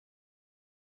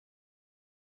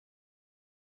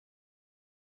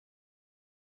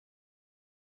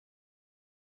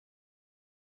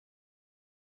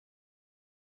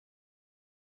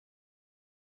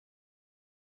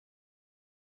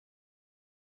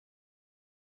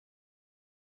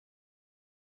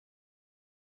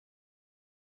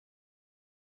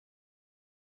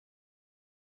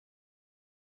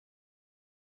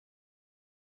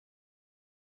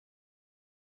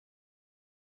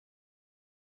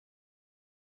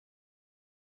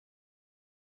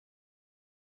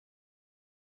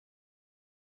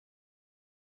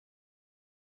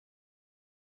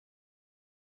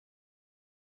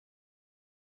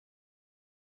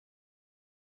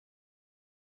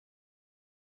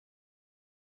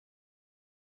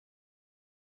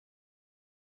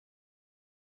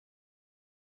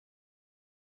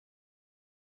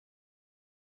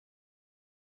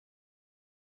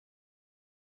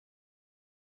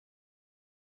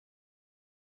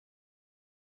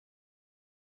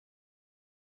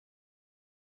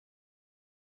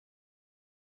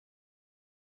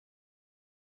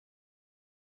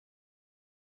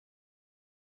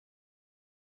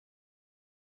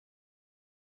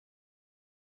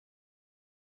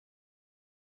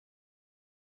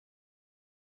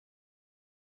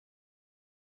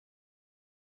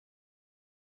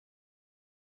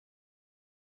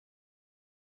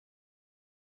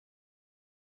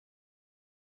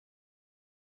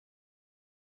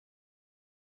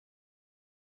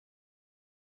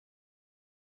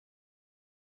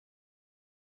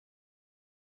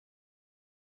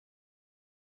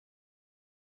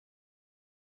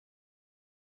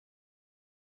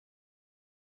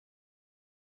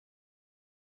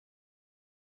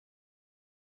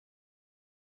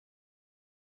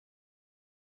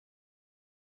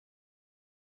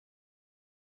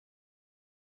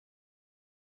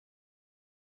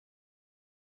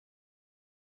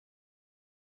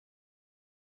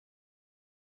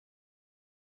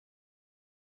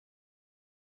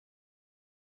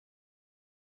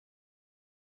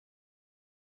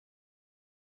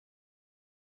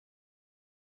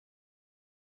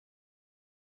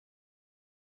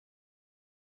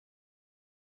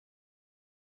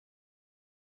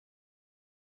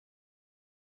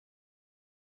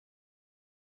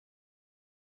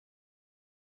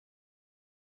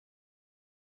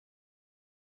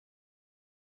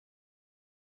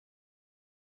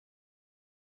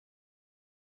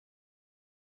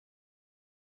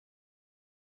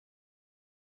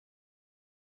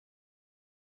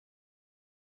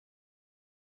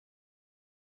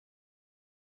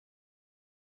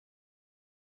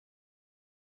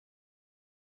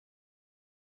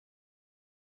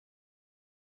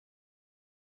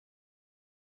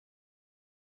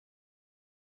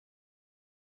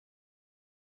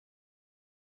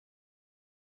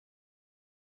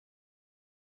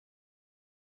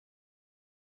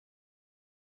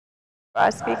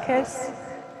our speakers.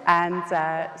 And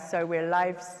so we're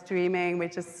live streaming. We're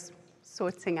just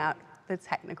sorting out the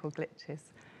technical glitches.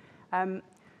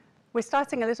 We're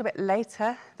starting a little bit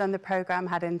later than the program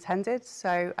had intended,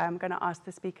 so I'm going to ask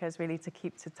the speakers really to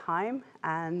keep to time,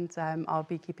 and I'll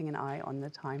be keeping an eye on the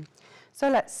time. So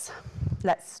let's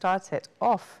start it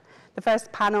off. The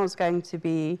first panel is going to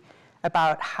be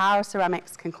about how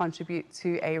ceramics can contribute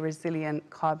to a resilient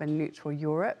carbon-neutral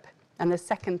Europe. And the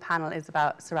second panel is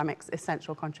about ceramics'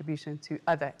 essential contribution to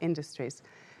other industries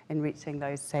in reaching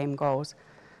those same goals.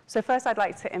 So first, I'd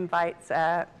like to invite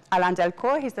Alain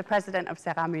Delcourt. He's the president of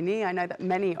Cerame-Unie. I know that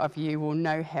many of you will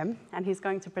know him, and he's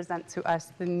going to present to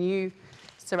us the new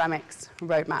ceramics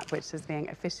roadmap, which is being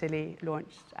officially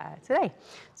launched today.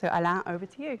 So Alain, over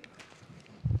to you.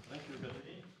 Thank you,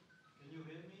 Kathryn. Can you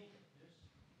hear me? Yes?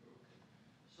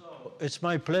 So it's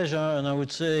my pleasure, and I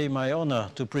would say my honor,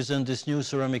 to present this new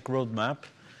ceramic roadmap.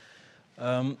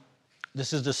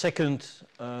 This is the second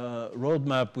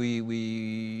roadmap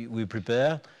we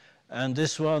prepare, and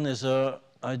this one is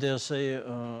I dare say,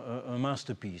 a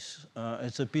masterpiece.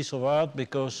 It's a piece of art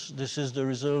because this is the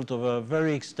result of a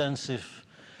very extensive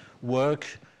work,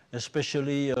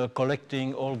 especially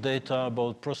collecting all data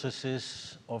about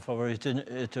processes of our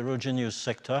heterogeneous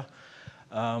sector,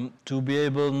 to be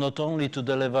able not only to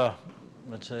deliver,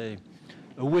 let's say,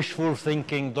 a wishful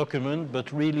thinking document,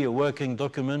 but really a working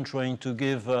document trying to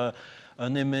give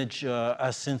an image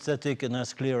as synthetic and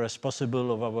as clear as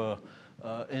possible of our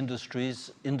industry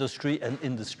and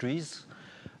industries,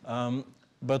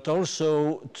 but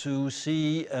also to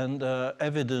see and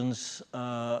evidence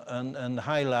and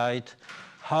highlight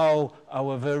how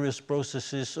our various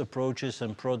processes, approaches,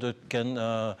 and product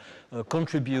can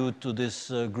contribute to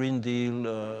this Green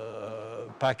Deal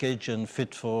package and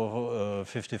Fit for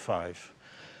 55.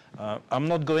 I'm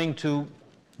not going to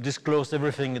disclose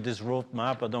everything in this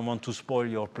roadmap. I don't want to spoil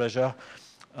your pleasure.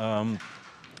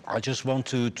 I just want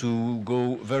to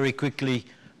go very quickly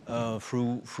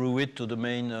through it to the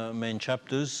main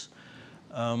chapters,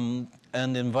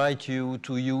 and invite you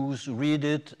to read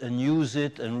it and use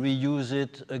it and reuse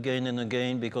it again and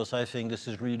again, because I think this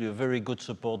is really a very good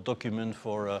support document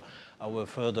for our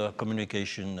further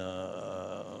communication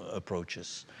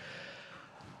approaches.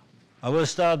 I will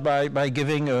start by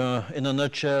giving, in a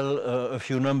nutshell, a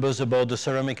few numbers about the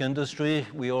ceramic industry.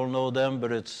 We all know them,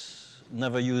 but it's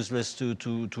never useless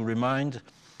to remind.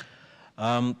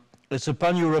 It's a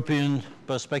pan-European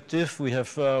perspective. We have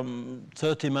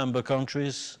 30 member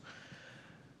countries.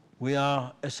 We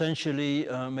are essentially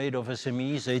made of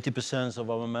SMEs. 80%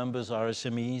 of our members are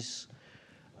SMEs.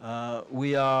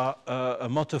 We are a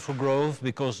motor for growth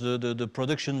because the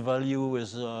production value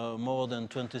is more than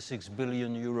 26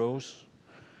 billion euros.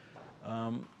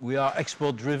 We are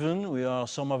export driven.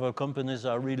 Some of our companies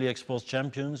are really export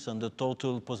champions, and the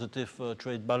total positive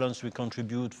trade balance we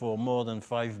contribute for more than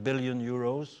 5 billion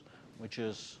euros, which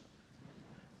is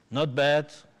not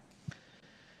bad.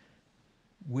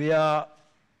 We are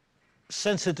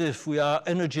sensitive, we are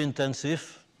energy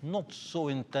intensive. Not so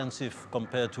intensive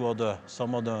compared to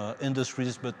some other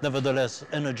industries, but nevertheless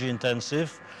energy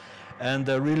intensive, and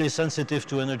really sensitive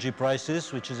to energy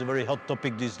prices, which is a very hot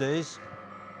topic these days,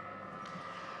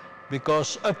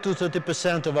 because up to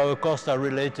 30% of our costs are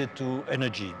related to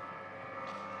energy.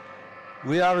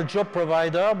 We are a job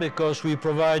provider because we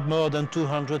provide more than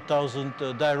 200,000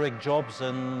 direct jobs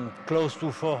and close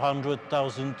to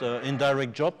 400,000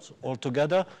 indirect jobs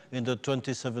altogether in the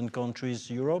 27 countries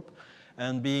Europe.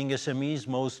 And being SMEs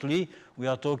mostly, we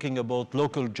are talking about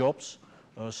local jobs,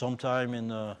 sometime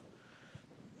in a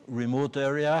remote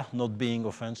area, not being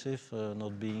offensive,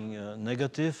 not being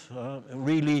negative,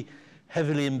 really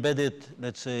heavily embedded,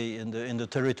 let's say, in the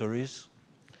territories.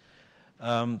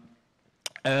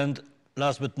 And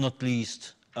last but not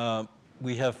least,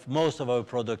 we have most of our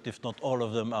product, if not all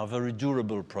of them, are very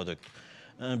durable product.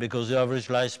 Because the average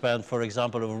lifespan, for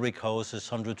example, of a brick house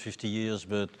is 150 years,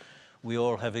 but we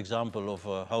all have examples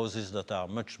of houses that are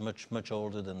much, much, much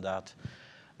older than that,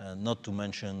 not to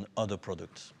mention other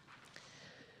products.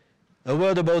 A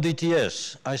word about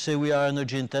ETS. I say we are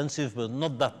energy intensive, but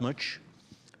not that much,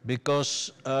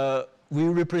 because we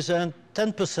represent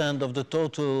 10% of the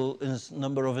total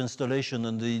number of installation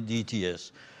in the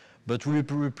ETS, but we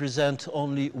represent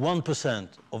only 1%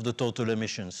 of the total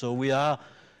emissions. So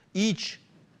each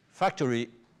factory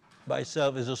by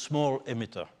itself is a small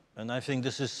emitter. And I think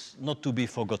this is not to be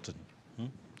forgotten.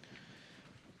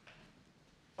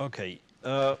 Okay,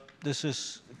 this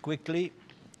is quickly.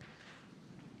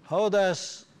 How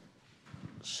does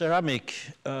ceramic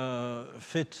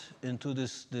fit into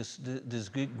this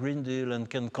Green Deal and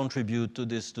can contribute to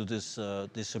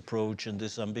this approach and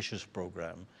this ambitious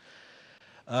program?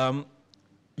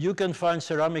 You can find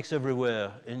ceramics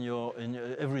everywhere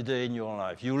every day in your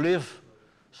life. You live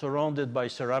surrounded by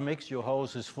ceramics. Your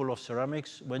house is full of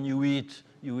ceramics. When you eat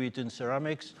in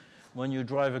ceramics. When you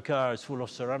drive a car, it's full of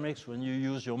ceramics. When you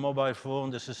use your mobile phone,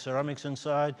 this is ceramics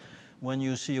inside. When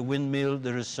you see a windmill,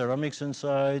 there is ceramics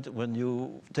inside. When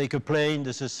you take a plane,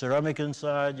 this is ceramic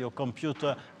inside. Your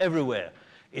computer, everywhere.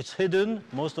 It's hidden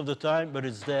most of the time, but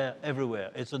it's there everywhere.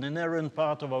 It's an inherent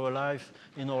part of our life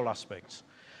in all aspects.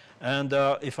 And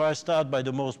if I start by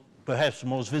the perhaps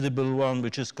most visible one,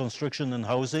 which is construction and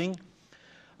housing,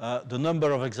 the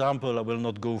number of examples, I will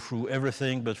not go through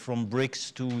everything, but from bricks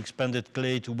to expanded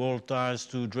clay to wall tiles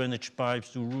to drainage pipes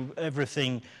to roof,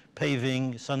 everything,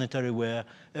 paving, sanitary ware,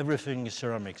 everything is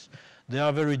ceramics. They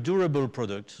are very durable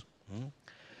products.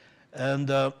 And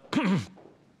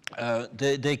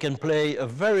they can play a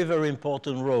very, very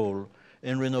important role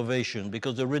in renovation,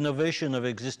 because the renovation of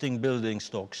existing building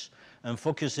stocks and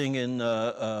focusing in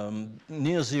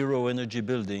near zero energy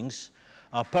buildings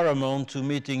are paramount to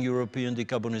meeting European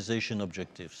decarbonization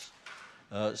objectives.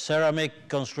 Ceramic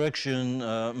construction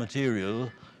material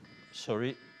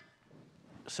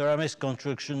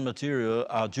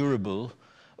are durable,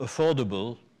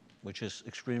 affordable, which is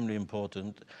extremely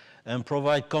important, and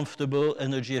provide comfortable,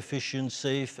 energy efficient,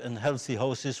 safe and healthy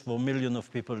houses for millions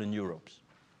of people in Europe.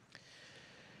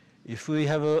 If we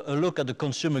have a look at the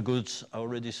consumer goods, I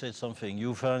already said something.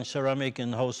 You find ceramic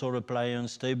in household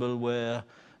appliance, tableware,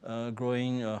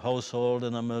 growing household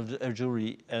and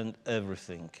jewelry and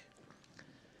everything.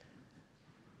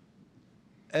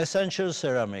 Essential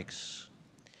ceramics.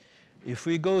 If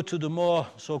we go to the more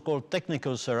so-called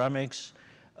technical ceramics,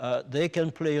 they can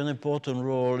play an important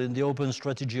role in the open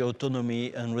strategy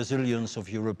autonomy and resilience of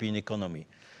European economy.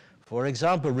 For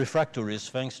example, refractories,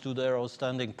 thanks to their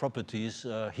outstanding properties,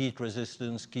 heat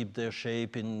resistance, keep their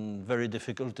shape in very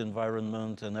difficult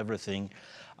environment and everything,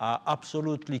 are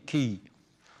absolutely key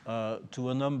to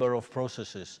a number of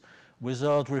processes.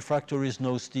 Without refractories,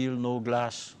 no steel, no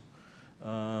glass,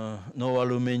 no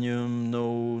aluminium,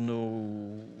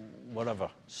 no whatever.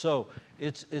 So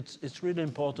it's really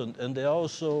important, and they're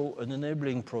also an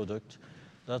enabling product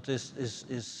that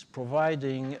is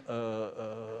providing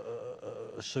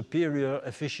a superior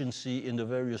efficiency in the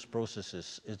various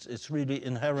processes. It's really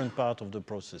inherent part of the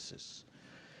processes.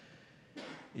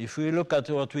 If we look at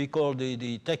what we call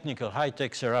the technical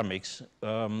high-tech ceramics,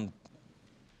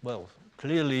 well,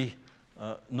 clearly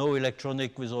no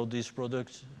electronic without these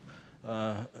products,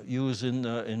 used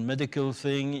in medical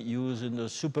thing, used in the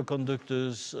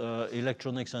superconductors,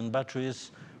 electronics and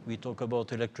batteries. We talk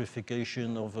about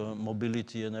electrification of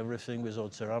mobility and everything.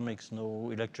 Without ceramics,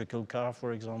 no electrical car,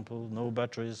 for example, no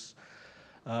batteries.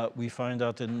 We find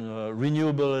that in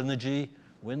renewable energy,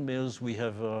 windmills, we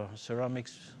have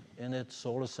ceramics in it,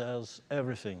 solar cells,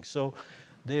 everything. So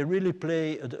they really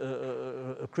play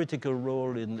a critical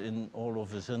role in all of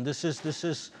this. And this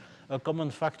is a common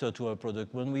factor to our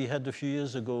product. When we had a few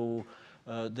years ago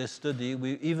this study,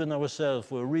 we even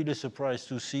ourselves were really surprised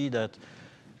to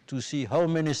see how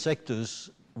many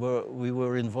sectors we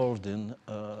were involved in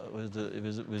with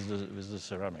the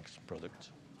ceramics product.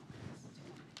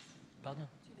 Pardon?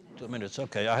 2 minutes,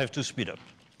 okay, I have to speed up.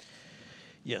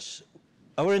 Yes,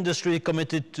 our industry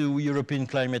committed to European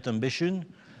climate ambition.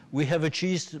 We have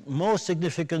achieved more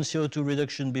significant CO2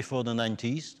 reduction before the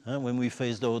 90s, when we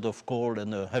phased out of coal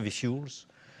and heavy fuels.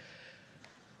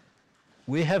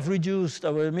 We have reduced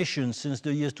our emissions since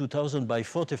the year 2000 by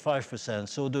 45%,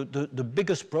 so the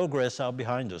biggest progress are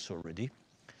behind us already.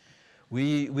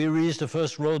 We released the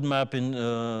first roadmap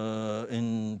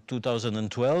in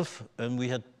 2012, and we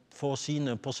had foreseen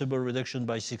a possible reduction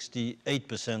by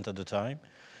 68% at the time.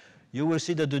 You will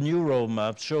see that the new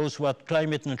roadmap shows what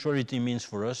climate neutrality means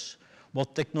for us,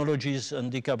 what technologies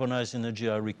and decarbonized energy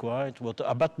are required, what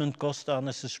abatement costs are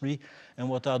necessary, and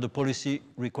what are the policy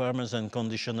requirements and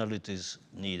conditionalities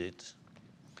needed.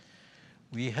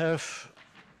 We have,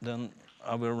 then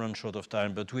I will run short of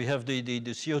time, but we have the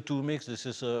CO2 mix. This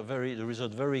is there is a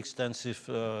very extensive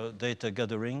data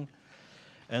gathering,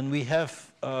 and we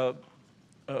have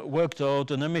worked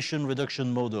out an emission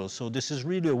reduction model. So this is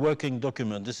really a working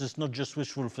document. This is not just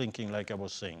wishful thinking, like I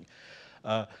was saying.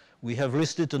 We have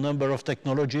listed a number of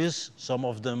technologies, some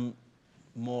of them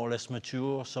more or less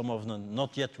mature, some of them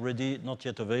not yet ready, not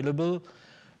yet available,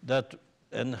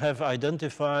 and have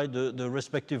identified the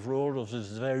respective role of these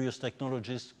various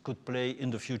technologies could play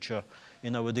in the future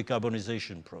in our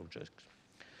decarbonization project.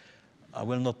 I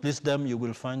will not list them, you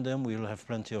will find them, we will have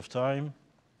plenty of time.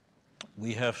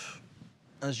 We have,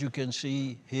 as you can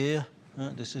see here,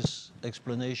 this is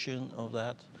explanation of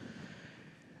that.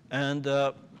 And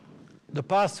the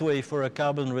pathway for a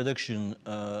carbon reduction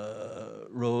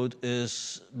road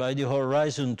is by the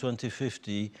horizon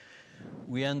 2050,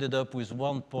 we ended up with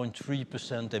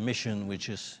 1.3% emission, which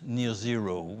is near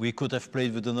zero. We could have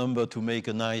played with the number to make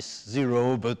a nice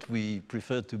zero, but we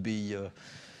prefer to be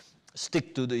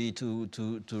stick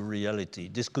to reality.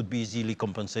 This could be easily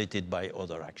compensated by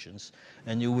other actions,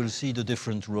 and you will see the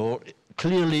different role.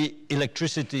 Clearly,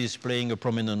 electricity is playing a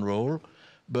prominent role,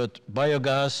 but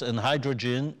biogas and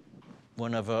hydrogen,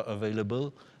 whenever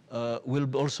available, will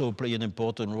also play an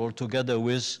important role together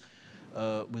with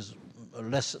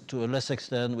to a less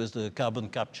extent with the carbon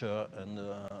capture and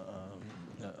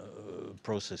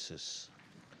processes.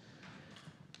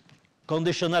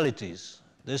 Conditionalities,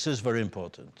 this is very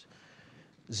important.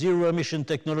 Zero emission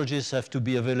technologies have to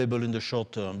be available in the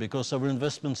short term because our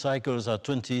investment cycles are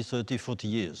 20, 30, 40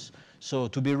 years. So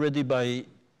to be ready by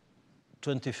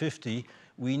 2050,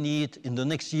 we need in the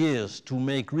next years to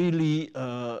make really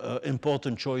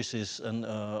important choices and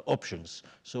options.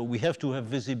 So we have to have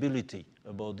visibility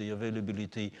about the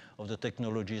availability of the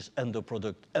technologies and the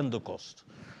product and the cost.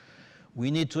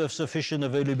 We need to have sufficient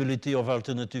availability of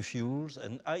alternative fuels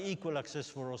and equal access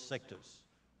for all sectors.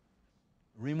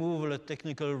 Removal of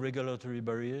technical regulatory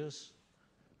barriers,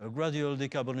 a gradual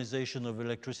decarbonization of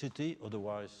electricity,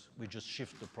 otherwise we just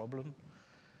shift the problem.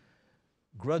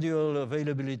 Gradual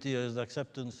availability and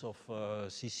acceptance of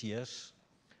CCS,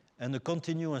 and a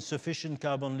continued and sufficient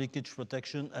carbon leakage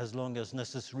protection as long as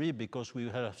necessary, because we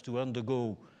have to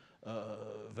undergo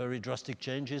very drastic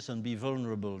changes and be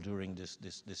vulnerable during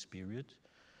this period.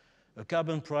 A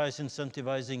carbon price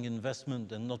incentivizing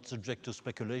investment and not subject to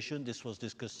speculation. This was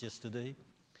discussed yesterday.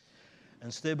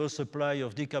 And stable supply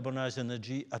of decarbonized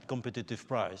energy at competitive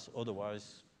price.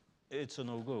 Otherwise, it's a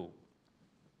no-go.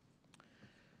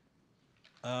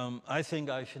 I think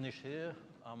I finish here.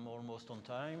 I'm almost on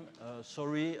time.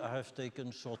 Sorry, I have taken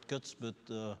shortcuts, but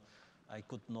I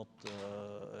could not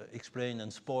explain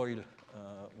and spoil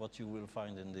what you will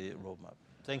find in the roadmap.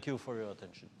 Thank you for your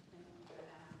attention.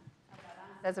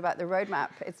 Says about the roadmap,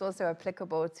 it's also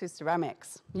applicable to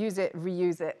ceramics. Use it,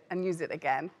 reuse it, and use it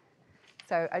again.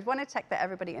 So I want to check that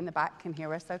everybody in the back can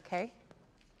hear us okay.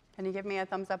 Can you give me a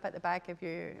thumbs up at the back if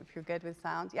you're good with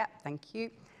sound? Yeah, thank you.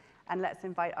 And let's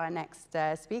invite our next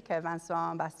speaker,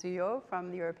 Vincent Basuyau from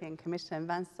the European Commission.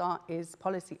 Vincent is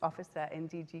Policy Officer in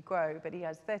DG Grow, but he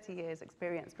has 30 years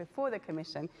experience before the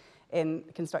Commission in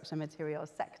the construction materials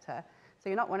sector. So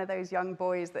you're not one of those young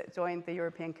boys that joined the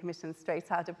European Commission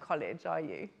straight out of college, are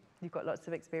you? You've got lots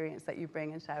of experience that you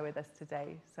bring and share with us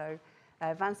today. So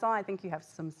Vincent, I think you have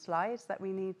some slides that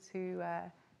we need to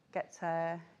get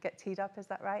teed up, is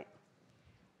that right?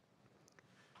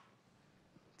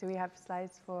 Do we have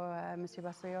slides for Monsieur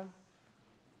Basuyau?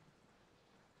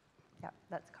 Yeah,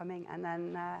 that's coming. And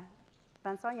then,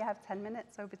 Vincent, you have 10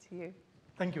 minutes. Over to you.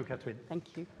 Thank you, Kathryn.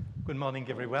 Thank you. Good morning,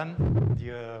 everyone.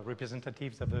 Dear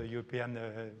representatives of the European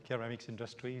ceramics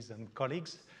industries and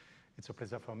colleagues, it's a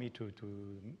pleasure for me to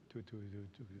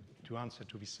answer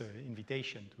to this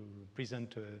invitation to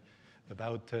present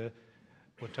about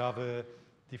what are the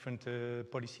different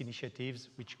policy initiatives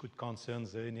which could concern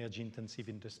the energy-intensive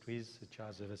industries, such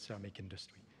as the ceramic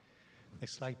industry.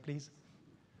 Next slide, please.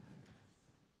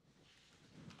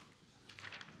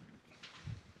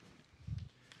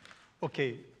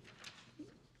 Okay.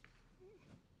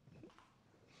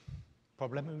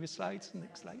 Problem with slides?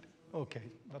 Next slide.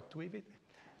 Okay, not with it.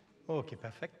 Okay,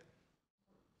 perfect.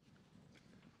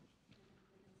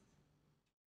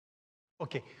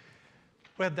 Okay,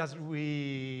 where does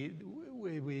we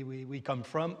come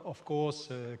from? Of course,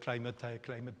 climate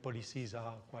policies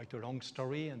are quite a long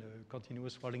story and a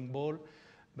continuous rolling ball.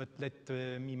 But let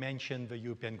me mention the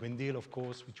European Green Deal, of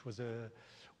course, which was the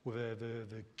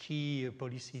key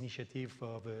policy initiative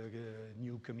for the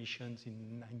new commissions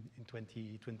in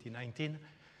 2019.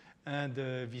 And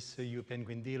this European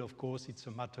Green Deal, of course, it's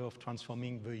a matter of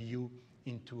transforming the EU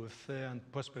into a fair and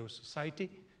prosperous society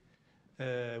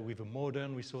with a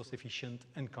modern, resource-efficient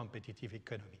and competitive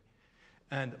economy.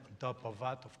 And on top of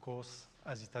that, of course,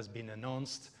 as it has been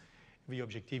announced, the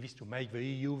objective is to make the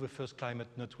EU the first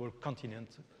climate-neutral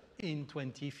continent in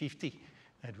 2050.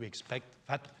 And we expect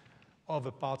that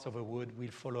other parts of the world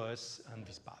will follow us on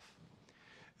this path.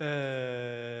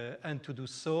 And to do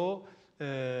so,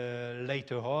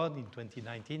 later on in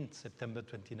 2019, September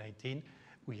 2019,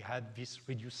 we had this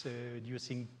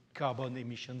reducing carbon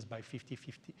emissions by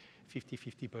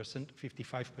 55%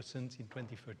 in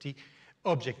 2030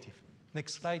 objective.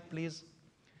 Next slide, please.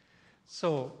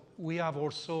 So we have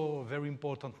also a very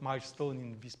important milestone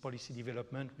in this policy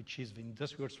development, which is the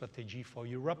industrial strategy for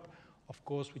Europe, of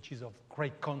course, which is of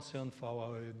great concern for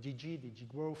our DG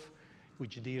Growth,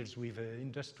 which deals with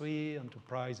industry,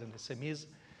 enterprise, and SMEs.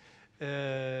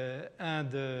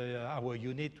 And our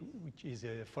unit, which is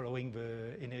following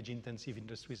the energy-intensive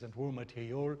industries and raw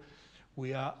material,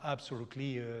 we are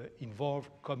absolutely involved,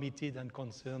 committed, and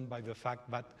concerned by the fact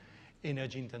that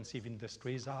energy-intensive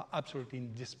industries are absolutely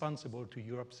indispensable to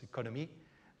Europe's economy.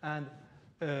 And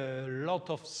a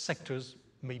lot of sectors,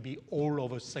 maybe all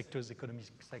of the sectors, economic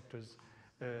sectors,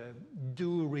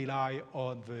 do rely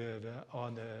on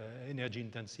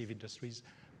energy-intensive industries,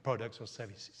 products or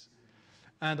services.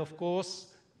 And of course,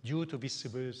 due to this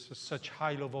such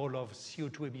high level of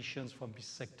CO2 emissions from this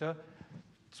sector,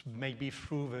 maybe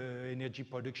through the energy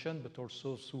production, but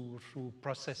also through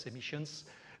process emissions,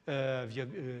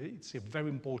 it's very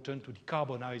important to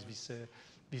decarbonize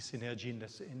this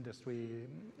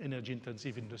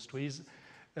energy-intensive industries,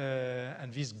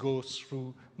 and this goes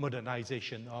through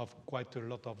modernization of quite a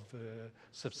lot of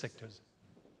subsectors.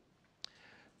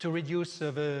 To reduce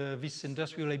these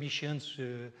industrial emissions,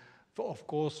 of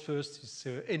course, first is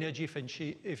energy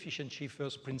efficiency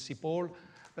first principle,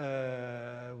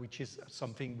 which is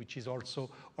something which is also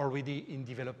already in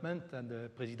development, and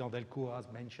President Delcourt has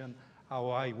mentioned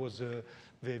how high was the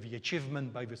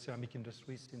achievement by the ceramic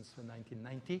industry since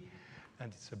 1990,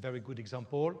 and it's a very good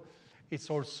example. It's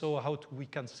also how we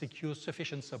can secure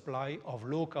sufficient supply of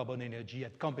low-carbon energy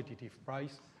at competitive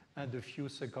price, and a few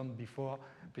seconds before,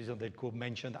 President Delcourt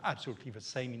mentioned absolutely the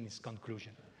same in his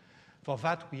conclusion. For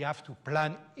that, we have to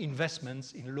plan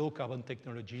investments in low-carbon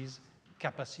technologies,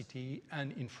 capacity,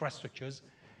 and infrastructures.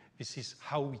 This is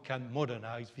how we can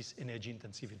modernize these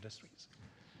energy-intensive industries.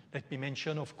 Let me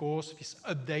mention, of course, this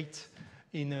update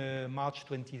in March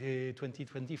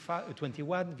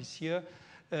 2021, this year,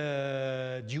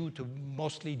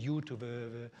 mostly due to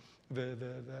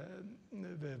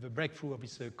the breakthrough of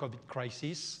this COVID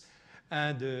crisis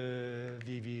and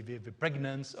the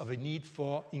pregnance of a need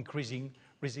for increasing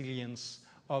resilience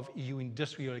of EU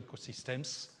industrial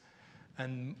ecosystems.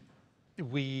 And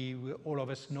all of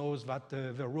us knows that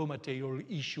the raw material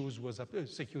issues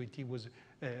security is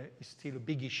still a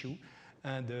big issue,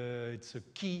 and it's a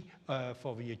key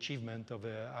for the achievement of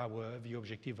the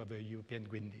objective of the European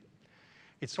Green Deal.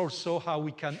 It's also how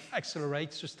we can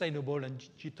accelerate sustainable and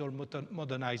digital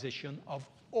modernization of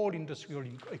all industrial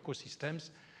ecosystems,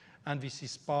 and this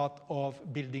is part of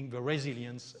building the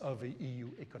resilience of the EU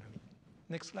economy.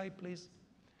 Next slide, please.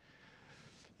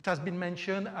 It has been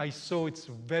mentioned, I saw it's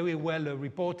very well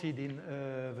reported in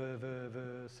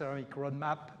the ceramic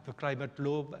roadmap, the climate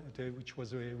law, which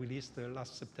was released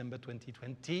last September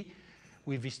 2020,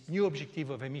 with this new objective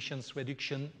of emissions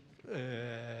reduction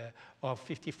of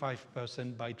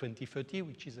 55% by 2030,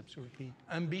 which is absolutely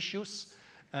ambitious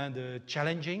and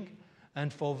challenging.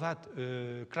 And for that,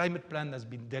 a climate plan has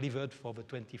been delivered for the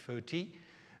 2030.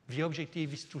 The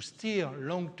objective is to steer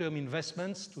long-term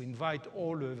investments, to invite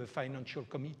all the financial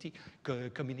community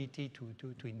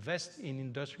to invest in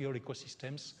industrial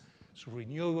ecosystems, so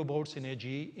renewables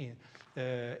energy,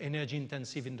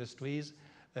 energy-intensive industries,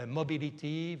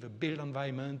 mobility, the built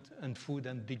environment, and food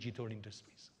and digital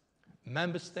industries.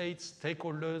 Member states,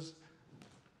 stakeholders,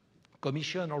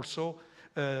 Commission also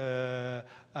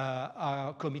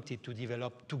are committed to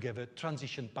develop together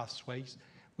transition pathways,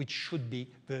 which should be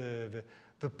the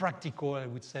practical, I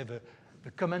would say, the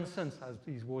common sense, as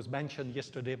it was mentioned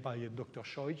yesterday by Dr.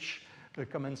 Scheuch, the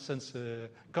common sense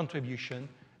contribution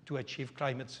to achieve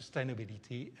climate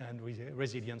sustainability and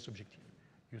resilience objective.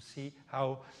 You see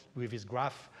how, with this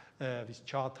graph, this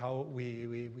chart, how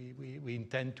we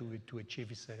intend to achieve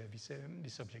this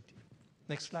objective.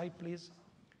 Next slide, please.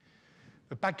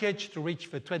 The package to reach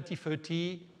the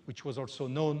 2030, which was also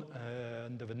known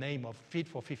under the name of Fit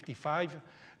for 55,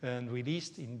 and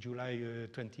released in July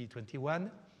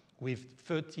 2021, with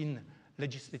 13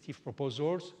 legislative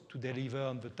proposals to deliver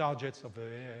on the targets of the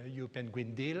European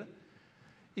Green Deal.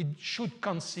 It should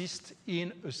consist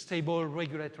in a stable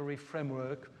regulatory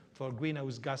framework for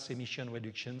greenhouse gas emission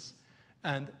reductions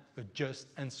and a just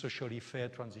and socially fair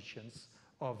transitions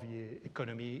of the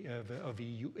economy, of the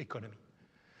EU economy.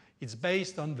 It's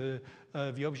based on the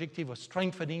objective of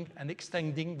strengthening and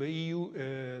extending the EU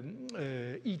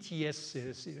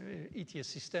ETS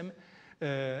system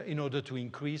in order to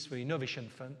increase the innovation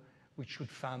fund, which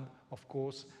should fund, of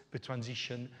course, the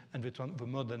transition and the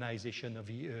modernization of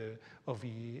the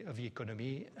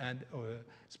economy and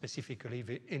specifically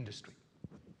the industry.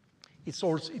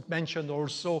 It mentioned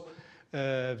also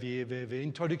the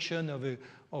introduction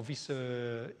of this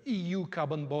EU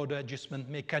carbon border adjustment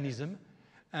mechanism.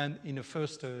 And in the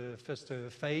first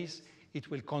phase, it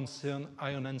will concern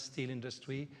iron and steel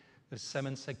industry, the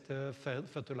cement sector,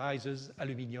 fertilizers,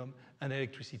 aluminium, and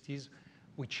electricities,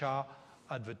 which are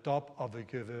at the top of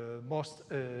the most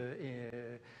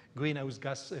greenhouse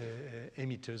gas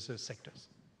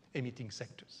emitting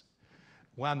sectors.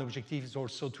 One objective is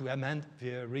also to amend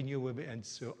the renewable and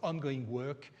ongoing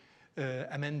work,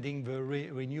 amending the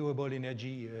Renewable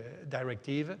Energy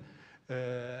Directive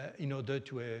in order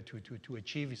to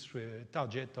achieve this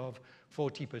target of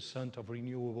 40% of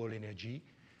renewable energy.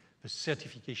 The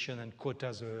certification and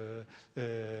quotas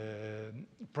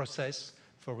process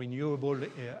for renewable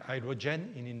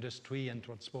hydrogen in industry and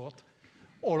transport.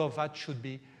 All of that should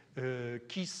be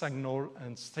key signal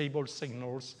and stable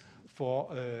signals for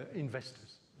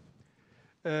investors.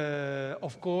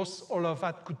 Of course, all of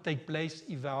that could take place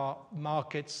if there are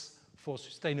markets for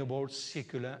sustainable,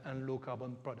 circular, and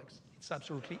low-carbon products. It's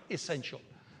absolutely essential.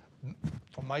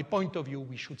 From my point of view,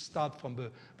 we should start from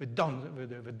the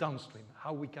downstream,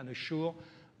 how we can assure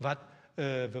that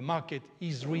the market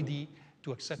is ready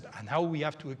to accept, and how we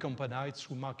have to accompany it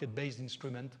through market-based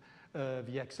instrument,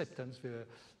 the acceptance,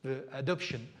 the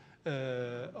adoption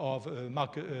of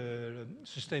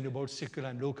sustainable, circular,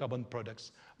 and low-carbon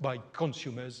products by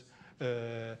consumers,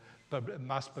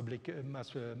 mass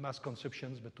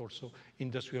consumptions, but also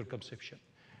industrial consumption.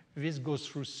 This goes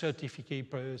through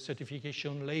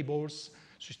certification labels,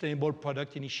 sustainable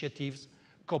product initiatives,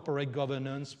 corporate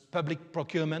governance, public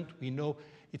procurement. We know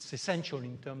it's essential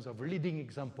in terms of leading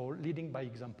by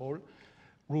example,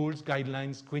 rules,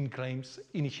 guidelines, green claims,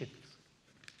 initiatives.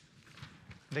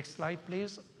 Next slide,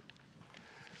 please.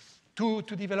 To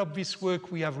develop this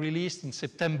work, we have released in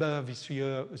September this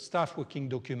year a staff working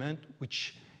document,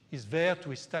 which is there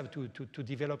to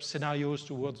develop scenarios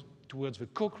towards the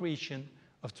co-creation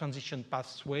of transition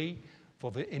pathway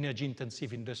for the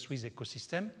energy-intensive industries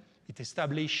ecosystem. It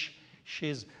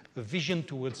establishes a vision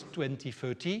towards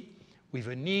 2030 with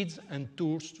the needs and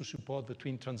tools to support the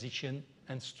twin transition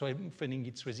and strengthening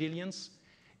its resilience.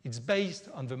 It's based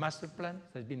on the master plan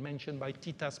that has been mentioned by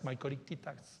Titas, my colleague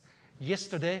Titas,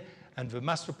 yesterday, and the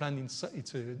master plan, it's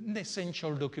an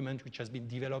essential document which has been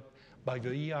developed by the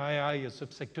EII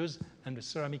subsectors, and the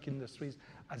ceramic industries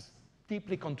has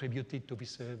deeply contributed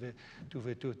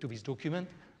to this document.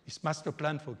 This master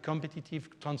plan for competitive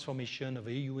transformation of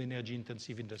EU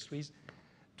energy-intensive industries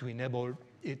to enable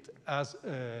it as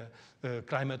a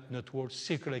climate neutral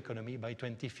circular economy by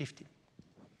 2050.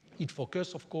 It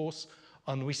focuses, of course,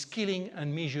 on reskilling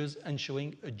and measures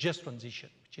ensuring a just transition,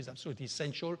 which is absolutely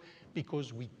essential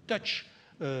because we touch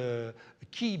a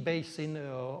key basin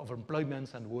of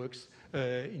employments and works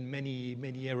in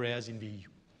many areas in the EU.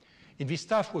 In this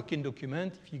staff working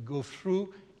document, if you go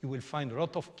through, you will find a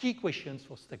lot of key questions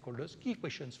for stakeholders, key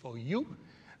questions for you,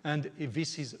 and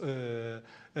this is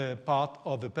part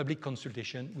of the public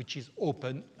consultation, which is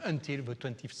open until the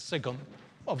 22nd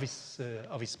of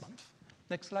this month.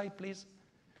 Next slide, please.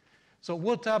 So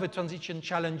what are the transition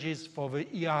challenges for the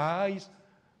EIIs?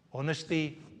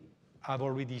 Honestly, I've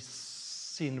already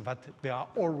seen that they are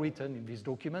all written in this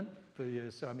document,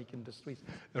 the ceramic industries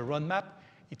roadmap.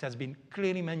 It has been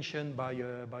clearly mentioned by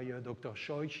Dr.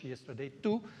 Scheuch yesterday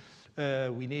too.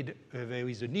 There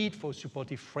is a need for a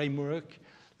supportive framework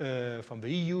from the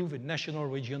EU, the national,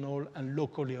 regional, and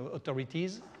local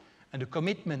authorities, and a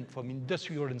commitment from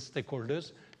industrial and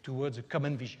stakeholders towards a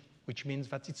common vision, which means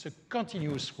that it's a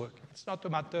continuous work. It's not a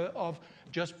matter of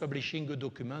just publishing a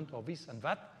document or this and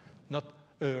that, not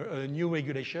a new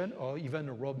regulation or even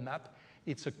a roadmap.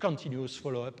 It's a continuous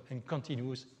follow-up and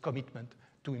continuous commitment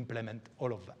to implement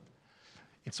all of that.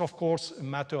 It's, of course, a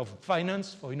matter of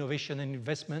finance for innovation and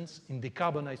investments in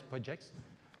decarbonized projects.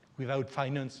 Without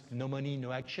finance, no money,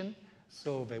 no action.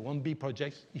 So there won't be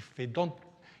projects if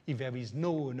there is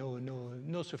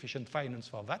no sufficient finance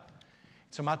for that.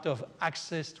 It's a matter of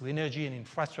access to energy and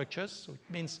infrastructures. So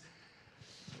it means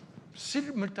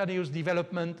simultaneous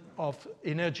development of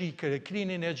energy,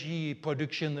 clean energy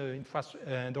production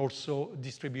and also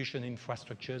distribution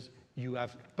infrastructures. You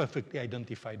have perfectly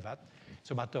identified that.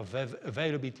 It's a matter of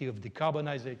availability of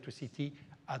decarbonized electricity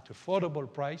at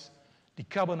affordable price,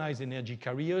 decarbonized energy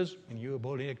carriers,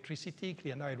 renewable electricity,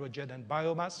 clean hydrogen and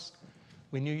biomass,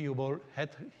 renewable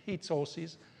heat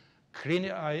sources, clean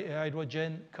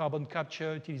hydrogen, carbon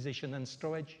capture, utilization and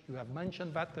storage. You have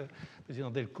mentioned that,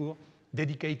 President Delcourt,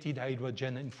 dedicated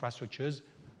hydrogen infrastructures,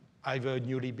 either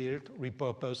newly built,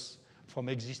 repurposed from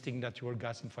existing natural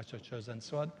gas infrastructures and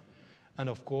so on. and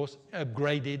of course,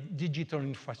 upgraded digital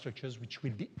infrastructures, which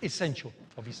will be essential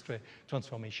for this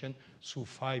transformation through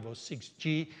 5 or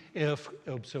 6G, Earth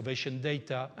observation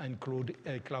data, and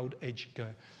cloud edge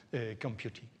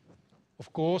computing.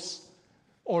 Of course,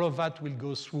 all of that will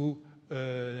go through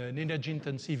an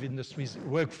energy-intensive industries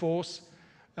workforce,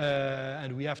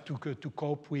 and we have to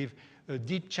cope with a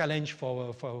deep challenge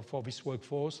for this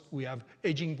workforce. We have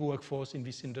aging workforce in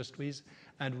these industries,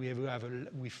 and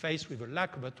we face with a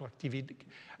lack of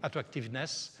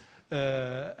attractiveness.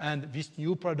 And these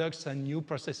new products and new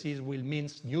processes will mean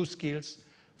new skills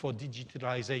for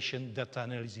digitalization, data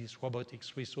analysis,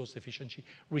 robotics, resource efficiency,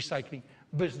 recycling,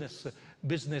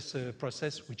 business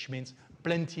process, which means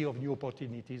plenty of new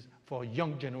opportunities for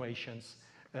young generations.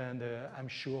 And I'm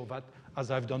sure that,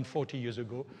 as I've done 40 years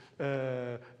ago,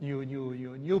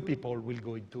 new people will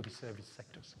go into the service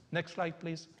sectors. Next slide,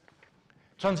 please.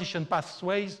 Transition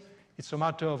pathways. It's a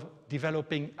matter of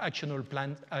developing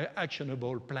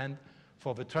actionable plan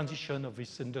for the transition of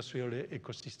these industrial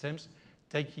ecosystems,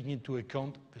 taking into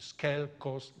account the scale,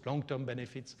 cost, long-term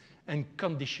benefits, and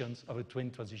conditions of a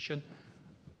twin transition.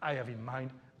 I have in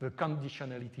mind the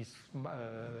conditionality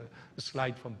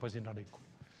slide from President Delcourt.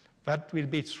 That will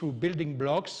be through building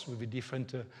blocks with the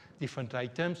different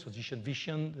items, transition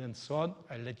vision, and so on.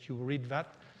 I'll let you read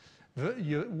that.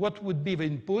 What would be the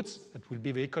inputs? That will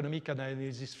be the economic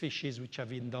analysis fishes which have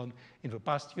been done in the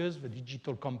past years, the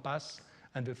digital compass,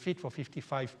 and the Fit for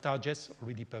 55 targets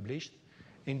already published.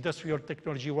 Industrial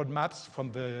technology roadmaps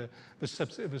from the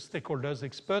stakeholders,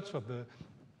 experts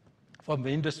from the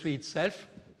industry itself.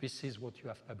 This is what you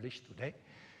have published today.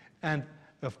 And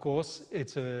of course,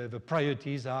 the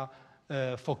priorities are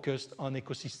focused on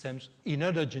ecosystems in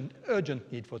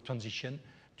urgent need for transition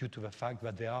due to the fact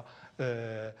that they are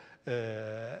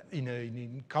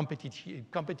in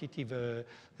competitive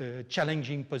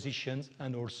challenging positions,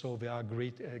 and also they are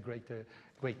great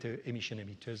emission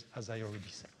emitters, as I already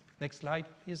said. Next slide,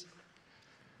 please.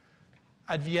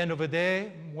 At the end of the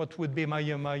day, what would be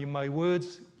my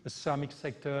words? The ceramic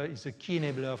sector is a key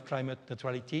enabler of climate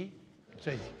neutrality.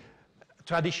 So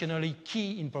traditionally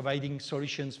key in providing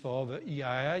solutions for the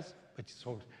EIIs, but it's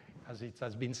all, as it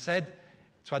has been said,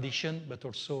 tradition, but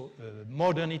also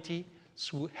modernity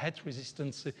through heat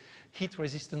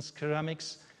resistance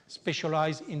ceramics,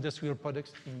 specialized industrial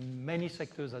products in many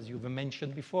sectors, as you've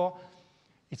mentioned before.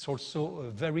 It's also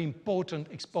a very important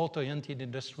export-oriented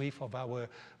industry for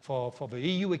the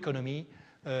EU economy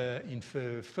in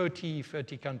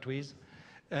 30 countries,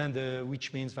 and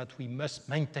which means that we must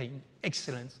maintain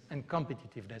excellence and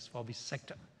competitiveness for this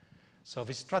sector. So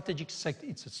the strategic sector,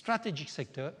 it's a strategic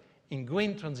sector in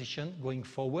green transition going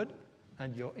forward,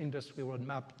 and your industry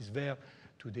roadmap is there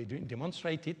to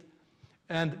demonstrate it.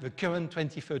 And the current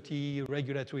 2030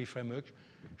 regulatory framework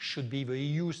should be the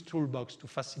EU's toolbox to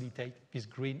facilitate this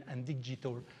green and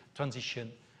digital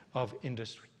transition of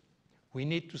industry. We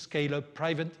need to scale up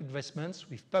private investments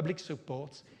with public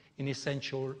supports is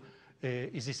essential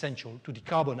to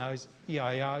decarbonize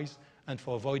EIIs and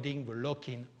for avoiding the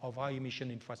lock-in of high-emission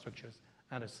infrastructures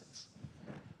and assets.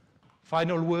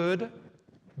 Final word,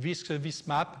 this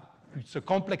map, it's a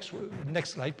complex,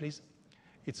 next slide please.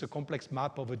 It's a complex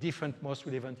map of the different most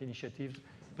relevant initiatives,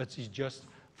 but it's just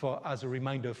as a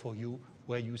reminder for you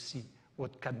where you see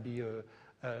what can be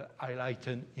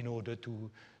highlighted in order to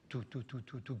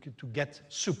get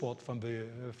support from the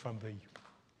EU.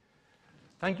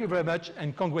 Thank you very much,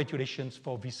 and congratulations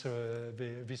for this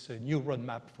new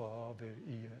roadmap for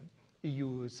the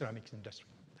EU ceramics industry.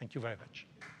 Thank you very much.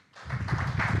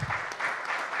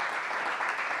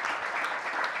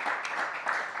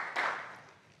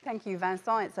 Thank you,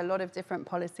 Vincent. It's a lot of different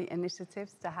policy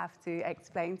initiatives to have to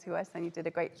explain to us, and you did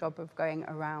a great job of going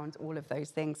around all of those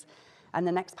things. And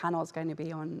the next panel is going to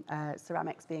be on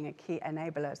ceramics being a key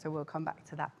enabler, so we'll come back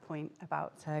to that point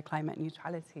about climate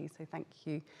neutrality, so thank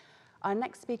you. Our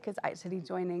next speaker is actually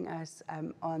joining us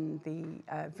on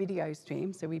the video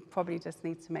stream, so we probably just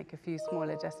need to make a few small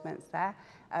adjustments there.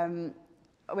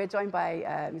 We're joined by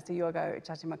Mr. Jorgo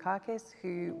Chatzimarkakis,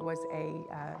 who was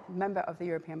a member of the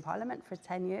European Parliament for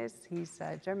 10 years. He's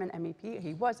a German MEP.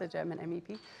 He was a German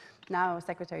MEP, now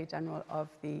Secretary General of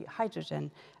the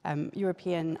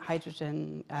European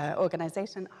Hydrogen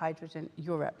Organization, Hydrogen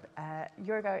Europe.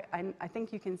 Jorgo, I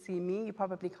think you can see me. You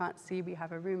probably can't see. We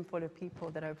have a room full of people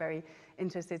that are very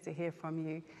interested to hear from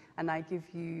you, and I give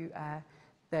you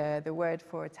the word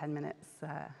for 10 minutes.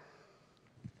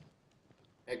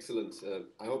 Excellent.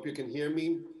 I hope you can hear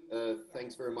me.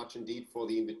 Thanks very much indeed for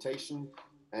the invitation,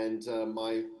 and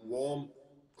my warm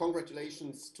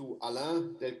congratulations to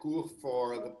Alain Delcourt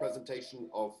for the presentation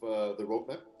of the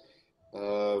roadmap.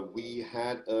 We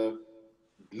had a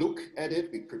look at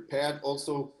it. We prepared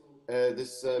also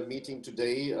this meeting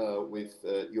today with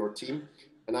your team.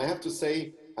 And I have to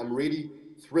say, I'm really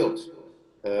thrilled.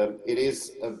 It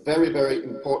is a very, very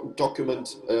important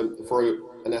document for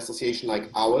an association like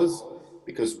ours,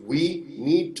 because we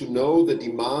need to know the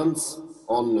demands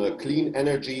on clean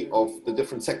energy of the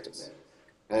different sectors.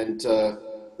 And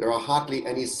there are hardly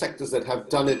any sectors that have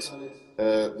done it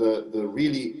the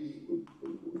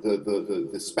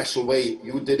special way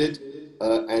you did it.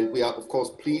 And we are, of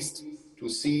course, pleased to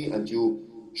see, and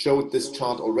you showed this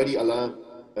chart already, Alain,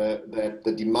 that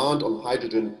the demand on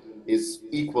hydrogen is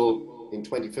equal in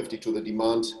 2050 to the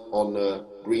demand on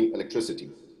green electricity.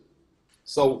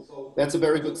 So that's a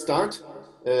very good start.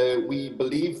 We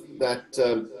believe that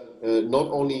not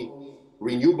only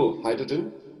renewable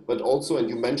hydrogen, but also, and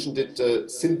you mentioned it,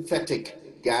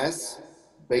 synthetic gas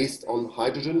based on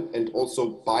hydrogen, and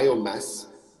also biomass,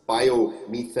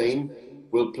 biomethane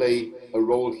will play a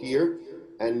role here.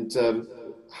 And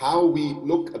how we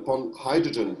look upon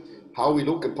hydrogen, how we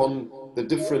look upon the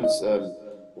different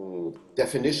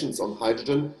definitions on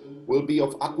hydrogen will be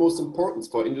of utmost importance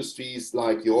for industries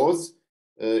like yours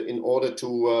in order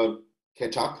to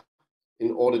catch up,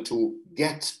 in order to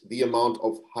get the amount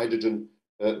of hydrogen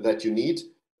that you need,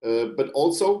 but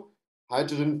also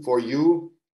hydrogen for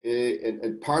you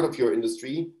and part of your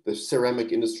industry, the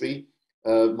ceramic industry,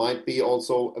 might be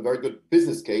also a very good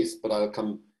business case, but I'll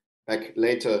come back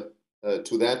later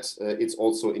to that. It's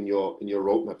also in your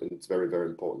roadmap, and it's very, very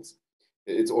important.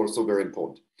 It's also very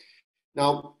important.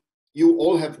 Now, you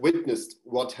all have witnessed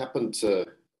what happened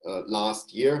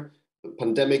last year. The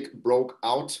pandemic broke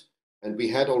out, and we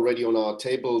had already on our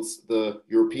tables the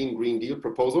European Green Deal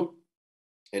proposal,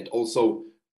 and also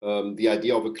the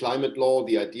idea of a climate law,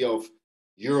 the idea of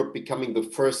Europe becoming the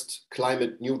first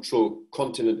climate neutral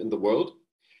continent in the world.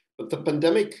 But the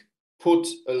pandemic put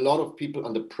a lot of people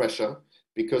under pressure,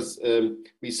 because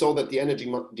we saw that the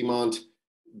energy demand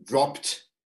dropped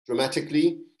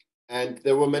dramatically, and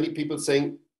there were many people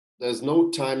saying there's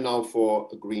no time now for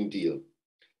a Green Deal.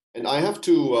 And I have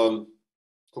to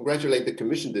congratulate the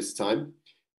Commission this time,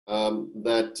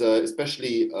 that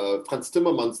especially Frans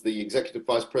Timmermans, the Executive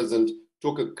Vice President,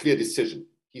 took a clear decision.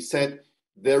 He said,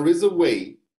 there is a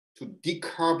way to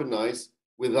decarbonize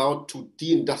without to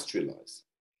deindustrialize.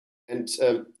 And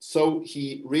so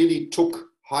he really took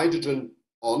hydrogen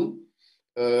on,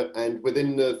 and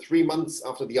within 3 months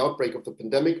after the outbreak of the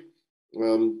pandemic,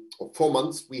 or 4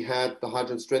 months, we had the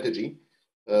hydrogen strategy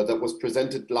that was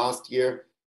presented last year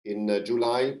in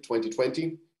July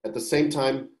 2020. At the same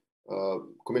time,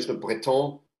 Commissioner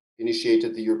Breton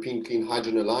initiated the European Clean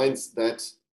Hydrogen Alliance that,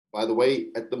 by the way,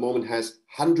 at the moment has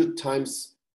 100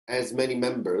 times as many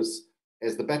members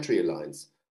as the Battery Alliance.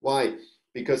 Why?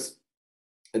 Because,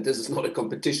 and this is not a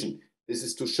competition, this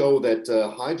is to show that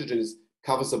hydrogen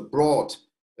covers a broad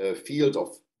field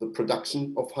of the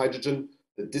production of hydrogen,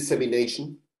 the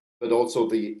dissemination, but also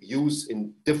the use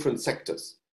in different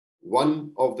sectors.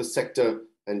 One of the sector,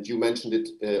 and you mentioned it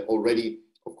already,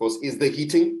 of course, is the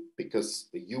heating, because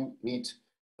you need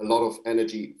a lot of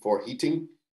energy for heating.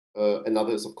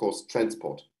 Another is, of course,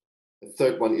 transport. The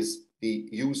third one is the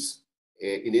use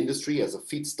in industry as a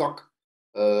feedstock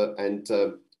and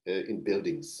in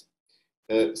buildings.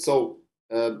 So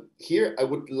here I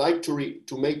would like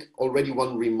to make already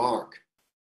one remark,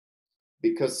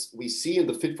 because we see in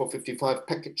the Fit for 55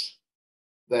 package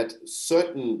that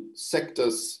certain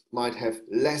sectors might have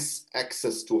less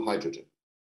access to hydrogen.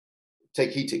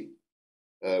 Take heating.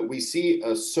 We see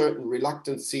a certain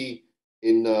reluctancy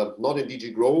in, not in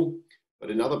DG GROW, but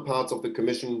in other parts of the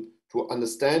Commission, to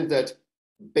understand that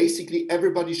basically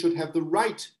everybody should have the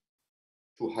right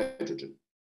to hydrogen.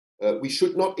 We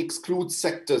should not exclude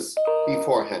sectors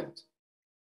beforehand.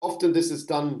 Often this is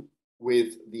done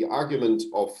with the argument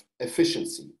of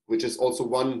efficiency, which is also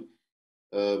one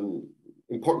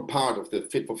important part of the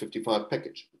Fit for 55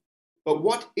 package. But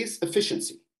what is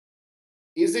efficiency?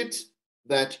 Is it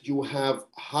that you have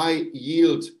high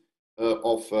yield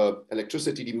of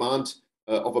electricity demand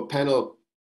of a panel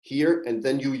here, and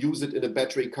then you use it in a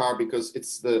battery car because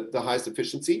it's the highest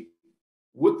efficiency?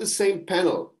 Would the same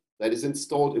panel that is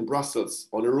installed in Brussels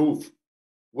on a roof,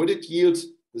 would it yield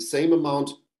the same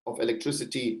amount of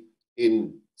electricity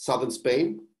in southern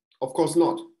Spain? Of course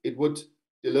not. It would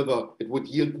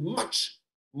yield much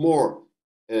more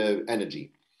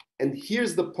energy. And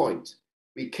here's the point.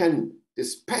 We can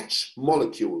dispatch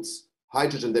molecules,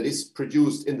 hydrogen that is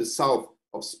produced in the south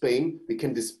of Spain, we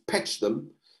can dispatch them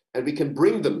and we can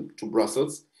bring them to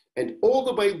Brussels, and all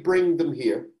the way bring them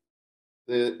here,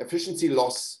 the efficiency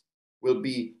loss will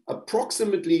be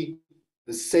approximately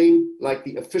the same like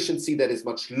the efficiency that is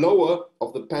much lower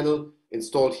of the panel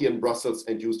installed here in Brussels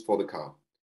and used for the car.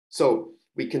 So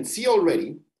we can see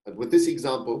already with this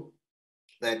example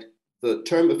that the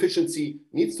term efficiency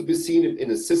needs to be seen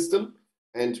in a system,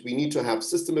 and we need to have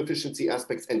system efficiency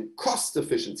aspects and cost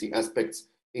efficiency aspects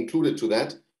included to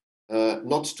that,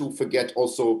 not to forget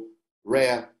also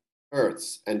rare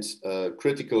earths and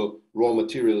critical raw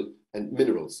material and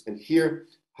minerals. And here,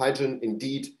 hydrogen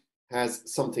indeed has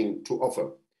something to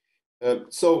offer.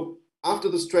 So after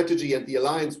the strategy and the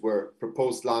alliance were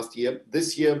proposed last year,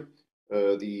 this year,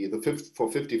 the Fit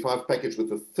for 55 package with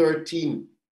the 13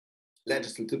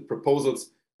 legislative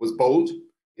proposals was bold.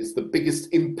 It's the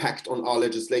biggest impact on our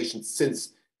legislation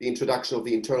since the introduction of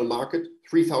the internal market,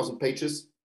 3,000 pages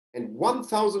and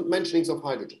 1,000 mentionings of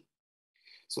hydrogen.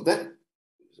 So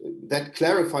that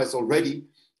clarifies already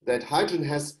that hydrogen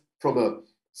has, from a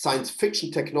science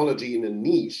fiction technology in a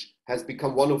niche, has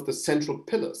become one of the central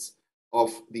pillars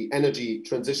of the energy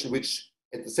transition, which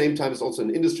at the same time is also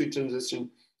an industry transition,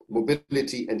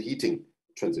 mobility and heating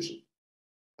transition.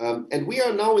 And we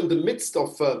are now in the midst of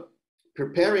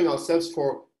preparing ourselves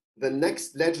for the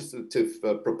next legislative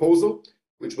proposal,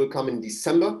 which will come in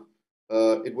December.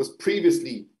 It was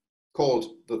previously called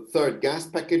the third gas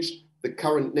package. The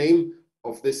current name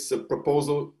of this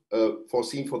proposal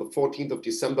foreseen for the 14th of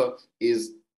December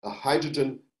is a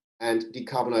hydrogen and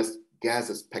decarbonized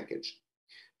gases package.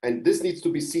 And this needs to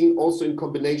be seen also in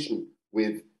combination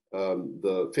with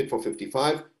the Fit for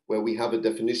 55, where we have a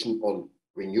definition on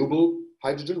renewable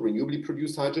hydrogen, renewably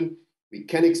produced hydrogen. We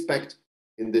can expect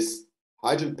in this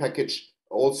hydrogen package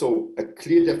also a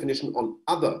clear definition on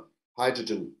other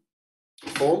hydrogen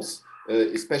forms.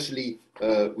 Especially,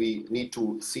 we need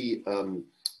to see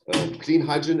clean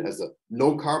hydrogen as a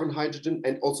no carbon hydrogen,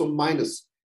 and also minus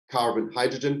carbon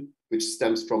hydrogen, which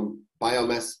stems from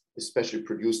biomass, especially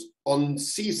produced on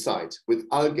seaside with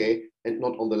algae and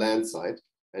not on the land side.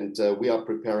 And we are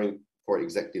preparing for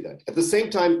exactly that. At the same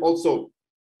time, also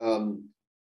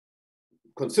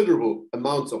considerable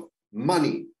amounts of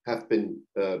money have been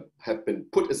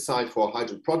put aside for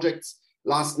hydrogen projects.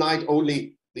 Last night,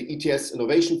 only the ETS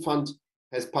Innovation Fund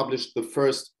has published the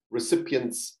first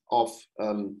recipients of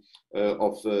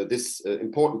this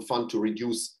important fund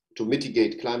to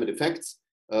mitigate climate effects,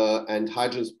 and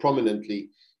hydrogen is prominently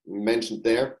mentioned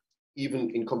there, even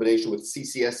in combination with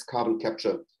CCS, carbon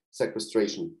capture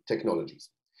sequestration technologies.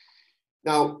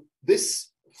 Now,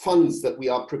 these funds that we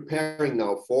are preparing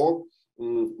now for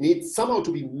need somehow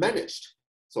to be managed.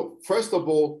 So first of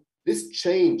all, this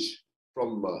change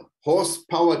from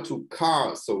horsepower to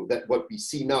cars, so that what we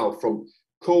see now from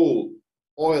coal,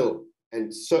 oil,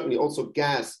 and certainly also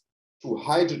gas to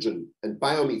hydrogen and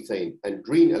biomethane and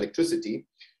green electricity,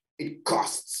 it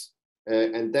costs.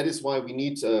 And that is why we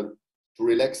need to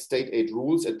relax state aid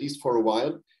rules, at least for a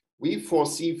while. We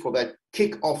foresee for that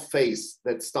kick-off phase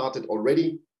that started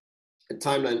already a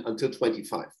timeline until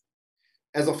 25.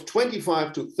 As of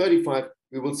 25 to 35,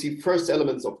 we will see first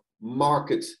elements of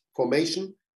market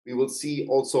formation. We will see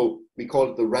also, we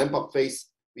call it the ramp-up phase.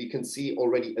 We can see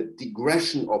already a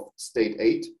digression of state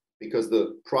aid because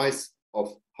the price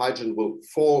of hydrogen will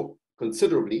fall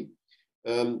considerably.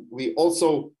 We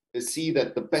also see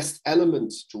that the best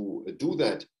element to do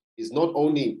that is not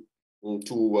only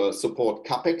to support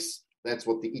CAPEX, that's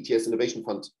what the ETS Innovation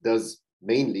Fund does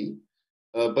mainly,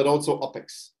 but also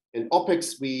OPEX. In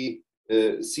OPEX, we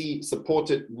see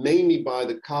supported mainly by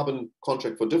the carbon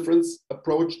contract for difference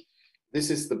approach. This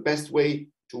is the best way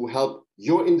to help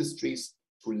your industries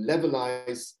to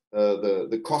levelize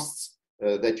the costs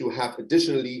that you have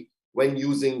additionally when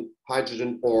using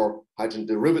hydrogen or hydrogen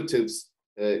derivatives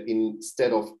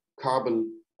instead of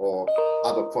carbon or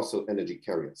other fossil energy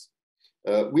carriers.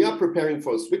 We are preparing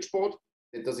for a switchboard.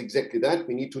 It does exactly that.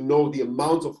 We need to know the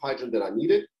amounts of hydrogen that are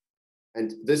needed.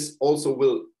 And this also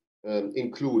will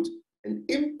include an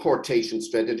importation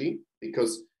strategy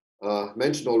because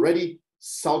mentioned already,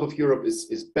 south of Europe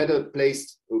is better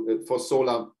placed for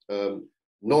solar,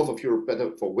 north of Europe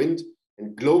better for wind.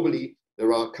 And globally,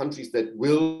 there are countries that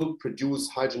will produce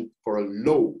hydrogen for a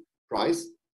low price.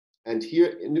 And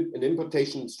here an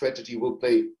importation strategy will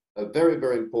play a very,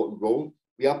 very important role.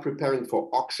 We are preparing for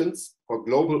auctions, for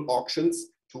global auctions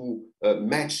to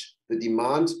match the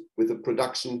demand with the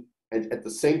production. And at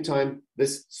the same time,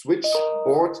 this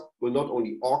switchboard will not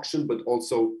only auction, but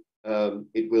also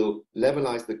it will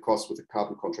levelize the cost with a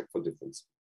carbon contract for difference.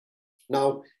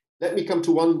 Now, let me come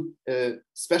to one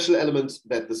special element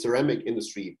that the ceramic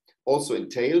industry also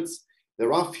entails.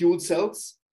 There are fuel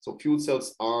cells. So fuel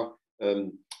cells are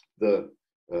the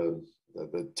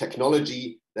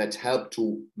technology that help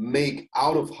to make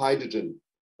out of hydrogen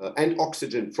and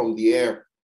oxygen from the air,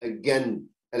 again,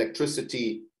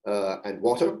 electricity and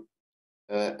water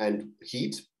and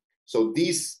heat. So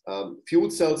these fuel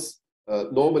cells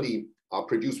normally are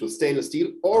produced with stainless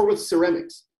steel or with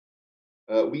ceramics.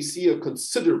 We see a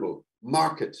considerable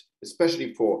market,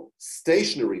 especially for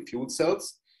stationary fuel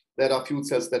cells, that are fuel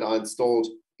cells that are installed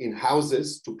in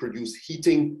houses to produce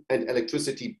heating and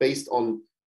electricity based on,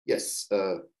 yes,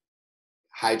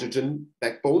 hydrogen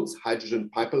backbones, hydrogen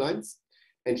pipelines.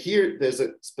 And here there's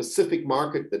a specific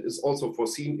market that is also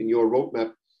foreseen in your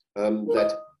roadmap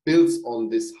that builds on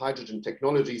these hydrogen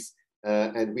technologies.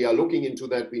 And we are looking into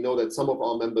that. We know that some of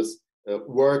our members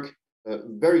work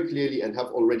very clearly and have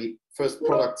already first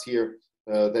products here.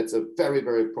 That's a very,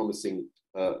 very promising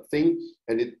thing.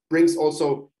 And it brings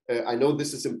also, I know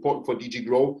this is important for DG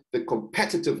Grow, the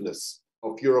competitiveness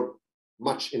of Europe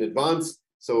much in advance.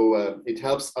 So it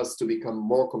helps us to become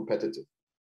more competitive.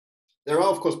 There are,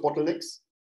 of course, bottlenecks.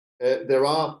 There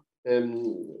are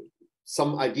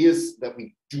some ideas that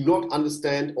we do not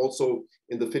understand also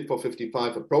in the Fit for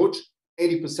 55 approach.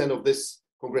 80% of this,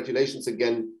 congratulations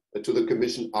again to the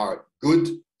Commission, are good.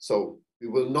 So we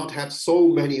will not have so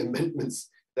many amendments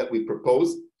that we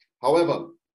propose. However,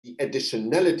 the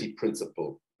additionality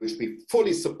principle, which we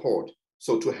fully support,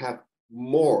 so to have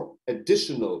more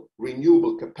additional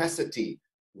renewable capacity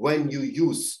when you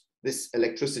use this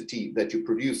electricity that you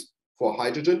produce for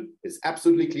hydrogen, is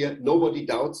absolutely clear, nobody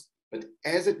doubts. But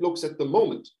as it looks at the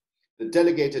moment, the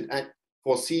Delegated Act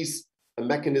foresees a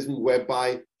mechanism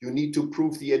whereby you need to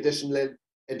prove the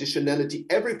additionality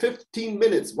every 15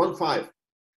 minutes, 1-5.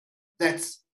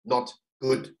 That's not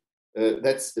good.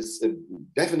 That's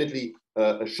definitely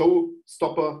a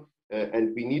showstopper,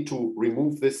 and we need to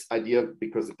remove this idea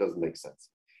because it doesn't make sense.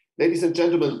 Ladies and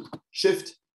gentlemen,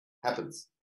 shift happens.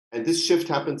 And this shift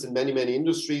happens in many, many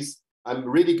industries. I'm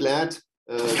really glad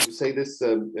to say this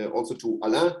also to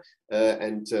Alain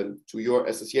and to your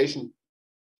association,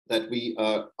 that we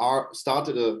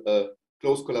started a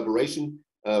close collaboration.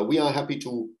 We are happy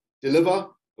to deliver.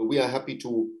 We are happy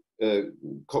to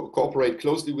cooperate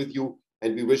closely with you.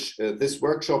 And we wish this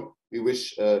workshop, we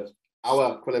wish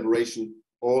our collaboration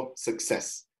all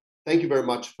success. Thank you very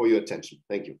much for your attention.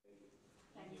 Thank you.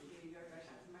 Thank you,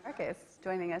 Jorgo Chatzimarkakis,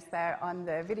 joining us there on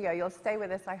the video. You'll stay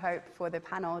with us, I hope, for the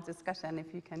panel discussion.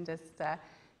 If you can just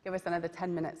give us another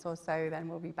 10 minutes or so, then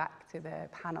we'll be back to the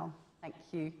panel. Thank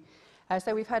you.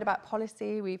 So we've heard about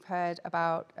policy, we've heard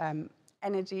about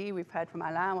energy, we've heard from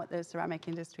Alain what the ceramic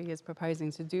industry is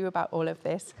proposing to do about all of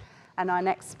this. And our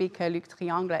next speaker, Luc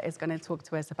Triangle, is going to talk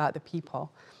to us about the people.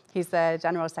 He's the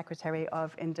General Secretary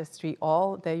of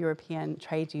IndustriAll, the European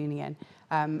trade union.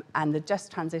 And the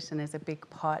just transition is a big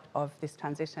part of this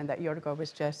transition that Jorgo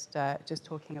was just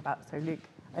talking about. So Luc,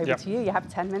 over to you. You have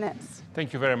 10 minutes.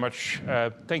 Thank you very much.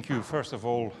 Thank you, first of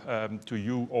all, to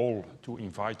you all to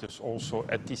invite us also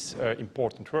at this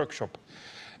important workshop.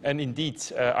 And indeed,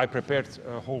 I prepared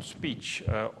a whole speech,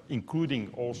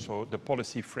 including also the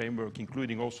policy framework,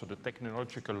 including also the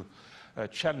technological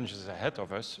challenges ahead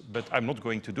of us. But I'm not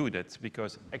going to do that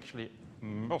because actually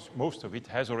most of it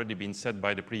has already been said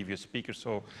by the previous speaker.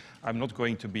 So I'm not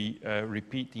going to be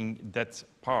repeating that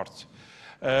part.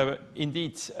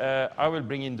 Indeed, I will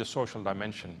bring in the social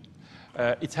dimension.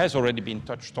 It has already been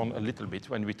touched on a little bit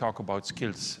when we talk about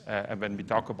skills and when we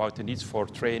talk about the needs for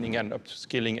training and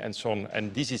upskilling and so on.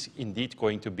 And this is indeed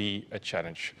going to be a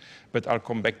challenge. But I'll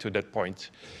come back to that point.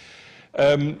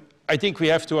 I think we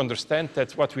have to understand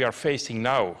that what we are facing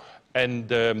now and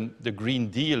the Green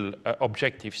Deal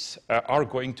objectives are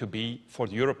going to be, for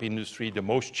the European industry, the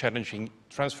most challenging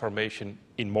transformation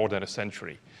in more than a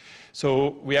century.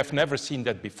 So we have never seen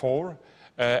that before.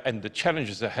 And the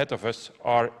challenges ahead of us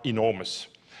are enormous.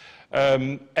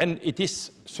 And it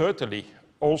is certainly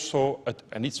also,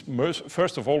 and it's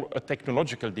first of all, a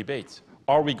technological debate.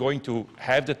 Are we going to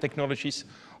have the technologies?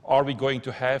 Are we going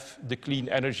to have the clean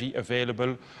energy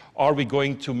available? Are we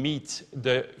going to meet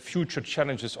the future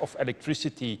challenges of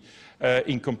electricity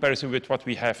in comparison with what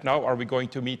we have now? Are we going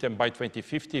to meet them by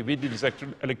 2050? Will this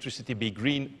electricity be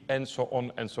green? And so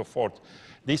on and so forth.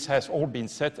 This has all been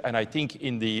said, and I think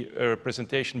in the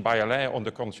presentation by Alain on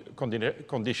the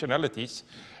conditionalities,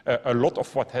 a lot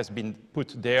of what has been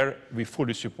put there, we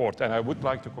fully support. And I would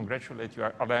like to congratulate you,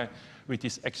 Alain, with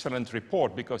this excellent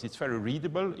report, because it's very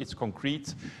readable, it's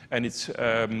concrete, and it's,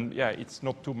 it's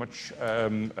not too much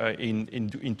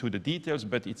into the details,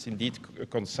 but it's indeed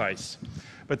concise.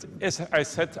 But as I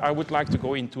said, I would like to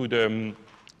go into the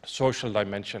social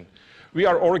dimension. We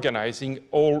are organizing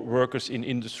all workers in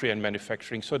industry and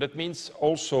manufacturing. So that means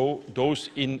also those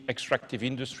in extractive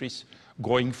industries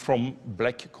going from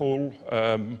black coal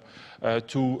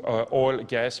to oil,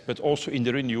 gas, but also in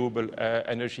the renewable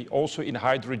energy, also in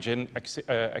hydrogen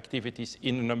activities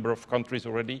in a number of countries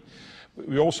already.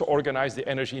 We also organize the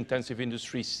energy-intensive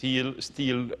industry, steel,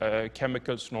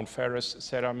 chemicals, non-ferrous,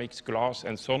 ceramics, glass,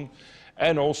 and so on,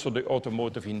 and also the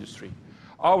automotive industry.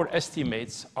 Our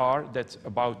estimates are that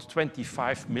about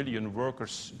 25 million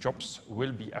workers' jobs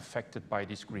will be affected by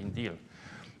this Green Deal.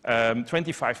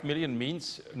 25 million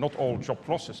means not all job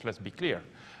losses, let's be clear.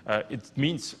 It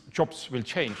means jobs will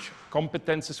change,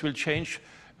 competences will change.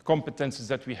 Competences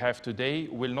that we have today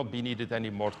will not be needed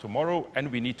anymore tomorrow,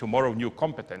 and we need tomorrow new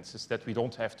competences that we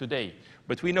don't have today.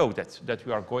 But we know that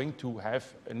we are going to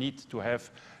need to have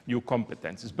new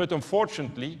competences. But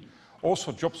unfortunately,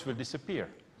 also jobs will disappear.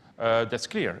 That's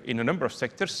clear in a number of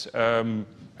sectors, and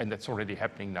that's already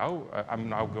happening now. I'm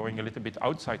now going a little bit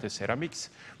outside the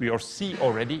ceramics. We see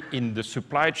already in the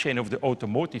supply chain of the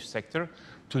automotive sector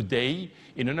today,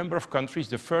 in a number of countries,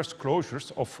 the first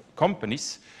closures of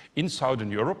companies in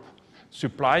Southern Europe,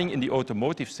 supplying in the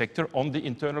automotive sector on the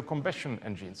internal combustion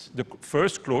engines. The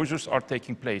first closures are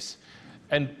taking place.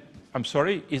 And I'm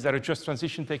sorry, is there a just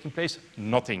transition taking place?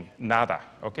 Nothing, nada,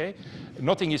 okay?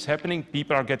 Nothing is happening,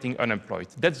 people are getting unemployed.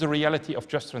 That's the reality of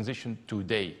just transition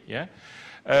today, yeah?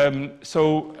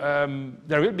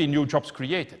 There will be new jobs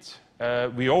created.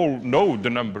 We all know the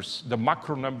numbers, the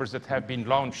macro numbers that have been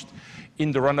launched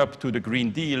in the run-up to the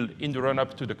Green Deal, in the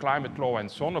run-up to the climate law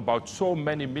and so on, about so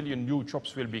many million new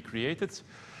jobs will be created.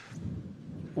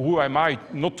 Who am I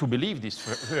not to believe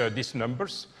these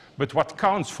numbers? But what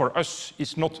counts for us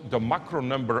is not the macro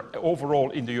number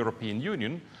overall in the European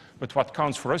Union, but what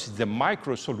counts for us is the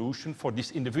micro solution for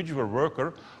this individual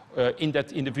worker in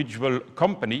that individual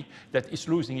company that is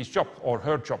losing his job or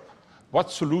her job. What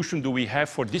solution do we have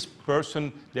for this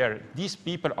person there? These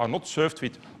people are not served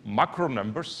with macro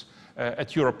numbers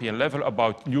at European level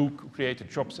about new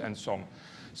created jobs and so on.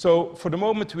 So for the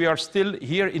moment, we are still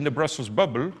here in the Brussels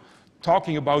bubble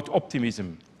talking about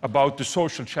optimism, about the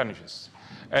social challenges.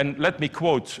 And let me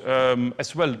quote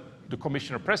as well the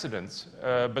Commissioner President,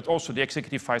 but also the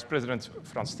Executive Vice President,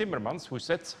 Frans Timmermans, who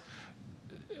said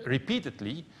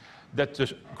repeatedly that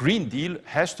the Green Deal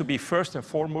has to be first and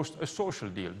foremost a social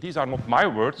deal. These are not my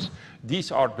words,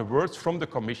 these are the words from the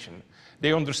Commission.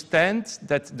 They understand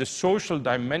that the social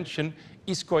dimension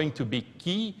is going to be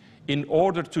key in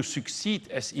order to succeed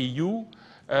as EU,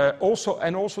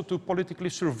 also to politically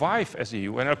survive as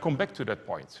EU, and I'll come back to that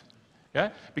point.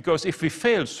 Yeah? Because if we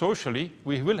fail socially,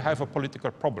 we will have a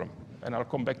political problem, and I'll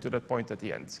come back to that point at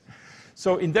the end.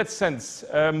 So in that sense,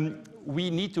 we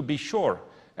need to be sure,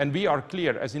 and we are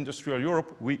clear as IndustriAll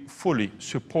Europe, we fully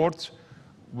support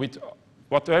with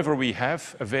whatever we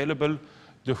have available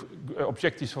the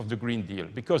objectives of the Green Deal,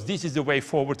 because this is the way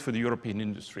forward for the European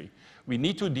industry. We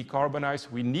need to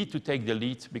decarbonize, we need to take the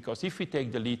lead, because if we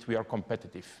take the lead, we are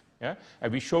competitive. Yeah?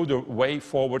 And we show the way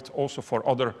forward also for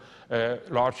other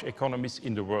large economies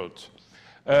in the world.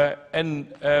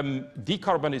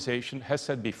 Decarbonization, as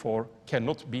said before,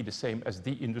 cannot be the same as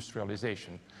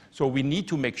deindustrialization. So we need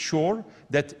to make sure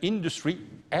that industry,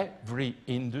 every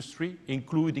industry,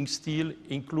 including steel,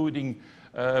 including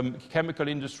chemical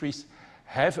industries,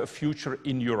 have a future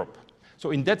in Europe.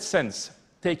 So in that sense,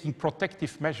 taking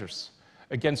protective measures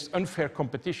against unfair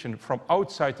competition from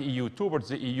outside the EU towards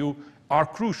the EU are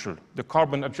crucial. The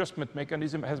carbon adjustment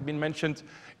mechanism has been mentioned.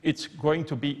 It's going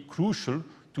to be crucial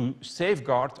to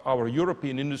safeguard our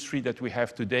European industry that we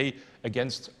have today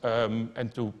against,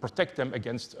 and to protect them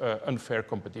against unfair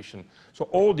competition. So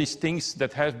all these things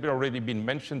that have already been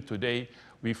mentioned today,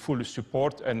 we fully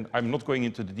support, and I'm not going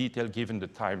into the detail given the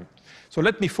time. So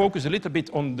let me focus a little bit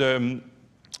on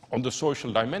the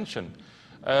social dimension.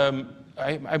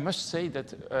 I must say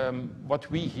that what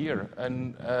we hear,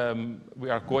 and we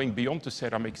are going beyond the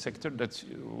ceramic sector, that's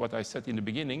what I said in the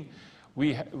beginning,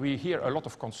 we hear a lot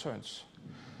of concerns.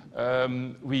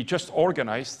 We just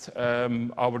organized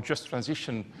our Just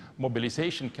Transition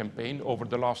mobilization campaign over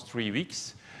the last 3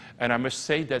 weeks, and I must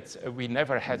say that we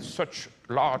never had such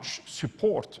large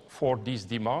support for these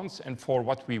demands and for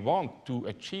what we want to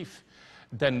achieve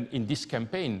than in this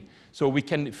campaign. So we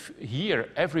can hear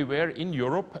everywhere in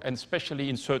Europe, and especially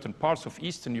in certain parts of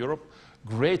Eastern Europe,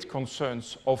 great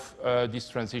concerns of this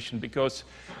transition, because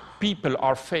people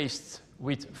are faced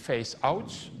with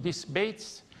phase-out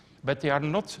debates, but they are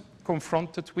not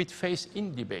confronted with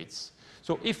phase-in debates.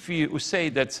 So if you say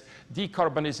that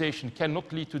decarbonization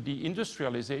cannot lead to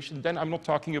deindustrialization, then I'm not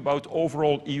talking about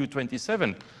overall EU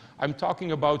 27. I'm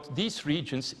talking about these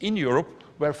regions in Europe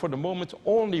where for the moment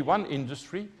only one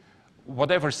industry,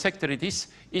 whatever sector it is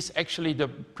actually the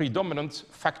predominant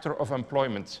factor of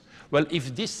employment. Well,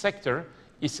 if this sector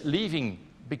is leaving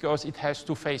because it has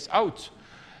to phase out,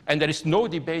 and there is no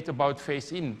debate about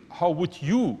phase in, how would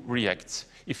you react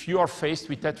if you are faced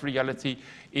with that reality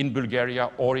in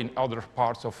Bulgaria or in other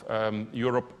parts of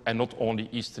Europe and not only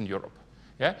Eastern Europe?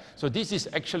 Yeah? So this is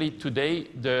actually today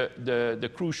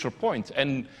the crucial point.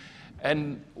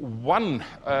 And one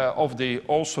of the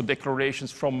also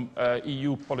declarations from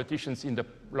EU politicians in the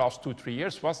last 2-3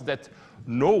 years was that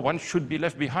no one should be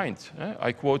left behind.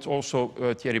 I quote also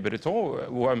Thierry Breton,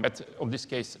 who I met on this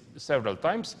case several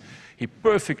times. He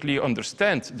perfectly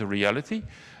understands the reality.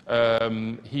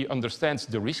 He understands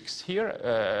the risks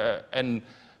here, and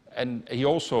he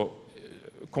also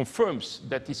confirms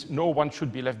that no one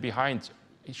should be left behind.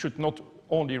 It should not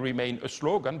only remain a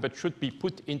slogan, but should be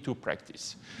put into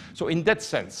practice. So in that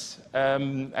sense,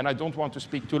 and I don't want to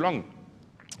speak too long,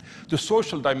 the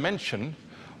social dimension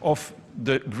of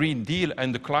the Green Deal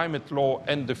and the climate law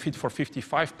and the Fit for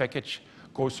 55 package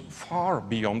goes far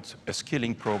beyond a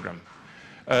skilling program.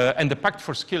 And the Pact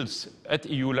for Skills at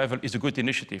EU level is a good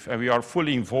initiative, and we are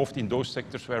fully involved in those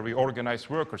sectors where we organize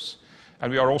workers.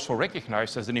 And we are also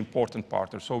recognized as an important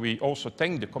partner, so we also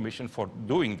thank the Commission for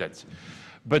doing that.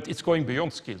 But it's going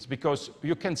beyond skills, because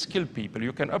you can skill people,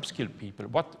 you can upskill people.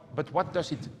 But what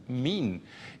does it mean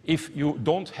if you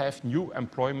don't have new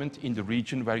employment in the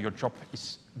region where your job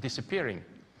is disappearing?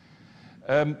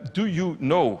 Do you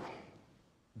know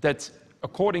that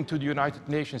according to the United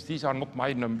Nations, these are not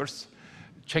my numbers,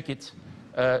 check it,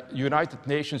 United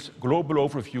Nations Global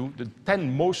Overview, the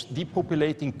 10 most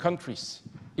depopulating countries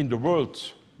in the world,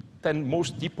 10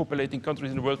 most depopulating countries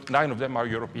in the world, 9 of them are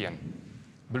European.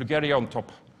 Bulgaria on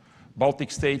top, Baltic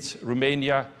states,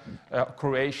 Romania,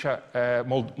 Croatia,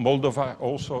 Moldova,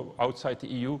 also outside the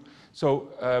EU. So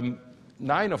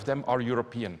 9 of them are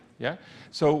European. Yeah?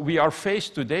 So we are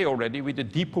faced today already with a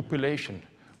depopulation,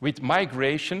 with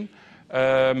migration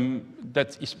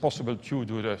that is possible due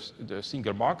to the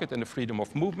single market and the freedom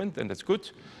of movement, and that's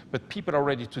good. But people are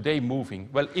already today moving.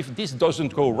 Well, if this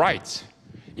doesn't go right,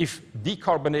 if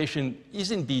decarbonation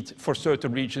is indeed for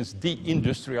certain regions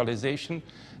deindustrialization,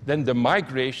 then the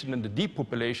migration and the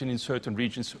depopulation in certain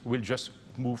regions will just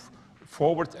move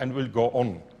forward and will go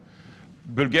on.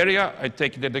 Bulgaria, I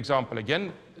take that example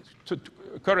again,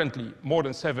 currently more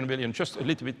than 7 million, just a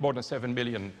little bit more than 7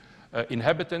 million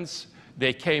inhabitants.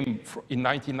 They came in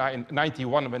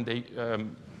 1991 when they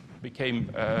became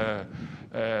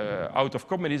out of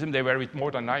communism. They were with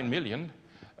more than 9 million.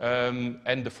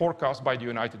 And the forecast by the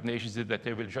United Nations is that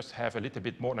they will just have a little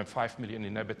bit more than 5 million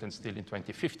inhabitants still in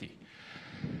 2050.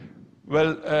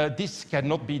 Well, this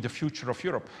cannot be the future of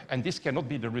Europe, and this cannot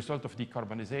be the result of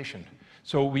decarbonization.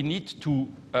 So we need to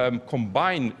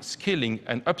combine skilling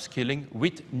and upskilling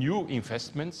with new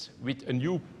investments, with a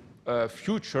new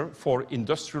future for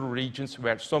industrial regions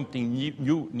where something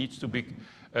new needs to be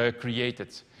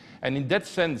created. And in that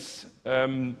sense,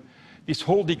 this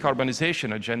whole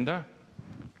decarbonization agenda,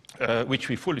 which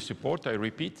we fully support, I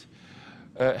repeat,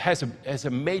 has a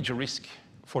major risk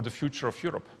for the future of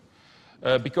Europe.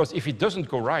 Because if it doesn't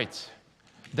go right,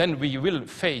 then we will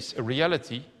face a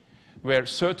reality where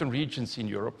certain regions in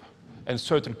Europe and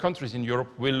certain countries in Europe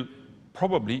will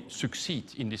probably succeed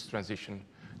in this transition.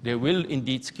 They will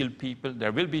indeed skill people,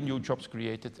 there will be new jobs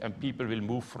created, and people will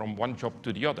move from one job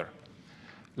to the other.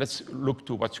 Let's look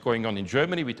to what's going on in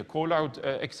Germany with the coal-out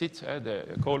exit, the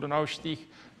Kohlenausstieg,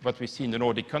 what we see in the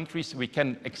Nordic countries. We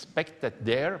can expect that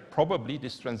there, probably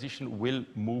this transition will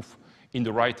move in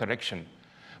the right direction.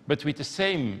 But with the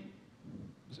same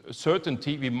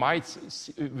certainty,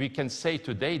 we can say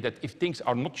today that if things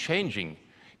are not changing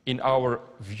in our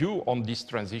view on this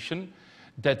transition,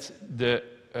 that the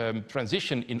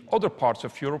transition in other parts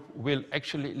of Europe will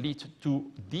actually lead to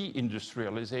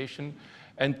deindustrialization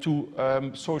and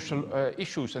to social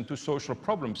issues and to social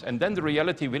problems. And then the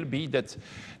reality will be that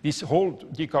this whole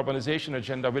decarbonization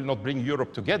agenda will not bring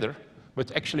Europe together,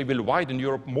 but actually will widen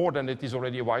Europe more than it is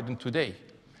already widened today.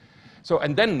 So,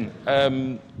 and then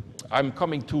I'm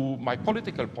coming to my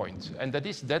political point, and that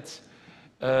is that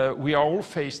we are all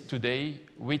faced today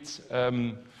with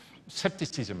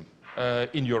skepticism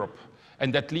in Europe,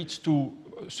 and that leads to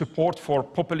support for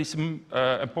populism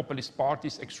and populist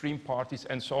parties, extreme parties,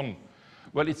 and so on.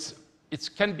 Well, it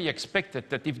can be expected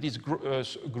that if this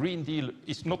Green Deal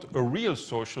is not a real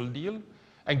social deal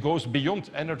and goes beyond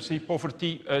energy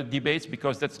poverty debates,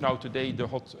 because that's now today the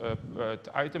hot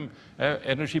item,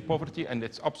 energy poverty, and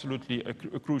it's absolutely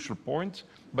a crucial point,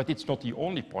 but it's not the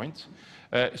only point.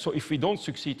 So if we don't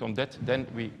succeed on that, then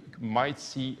we might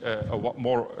see a lot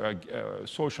more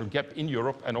social gap in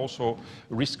Europe, and also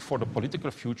risk for the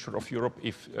political future of Europe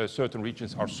if certain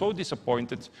regions are so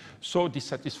disappointed, so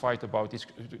dissatisfied about this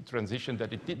transition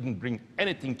that it didn't bring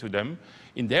anything to them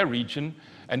in their region.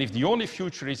 And if the only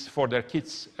future is for their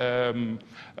kids,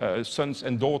 sons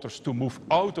and daughters to move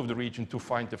out of the region to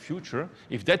find a future,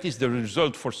 if that is the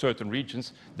result for certain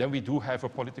regions, then we do have a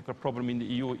political problem in the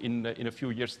EU in a few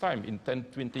years' time, in 10,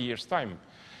 20 years' time.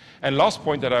 And last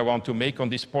point that I want to make on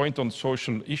this point on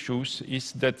social issues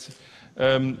is that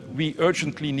we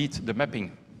urgently need the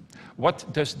mapping. What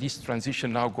does this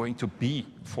transition now going to be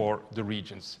for the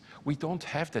regions? We don't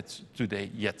have that today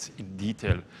yet in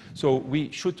detail. So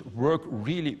we should work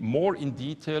really more in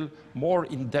detail, more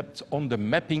in depth on the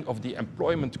mapping of the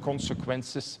employment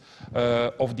consequences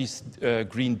of this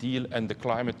Green Deal and the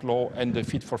climate law and the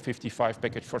Fit for 55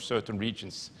 package for certain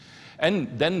regions.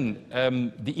 And then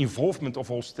the involvement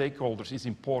of all stakeholders is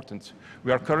important.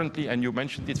 We are currently, and you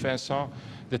mentioned it, Vincent,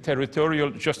 the territorial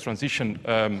just transition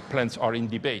plans are in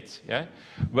debate. Yeah?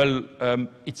 Well,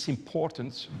 it's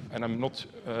important, and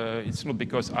it's not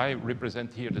because I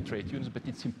represent here the trade unions, but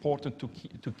it's important to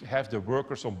have the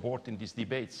workers on board in these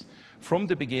debates. From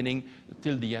the beginning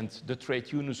till the end, the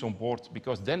trade unions on board,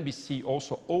 because then we see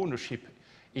also ownership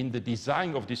in the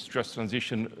design of these just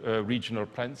transition regional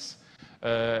plans.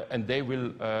 And they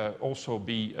will also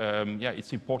be,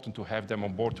 it's important to have them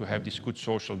on board to have this good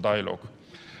social dialogue.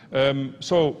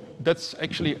 So that's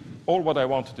actually all what I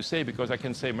wanted to say, because I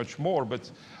can say much more,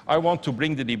 but I want to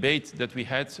bring the debate that we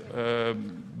had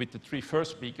with the three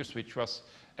first speakers, which was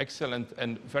excellent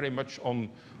and very much on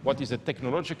what is a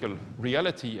technological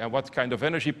reality and what kind of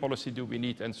energy policy do we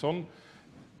need and so on.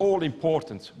 All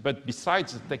important, but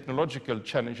besides the technological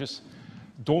challenges,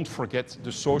 don't forget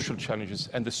the social challenges.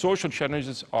 And the social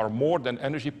challenges are more than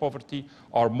energy poverty,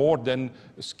 are more than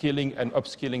skilling and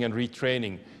upskilling and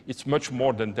retraining. It's much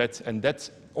more than that. And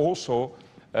that also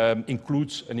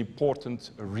includes an important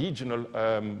regional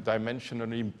dimension,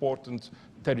 an important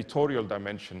territorial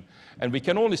dimension. And we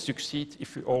can only succeed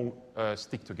if we all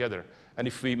stick together. And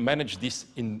if we manage this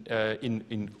in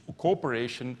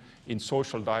cooperation, in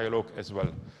social dialogue as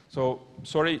well. So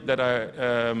sorry that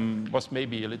I was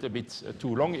maybe a little bit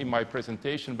too long in my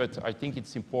presentation, but I think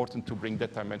it's important to bring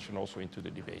that dimension also into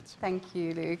the debate. Thank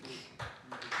you, Luc.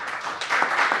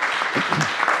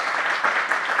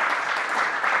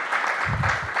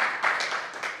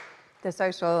 The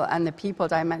social and the people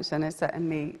dimension is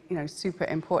certainly, super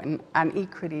important, and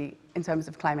equally in terms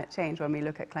of climate change. When we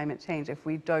look at climate change, if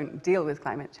we don't deal with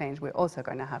climate change, we're also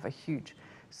going to have a huge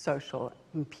social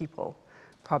and people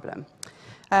problem.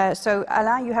 So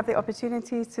Alain, you have the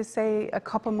opportunity to say a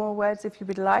couple more words if you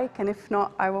would like, and if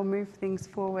not, I will move things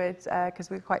forward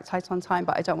because we're quite tight on time,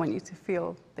 but I don't want you to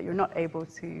feel that you're not able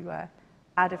to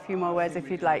add a few more words if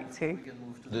you'd like to. We can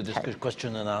move to the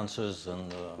question and answers.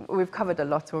 And we've covered a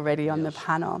lot already on the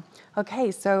panel.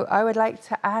 Okay, so I would like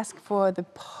to ask for the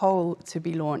poll to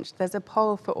be launched. There's a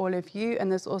poll for all of you,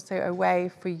 and there's also a way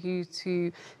for you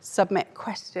to submit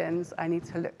questions. I need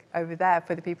to look over there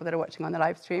for the people that are watching on the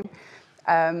live stream.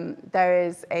 There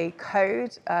is a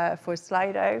code for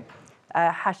Slido.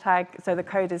 Hashtag, so the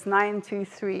code is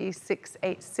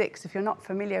 923686. If you're not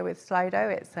familiar with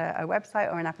Slido, it's a website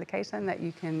or an application that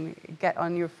you can get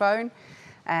on your phone,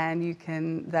 and you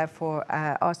can therefore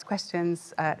ask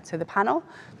questions to the panel.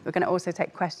 We're going to also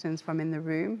take questions from in the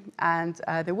room, and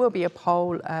there will be a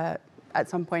poll at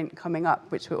some point coming up,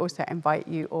 which we'll also invite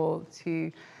you all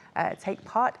to take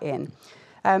part in.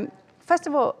 First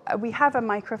of all, we have a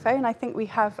microphone. I think we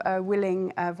have a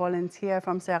willing volunteer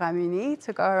from Cerame-Unie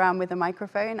to go around with a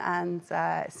microphone and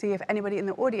see if anybody in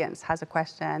the audience has a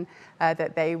question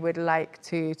that they would like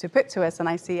to put to us. And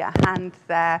I see a hand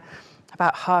there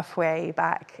about halfway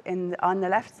back on the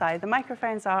left side. The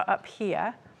microphones are up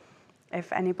here,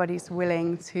 if anybody's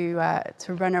willing to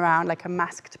run around like a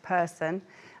masked person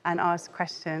and ask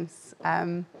questions.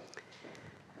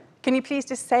 Can you please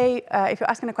just say, if you're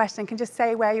asking a question, can you just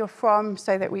say where you're from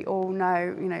so that we all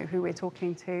know, who we're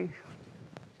talking to?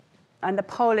 And the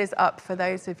poll is up for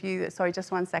those of you that, sorry,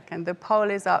 just one second. The poll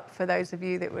is up for those of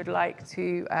you that would like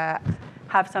to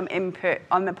have some input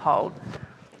on the poll.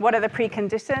 What are the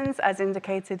preconditions, as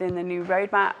indicated in the new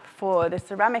roadmap, for the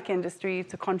ceramic industry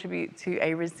to contribute to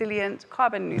a resilient,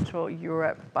 carbon-neutral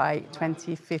Europe by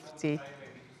 2050?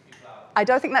 I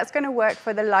don't think that's going to work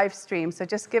for the live stream, so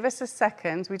just give us a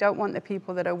second. We don't want the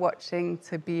people that are watching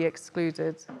to be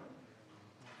excluded.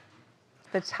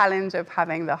 The challenge of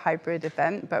having the hybrid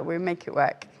event, but we'll make it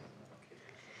work.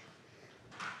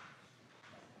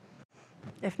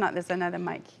 If not, there's another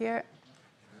mic here.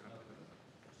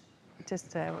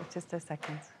 just a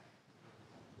second.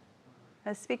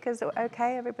 Speakers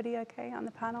okay? Everybody okay on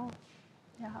the panel?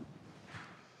 Yeah.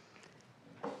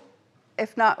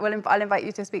 If not, I'll invite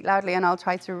you to speak loudly, and I'll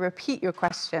try to repeat your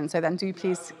question. So then do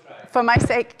please, for my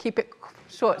sake, keep it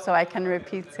short so I can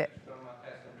repeat it.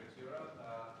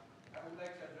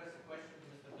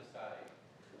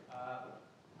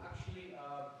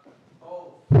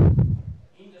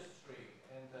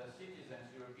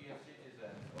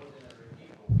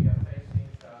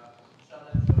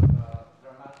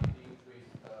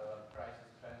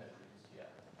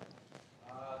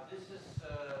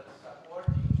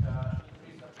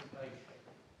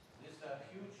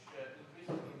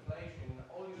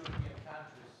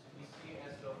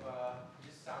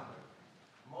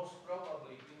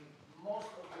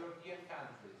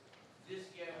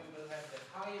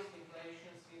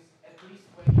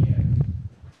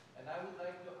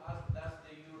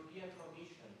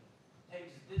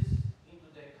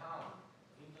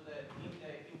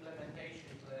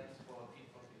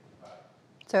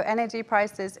 So energy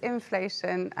prices,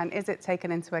 inflation, and is it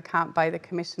taken into account by the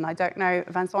Commission? I don't know,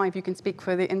 Vincent, if you can speak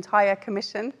for the entire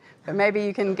Commission, but maybe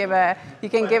you can give a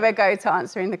go to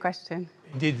answering the question.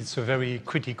 Indeed, it's a very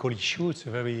critical issue. It's a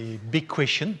very big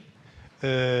question,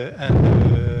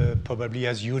 and probably,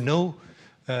 as you know,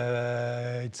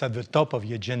 it's at the top of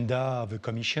the agenda of the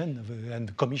Commission,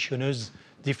 and commissioners,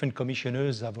 different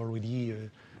commissioners, have already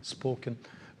spoken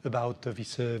about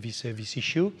this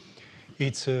issue.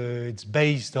 It's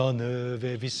based on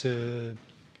this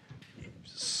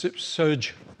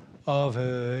surge of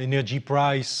energy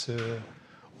price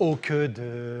occurred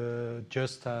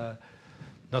just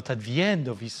not at the end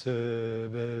of this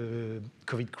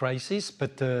COVID crisis,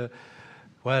 but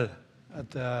when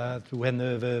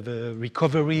the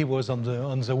recovery was on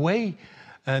the way,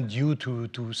 and due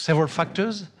to several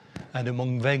factors, and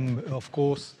among them, of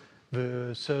course,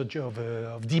 the surge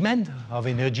of demand of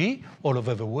energy all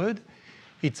over the world.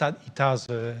 It has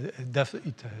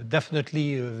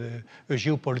definitely a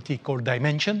geopolitical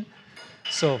dimension.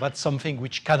 So that's something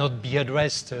which cannot be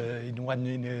addressed in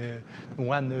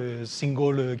one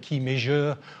single key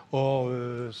measure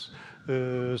or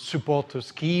support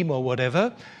scheme or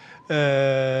whatever.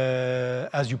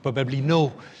 As you probably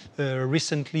know,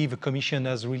 recently the Commission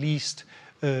has released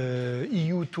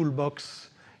EU toolbox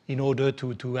in order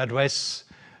to address,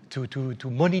 to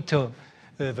monitor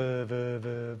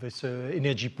this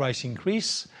energy price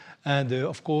increase. And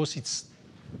of course, it's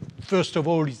first of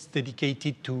all, it's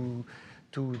dedicated to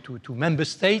member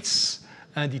states,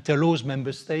 and it allows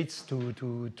member states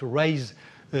to raise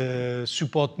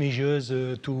support measures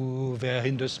to their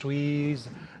industries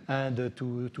and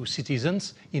to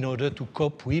citizens in order to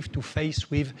cope with, to face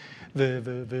with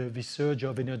the surge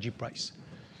of energy price.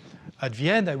 At the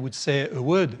end, I would say a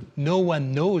word: no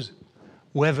one knows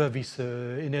whether this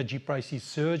energy prices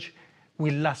surge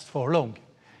will last for long.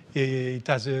 It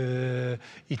has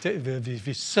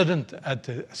this sudden, at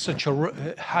such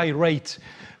a high rate,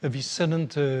 this sudden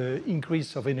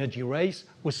increase of energy rates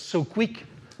was so quick.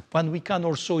 One we can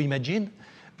also imagine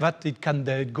that it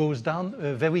goes down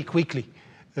very quickly.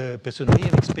 Personally,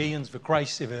 I've experienced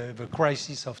the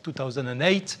crisis of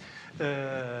 2008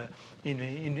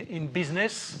 in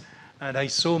business. And I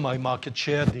saw my market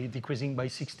share decreasing by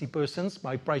 60%,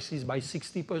 my prices by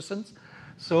 60%.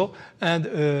 So, and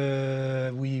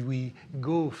we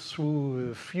go through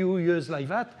a few years like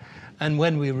that. And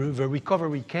when the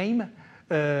recovery came,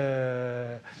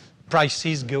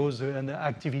 prices goes and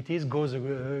activities goes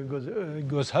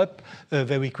up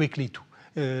very quickly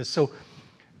too. So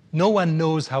no one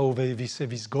knows how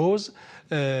this goes,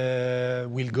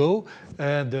 will go.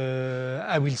 And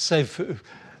I will say,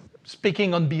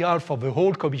 speaking on behalf of the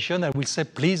whole Commission, I will say,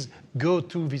 please go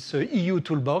to this EU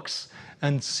toolbox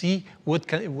and see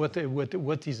what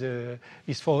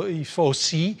is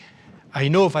foreseen. I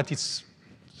know that it's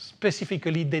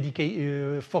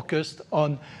specifically focused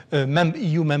on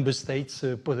EU member states'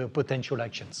 potential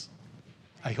actions.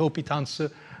 I hope it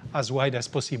answers as wide as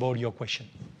possible your question.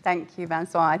 Thank you,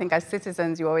 Vincent. I think as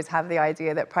citizens, you always have the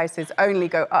idea that prices only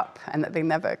go up and that they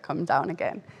never come down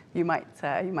again. You might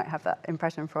have that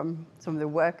impression from some of the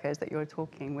workers that you're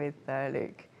talking with,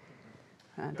 Luc.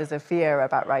 There's a fear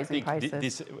about rising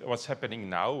prices. What's happening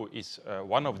now is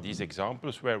one of these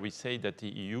examples where we say that the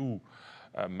EU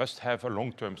must have a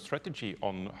long-term strategy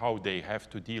on how they have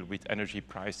to deal with energy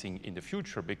pricing in the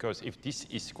future, because if this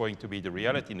is going to be the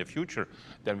reality in the future,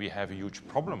 then we have a huge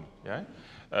problem. Yeah?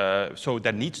 So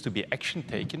there needs to be action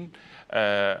taken,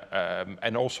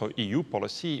 and also EU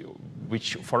policy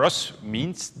which for us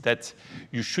means that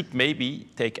you should maybe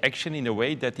take action in a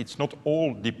way that it's not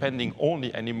all depending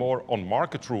only anymore on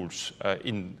market rules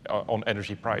on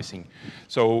energy pricing.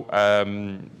 So,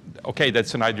 okay,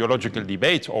 that's an ideological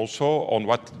debate also on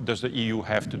what does the EU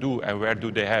have to do and where do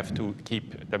they have to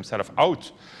keep themselves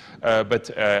out.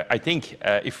 But I think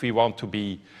if we want to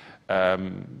be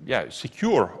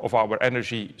secure of our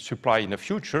energy supply in the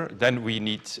future, then we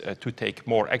need to take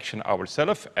more action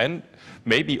ourselves and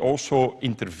maybe also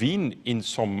intervene in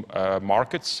some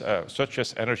markets, such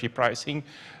as energy pricing,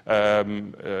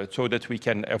 so that we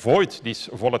can avoid these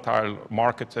volatile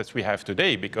markets that we have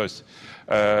today, because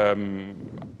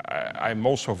I'm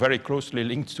also very closely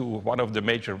linked to one of the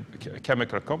major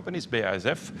chemical companies,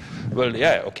 BASF. Well,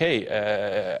 yeah,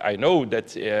 okay, I know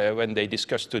that when they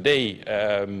discuss today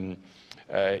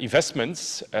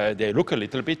investments, they look a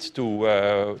little bit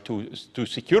to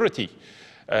security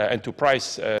and to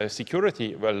price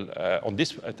security. Well,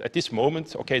 at this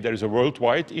moment, okay, there is a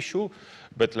worldwide issue,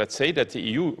 but let's say that the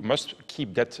EU must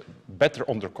keep that better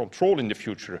under control in the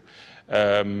future.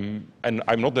 And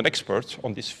I'm not an expert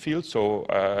on this field, so,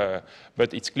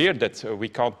 but it's clear that we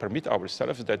can't permit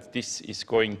ourselves that this is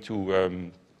going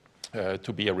to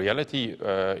be a reality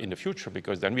in the future,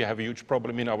 because then we have a huge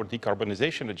problem in our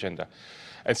decarbonization agenda.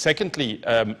 And secondly,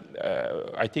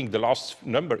 I think the last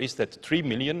number is that 3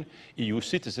 million EU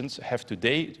citizens have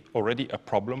today already a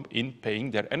problem in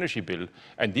paying their energy bill,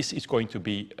 and this is going to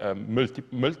be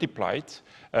multiplied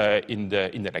in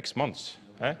the next months.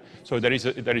 So there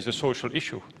is a social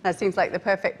issue. That seems like the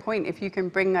perfect point. If you can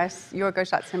bring us Jorgo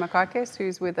Chatzimarkakis,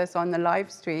 who's with us on the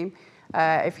live stream,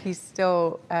 if he's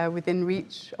still within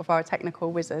reach of our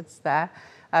technical wizards there.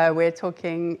 We're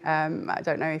talking, I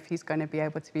don't know if he's going to be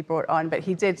able to be brought on, but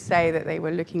he did say that they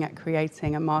were looking at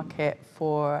creating a market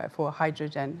for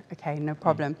hydrogen. Okay, no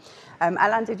problem.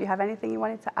 Alain, did you have anything you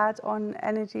wanted to add on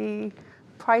energy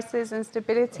prices and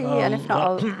stability? And if not,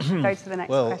 I'll go to the next question.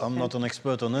 Well, I'm not an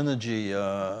expert on energy.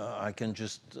 I can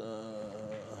just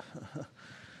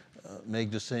make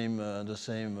the same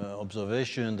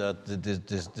observation that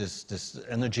this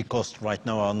energy costs right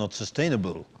now are not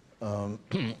sustainable.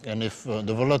 And if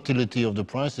the volatility of the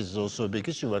prices is also a big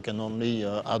issue, I can only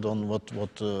add on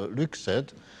what Luc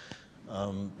said.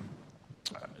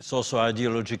 It's also an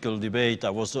ideological debate.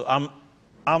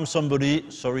 I'm somebody,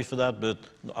 sorry for that, but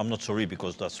I'm not sorry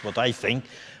because that's what I think.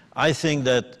 I think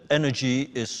that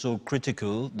energy is so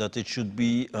critical that it should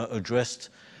be addressed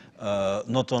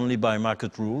not only by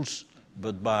market rules,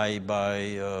 but by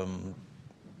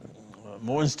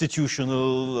more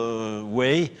institutional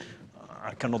way.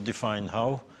 I cannot define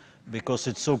how, because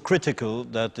it's so critical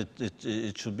that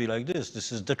it should be like this.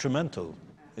 This is detrimental.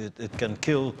 It can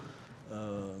kill.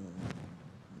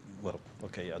 Well,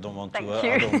 okay, I don't want to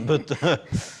add on, but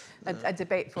a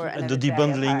debate for another the day,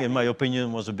 debundling, apparently. in my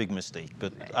opinion, was a big mistake.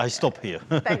 But I stop here.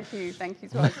 Thank you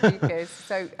to our speakers.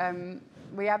 So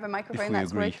we have a microphone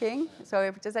that's working.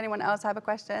 So does anyone else have a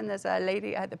question? There's a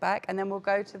lady at the back, and then we'll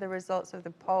go to the results of the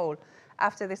poll.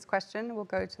 After this question, we'll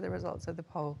go to the results of the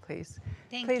poll, please.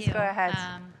 Please go ahead.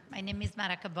 My name is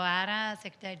Mara Caboara,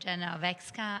 Secretary General of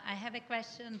EXCA. I have a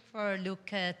question for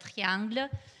Luc Triangle.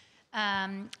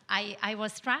 I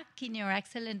was struck in your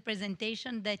excellent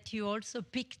presentation that you also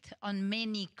picked on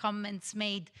many comments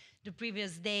made the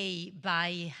previous day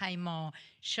by Heimo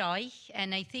Scheuch.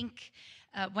 And I think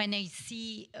when I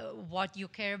see what you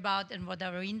care about and what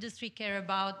our industry care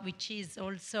about, which is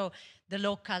also the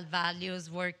local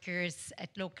values, workers at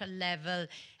local level,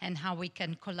 and how we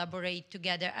can collaborate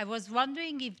together. I was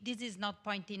wondering if this is not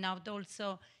pointing out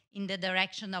also in the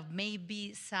direction of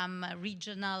maybe some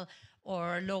regional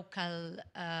or local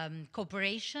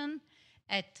cooperation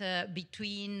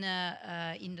between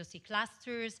industry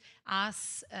clusters,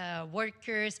 us,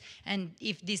 workers, and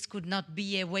if this could not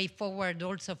be a way forward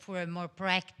also for a more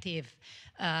proactive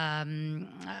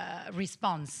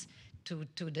response to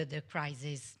the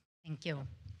crisis. Thank you.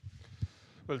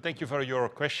 Well, thank you for your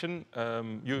question.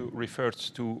 You referred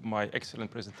to my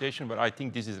excellent presentation, but I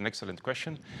think this is an excellent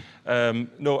question.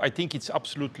 No, I think it's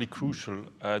absolutely crucial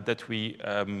that we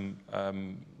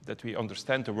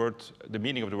understand the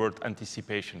meaning of the word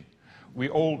anticipation. We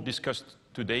all discussed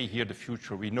today here the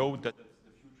future. We know that the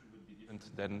future will be different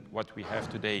than what we have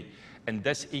today. And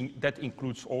that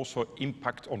includes also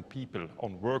impact on people,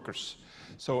 on workers.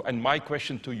 So, and my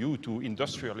question to you, to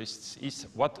industrialists, is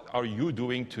what are you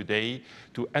doing today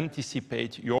to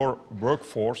anticipate your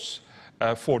workforce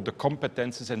for the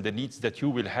competences and the needs that you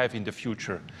will have in the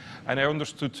future? And I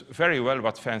understood very well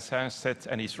what Vincent said,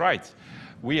 and he's right.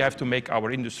 We have to make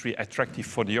our industry attractive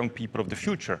for the young people of the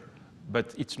future,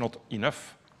 but it's not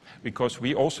enough. because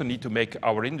we also need to make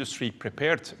our industry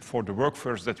prepared for the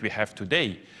workforce that we have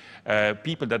today.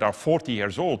 People that are 40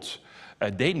 years old,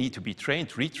 they need to be trained,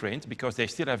 retrained, because they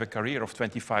still have a career of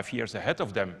 25 years ahead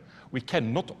of them. We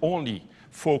can not only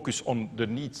focus on the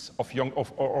needs of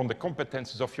or on the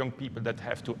competences of young people that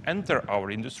have to enter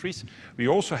our industries, we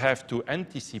also have to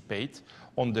anticipate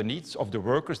on the needs of the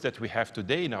workers that we have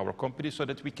today in our companies so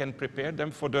that we can prepare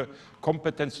them for the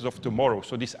competences of tomorrow.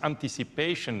 So this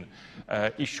anticipation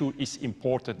issue is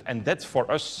important, and that's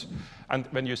for us. And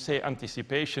when you say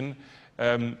anticipation,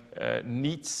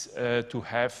 needs to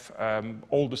have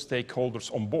all the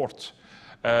stakeholders on board.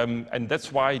 And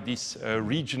that's why these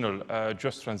regional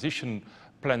just transition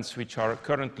plans, which are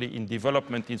currently in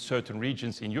development in certain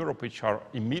regions in Europe, which are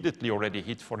immediately already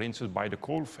hit, for instance, by the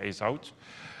coal phase out,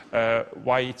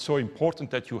 why it's so important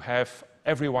that you have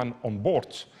everyone on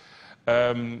board.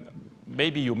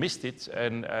 Maybe you missed it,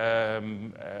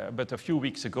 but a few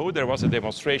weeks ago there was a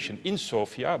demonstration in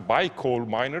Sofia by coal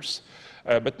miners,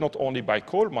 but not only by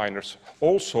coal miners,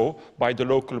 also by the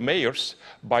local mayors,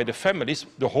 by the families.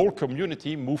 The whole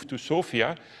community moved to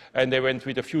Sofia, and they went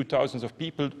with a few thousands of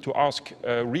people to ask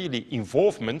really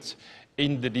involvement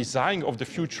in the design of the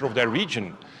future of their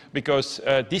region, because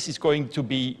this is going to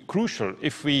be crucial.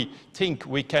 If we think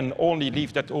we can only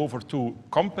leave that over to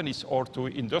companies or to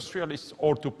industrialists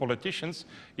or to politicians,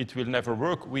 it will never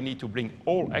work. We need to bring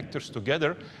all actors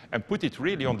together and put it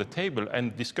really on the table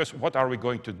and discuss what are we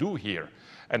going to do here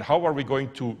and how are we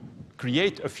going to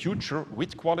create a future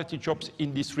with quality jobs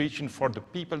in this region for the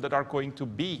people that are going to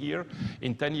be here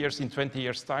in 10 years, in 20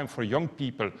 years' time, for young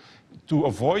people, to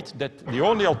avoid that the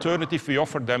only alternative we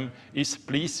offer them is,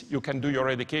 please, you can do your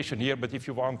education here, but if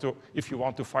you want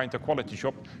to find a quality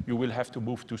job, you will have to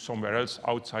move to somewhere else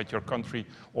outside your country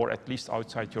or at least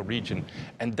outside your region.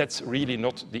 And that's really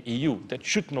not the EU. That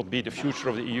should not be the future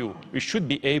of the EU. We should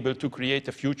be able to create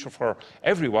a future for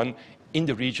everyone in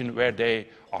the region where they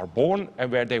are born and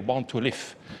where they want to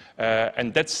live.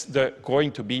 And that's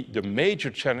going to be the major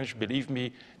challenge, believe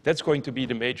me, that's going to be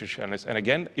the major challenge. And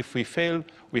again, if we fail,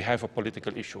 we have a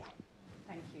political issue.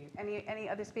 Thank you. Any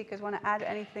other speakers want to add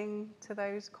anything to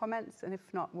those comments? And if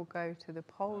not, we'll go to the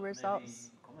poll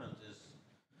results. Comment is,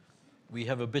 we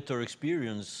have a bitter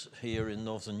experience here in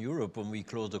Northern Europe when we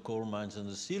close the coal mines and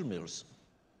the steel mills.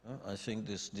 I think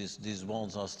these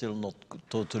wounds are still not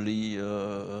totally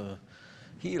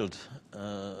healed.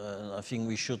 I think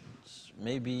we should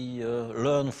maybe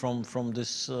learn from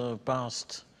this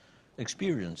past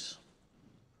experience.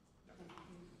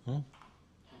 Okay.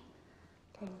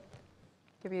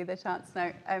 Give you the chance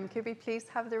now. Could we please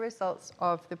have the results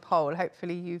of the poll?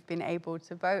 Hopefully you've been able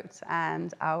to vote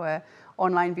and our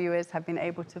online viewers have been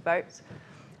able to vote.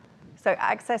 So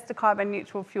access to carbon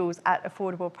neutral fuels at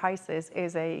affordable prices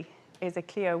is a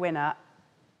clear winner.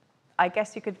 I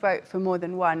guess you could vote for more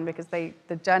than one because the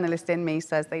journalist in me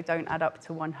says they don't add up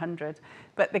to 100.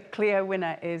 But the clear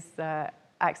winner is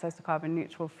access to carbon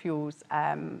neutral fuels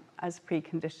as a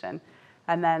precondition.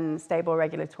 And then stable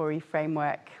regulatory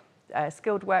framework.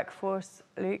 Skilled workforce,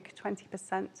 Luke,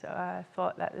 20%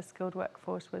 thought that the skilled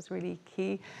workforce was really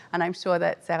key. And I'm sure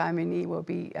that Cerame-Unie will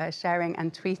be sharing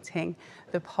and tweeting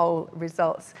the poll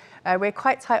results. We're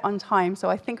quite tight on time, so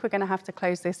I think we're going to have to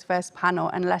close this first panel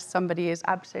unless somebody is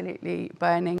absolutely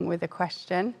burning with a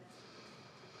question.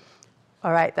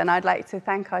 All right, then I'd like to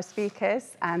thank our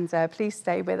speakers, and please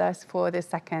stay with us for the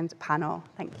second panel.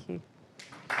 Thank you.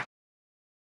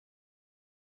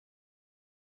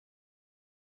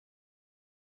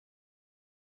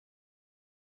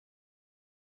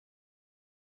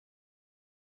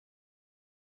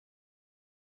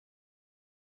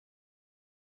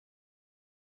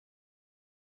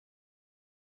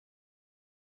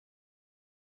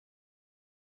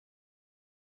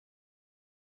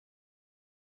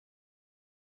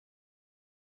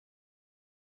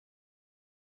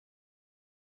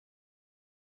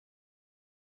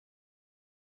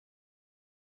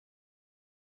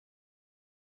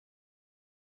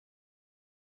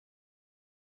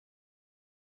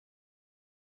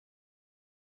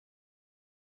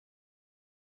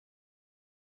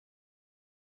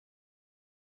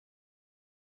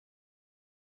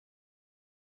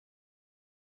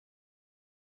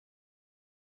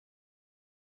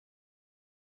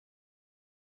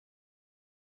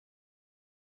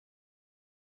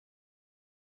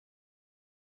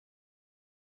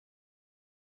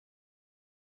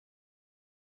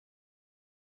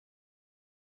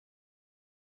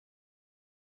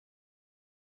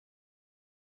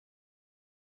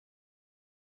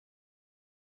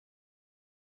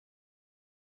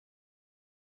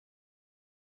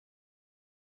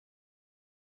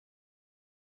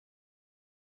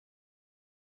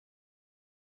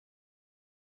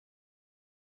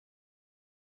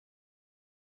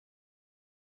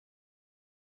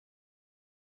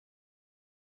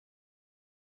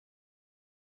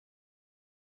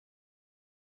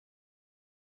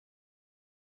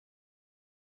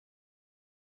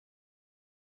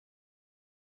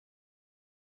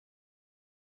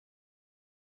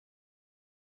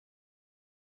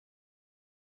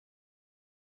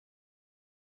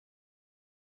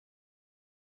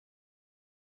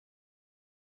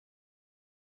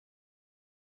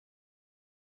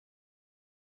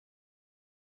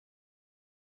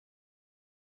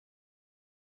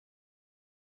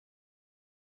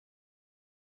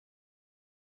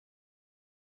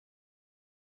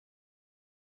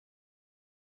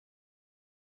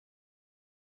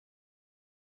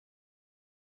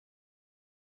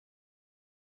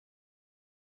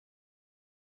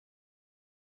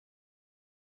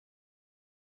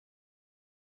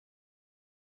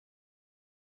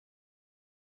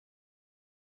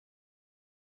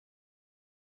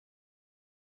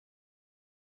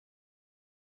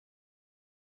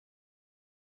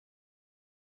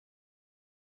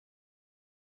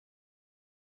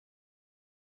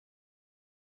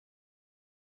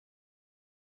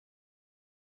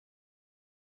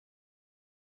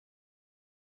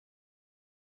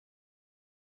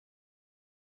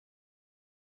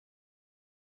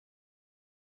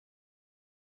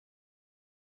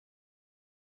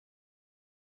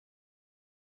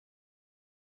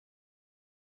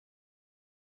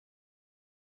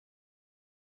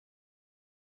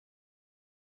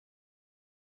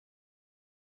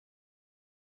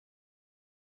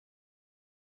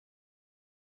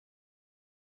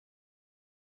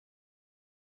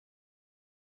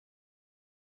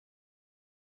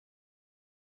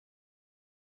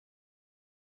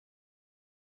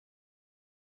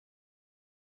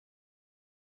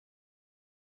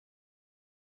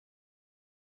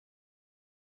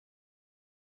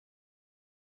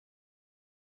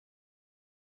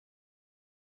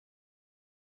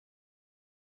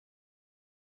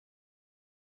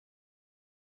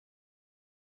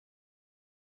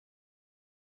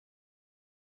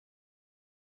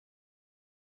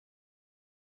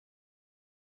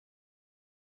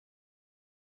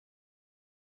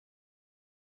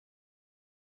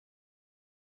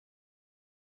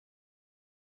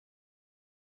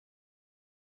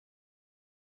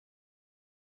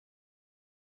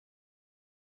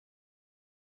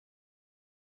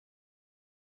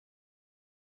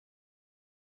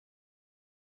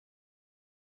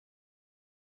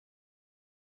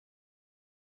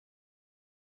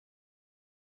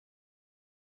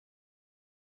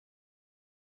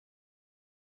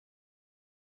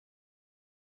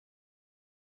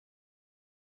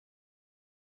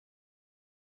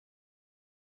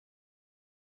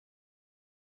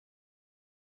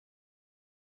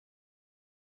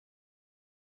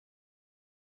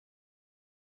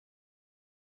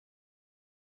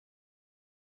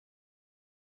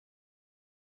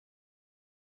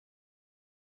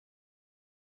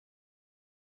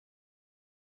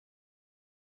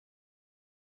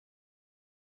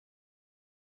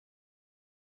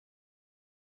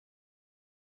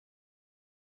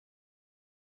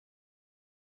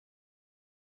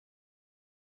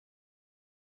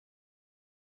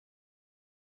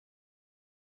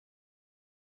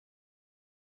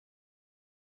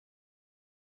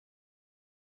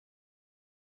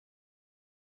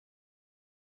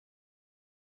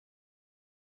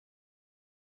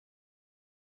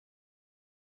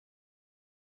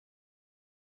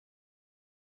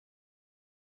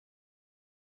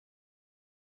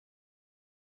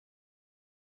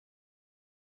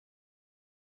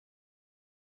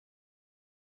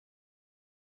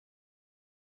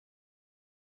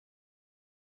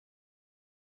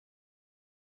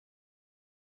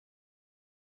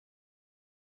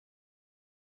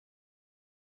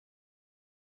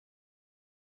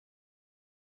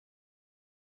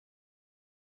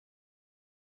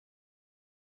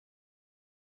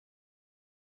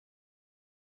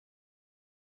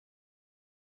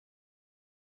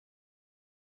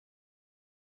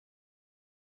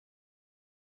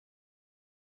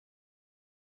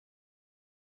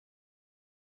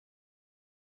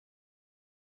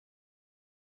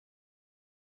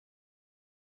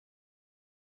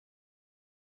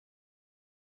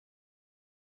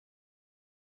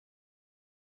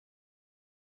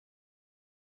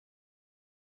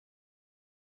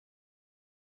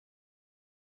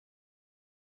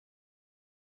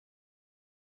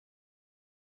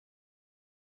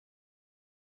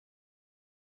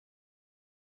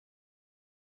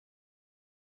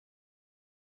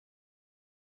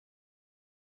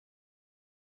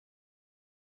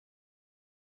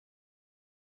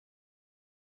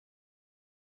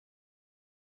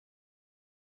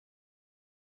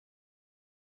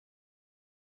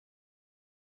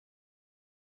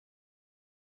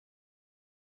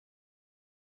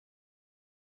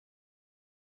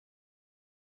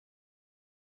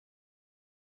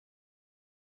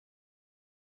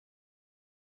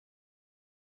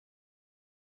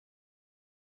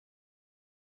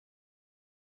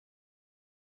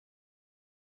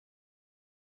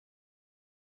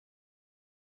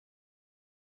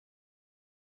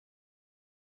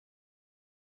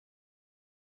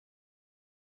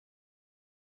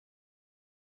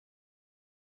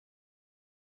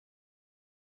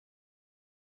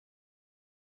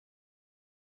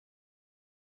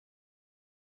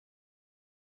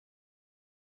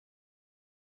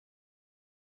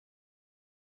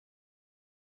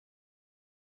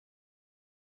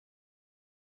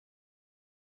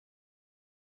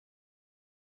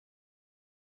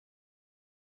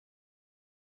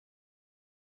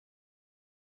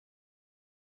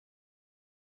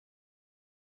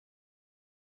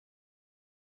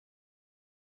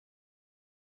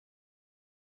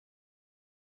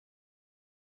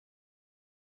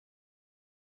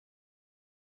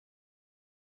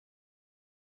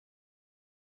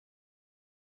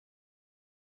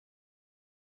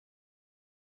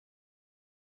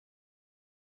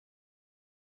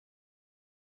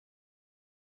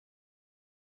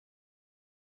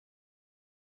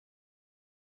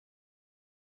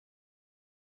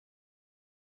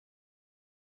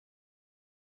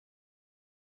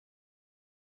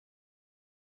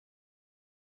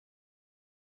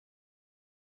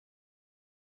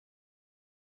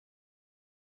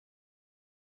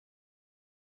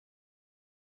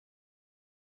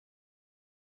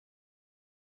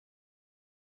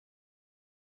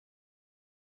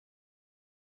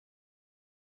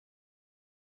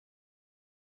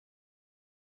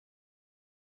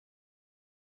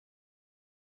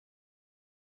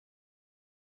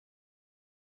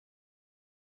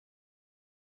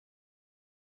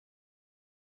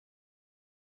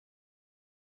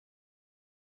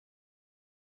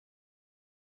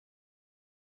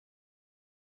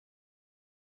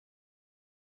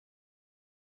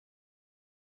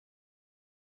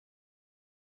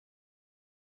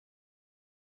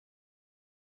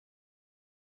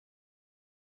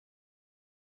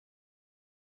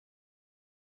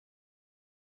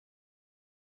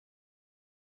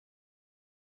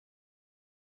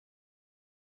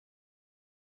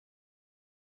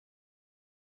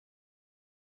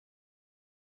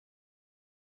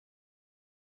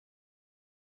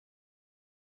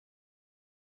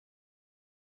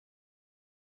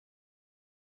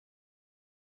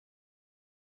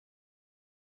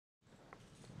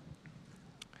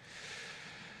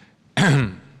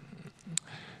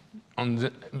 On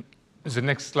the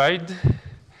next slide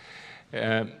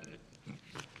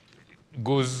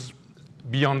goes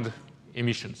beyond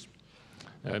emissions.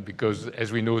 Because,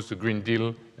 as we know, the Green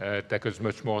Deal tackles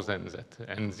much more than that.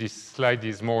 And this slide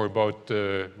is more about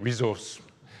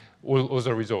all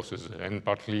other resources, and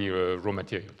partly raw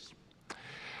materials.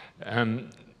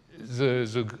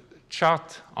 The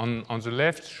chart on the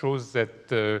left shows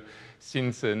that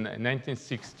since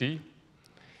 1960,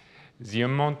 the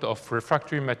amount of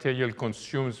refractory material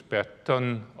consumed per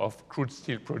ton of crude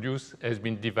steel produced has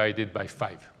been divided by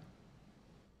 5.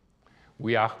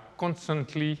 We are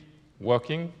constantly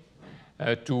working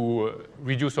to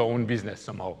reduce our own business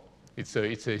somehow. It's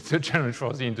a challenge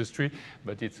for the industry,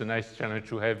 but it's a nice challenge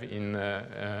to have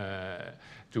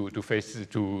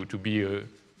to be a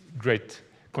great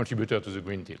contributor to the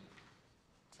Green Deal.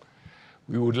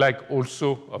 We would like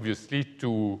also, obviously,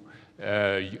 to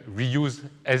reuse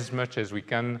as much as we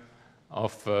can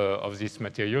of these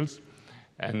materials.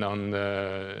 And on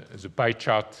the pie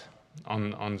chart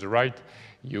on the right,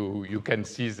 you can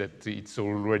see that it's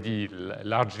already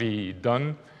largely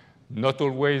done, not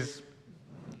always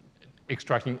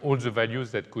extracting all the values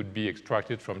that could be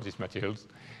extracted from these materials,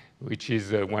 which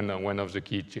is one of the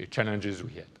key challenges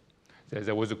we had.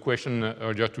 There was a question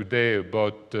earlier today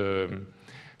about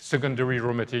secondary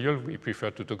raw material. We prefer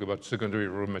to talk about secondary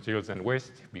raw materials and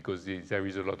waste because there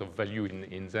is a lot of value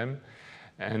in them.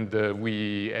 And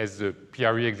we, as a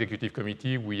PRE Executive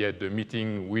Committee, we had a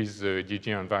meeting with DG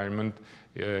Environment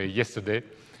yesterday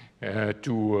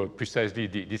to precisely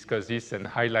discuss this and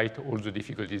highlight all the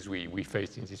difficulties we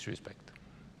face in this respect.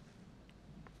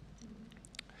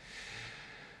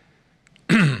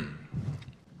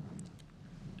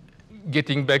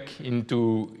 Getting back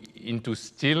into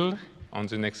steel on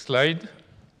the next slide.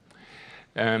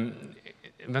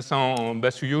 Vincent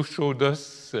Basuyau showed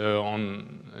us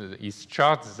on his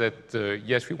charts that,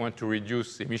 yes, we want to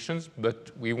reduce emissions,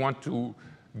 but we want to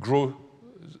grow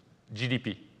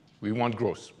GDP. We want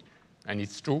growth. And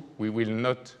it's true, we will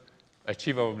not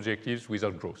achieve our objectives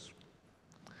without growth.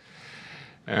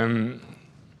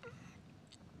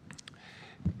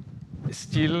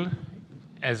 Steel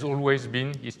has always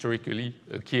been, historically,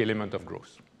 a key element of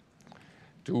growth.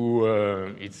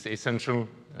 It's essential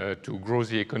to grow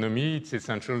the economy. It's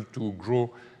essential to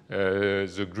grow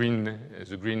the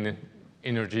green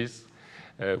energies.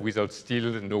 Without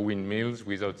steel, no windmills.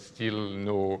 Without steel,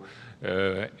 no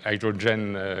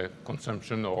hydrogen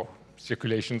consumption or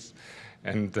circulations,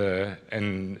 and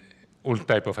all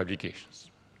type of applications.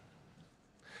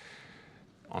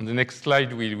 On the next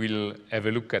slide, we will have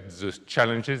a look at the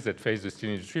challenges that face the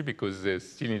steel industry, because the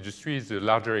steel industry is a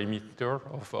larger emitter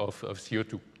of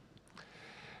CO2,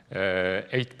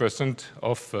 8%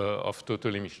 of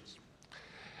total emissions.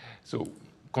 So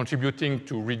contributing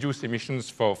to reduce emissions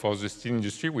for the steel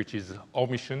industry, which is our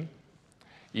mission,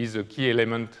 is a key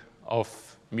element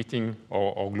of meeting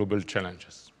our global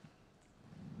challenges.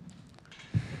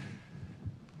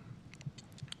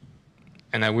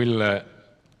 And I will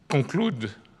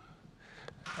conclude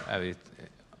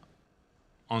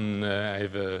on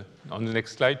the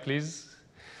next slide, please.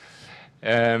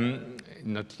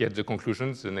 Not yet the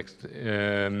conclusions. The next.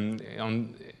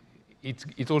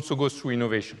 It also goes through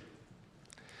innovation.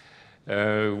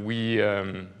 We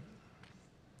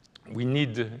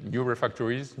need new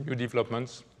refractories, new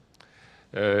developments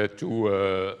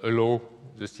to allow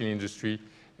the steel industry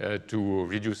to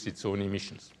reduce its own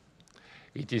emissions.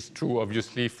 It is true,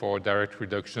 obviously, for direct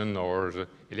reduction or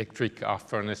electric arc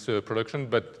furnace production,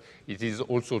 but it is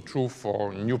also true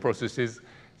for new processes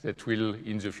that will,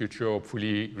 in the future,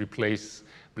 hopefully replace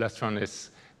blast furnace,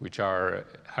 which are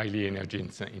highly energy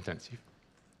intensive.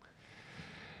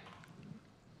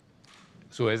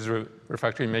 So as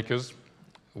refractory makers,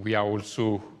 we are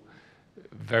also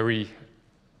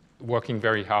working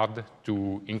very hard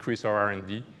to increase our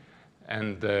R&D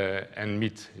and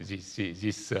meet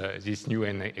this new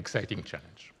and exciting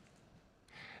challenge.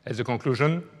 As a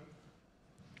conclusion,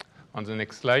 on the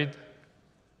next slide,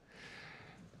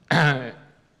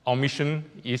 our mission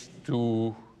is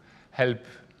to help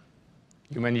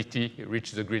humanity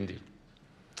reach the Green Deal.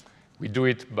 We do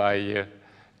it by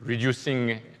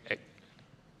reducing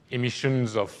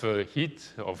emissions of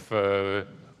heat, of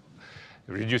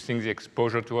reducing the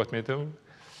exposure to hot metal.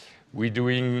 We do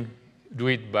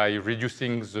it by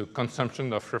reducing the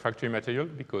consumption of refractory material,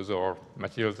 because our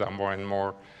materials are more and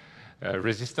more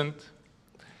resistant.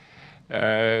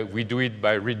 We do it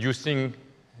by reducing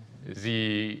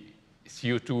the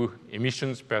CO2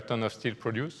 emissions per ton of steel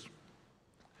produced.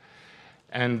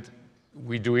 And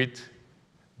we do it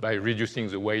by reducing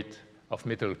the weight of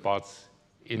metal parts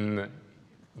in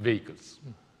vehicles.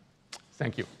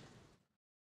 Thank you.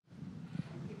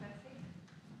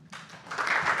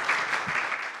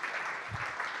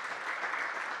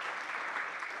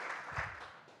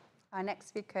 Our next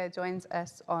speaker joins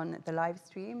us on the live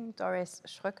stream, Doris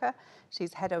Schröcker.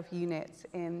 She's head of unit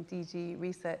in DG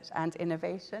Research and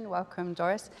Innovation. Welcome,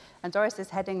 Doris. And Doris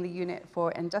is heading the unit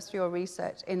for industrial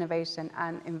research, innovation,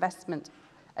 and investment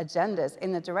agendas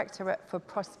in the Directorate for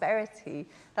Prosperity.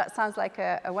 That sounds like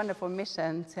a wonderful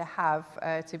mission to have,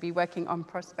 to be working on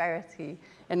prosperity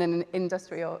in an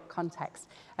industrial context.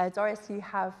 Doris, you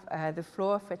have the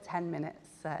floor for 10 minutes.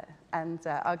 And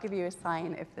I'll give you a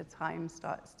sign if the time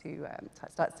starts to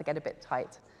get a bit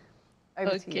tight.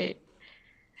 Over to you.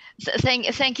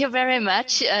 Thank you very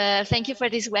much. Thank you for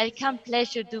this welcome.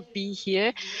 Pleasure to be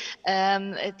here.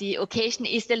 The occasion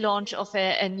is the launch of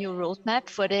a new roadmap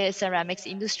for the ceramics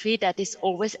industry. That is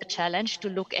always a challenge, to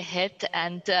look ahead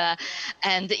and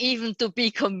even to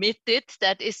be committed.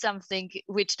 That is something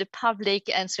which the public,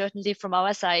 and certainly from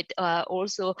our side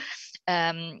also,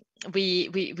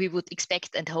 we would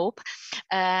expect and hope.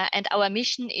 And our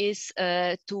mission is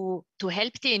to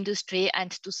help the industry and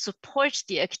to support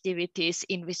the activities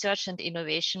in research and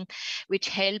innovation, which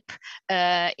help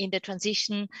in the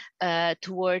transition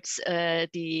towards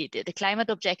the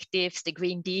climate objectives, the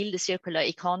Green Deal, the circular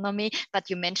economy. But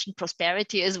you mentioned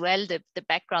prosperity as well, the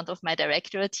background of my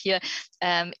directorate here.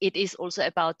 It is also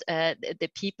about the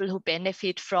people who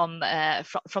benefit from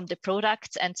the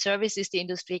products and services the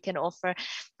industry can offer,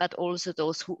 but also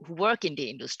those who work in the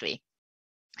industry.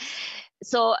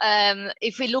 So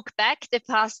if we look back the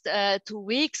past 2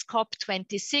 weeks,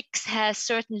 COP26 has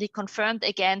certainly confirmed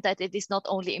again that it is not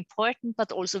only important,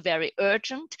 but also very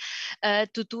urgent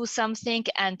to do something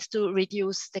and to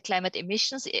reduce the climate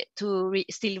emissions, to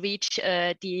still reach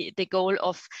the goal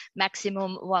of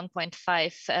maximum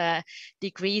 1.5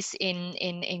 degrees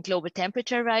in global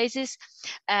temperature rises.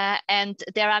 And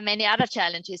there are many other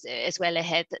challenges as well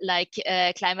ahead, like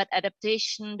climate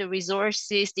adaptation, the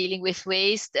resources, dealing with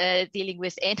waste, dealing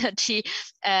with energy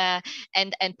and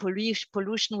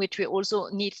pollution, which we also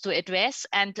need to address.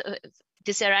 And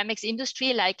the ceramics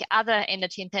industry, like other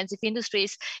energy intensive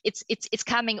industries, it's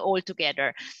coming all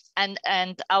together. And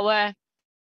our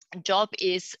job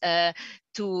is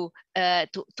to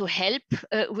help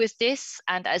with this,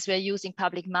 and as we're using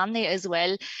public money as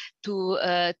well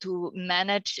to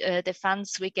manage the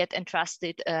funds we get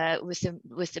entrusted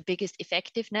with the biggest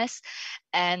effectiveness.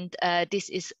 And this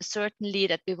is certainly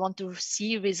that we want to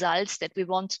see results, that we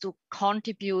want to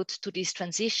contribute to these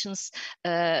transitions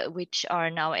which are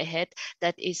now ahead.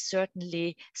 That is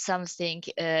certainly something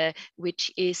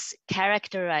which is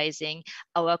characterizing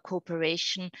our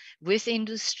cooperation with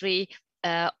industry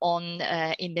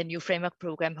in the new framework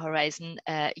program Horizon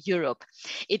Europe.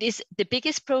 It is the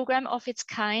biggest program of its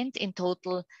kind, in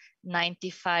total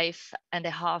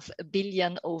 95.5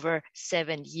 billion over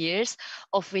 7 years,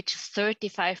 of which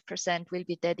 35% will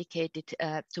be dedicated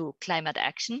to climate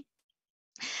action.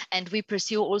 And we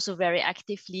pursue also very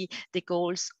actively the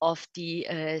goals of the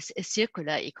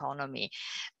circular economy.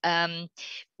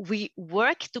 We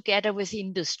work together with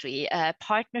industry.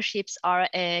 Partnerships are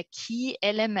a key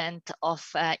element of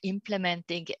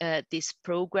implementing this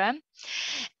program.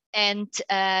 And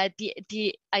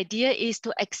the idea is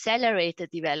to accelerate the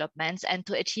developments and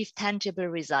to achieve tangible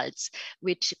results,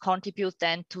 which contribute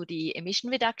then to the emission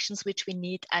reductions which we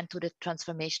need and to the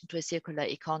transformation to a circular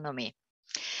economy.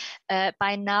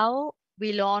 By now,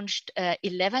 we launched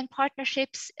 11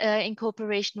 partnerships in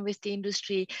cooperation with the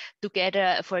industry,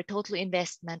 together for a total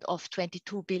investment of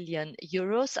 22 billion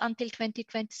euros until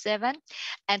 2027.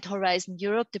 And Horizon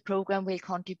Europe, the program, will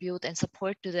contribute and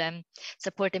support them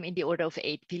in the order of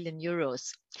 8 billion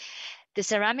euros. The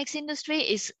ceramics industry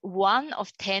is one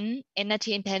of 10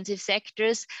 energy-intensive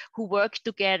sectors who work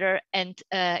together and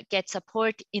get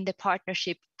support in the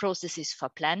partnership Processes for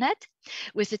Planet,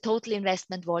 with a total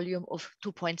investment volume of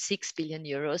 2.6 billion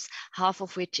euros, half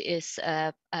of which is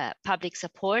public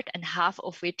support and half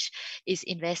of which is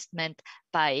investment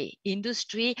by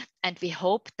industry. And we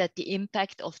hope that the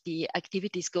impact of the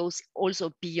activities goes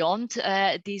also beyond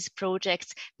these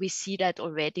projects. We see that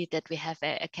already, that we have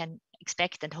can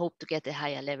expect and hope to get a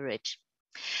higher leverage.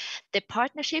 The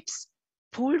partnerships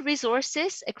pool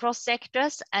resources across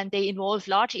sectors, and they involve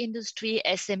large industry,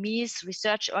 SMEs,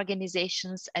 research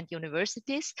organizations, and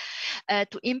universities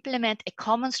to implement a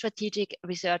common strategic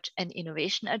research and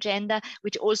innovation agenda,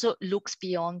 which also looks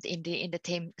beyond in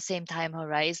the same time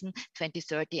horizon,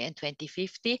 2030 and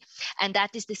 2050. And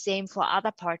that is the same for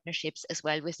other partnerships as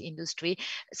well with industry,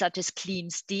 such as clean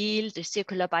steel, the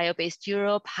circular bio-based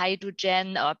Europe,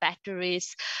 hydrogen or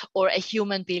batteries, or a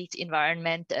human-built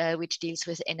environment, which deals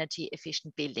with energy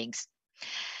efficient buildings.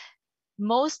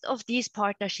 Most of these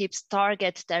partnerships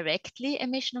target directly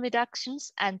emission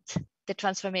reductions and the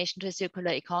transformation to a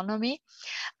circular economy,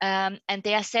 and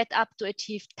they are set up to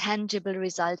achieve tangible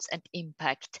results and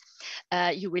impact.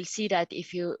 You will see that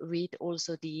if you read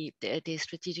also the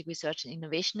Strategic Research and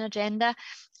Innovation Agenda.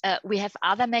 We have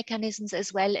other mechanisms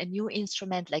as well, a new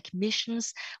instrument like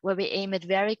missions, where we aim at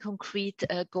very concrete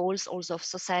goals also of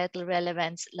societal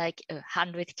relevance, like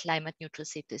 100 climate neutral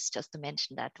cities, just to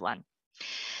mention that one.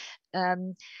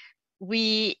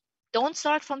 We don't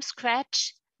start from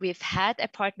scratch. We've had a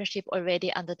partnership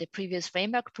already under the previous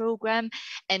framework program,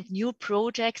 and new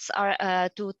projects are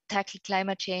to tackle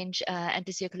climate change and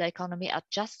the circular economy are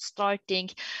just starting,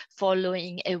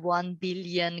 following a 1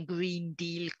 billion Green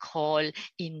Deal call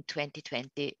in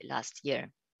 2020 last year.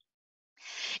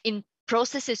 In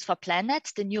Processes for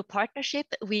Planets, the new partnership,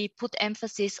 we put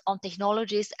emphasis on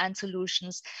technologies and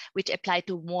solutions which apply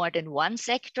to more than one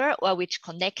sector or which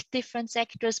connect different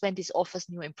sectors when this offers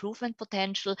new improvement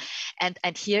potential. And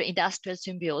here industrial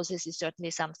symbiosis is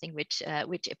certainly something which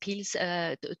appeals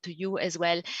to you as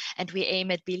well. And we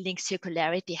aim at building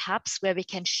circularity hubs where we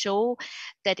can show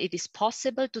that it is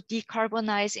possible to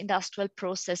decarbonize industrial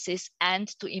processes and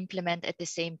to implement at the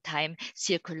same time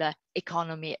circular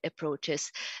economy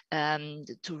approaches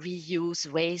to reuse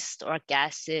waste or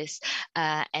gases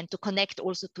and to connect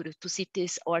also to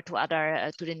cities or to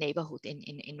other to the neighborhood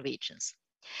in regions.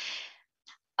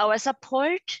 Our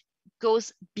support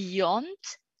goes beyond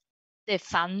the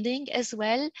funding as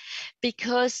well,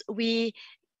 because we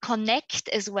connect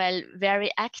as well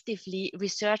very actively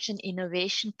research and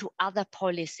innovation to other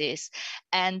policies.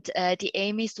 And the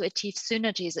aim is to achieve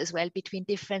synergies as well between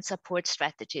different support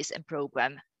strategies and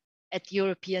programs at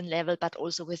European level, but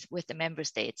also with the member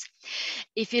states.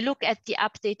 If you look at the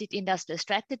updated industrial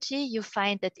strategy, you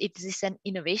find that it is an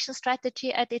innovation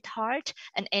strategy at its heart,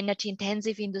 and energy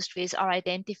intensive industries are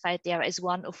identified there as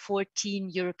one of 14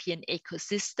 European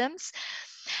ecosystems.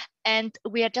 And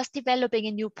we are just developing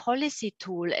a new policy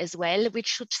tool as well, which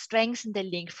should strengthen the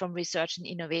link from research and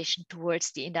innovation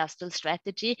towards the industrial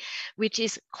strategy, which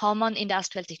is common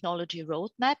industrial technology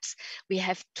roadmaps. We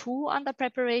have 2 under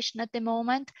preparation at the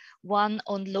moment, one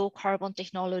on low carbon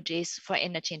technologies for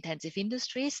energy intensive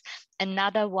industries,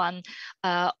 another one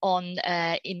on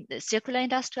circular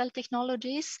industrial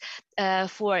technologies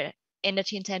for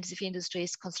energy intensive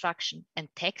industries, construction and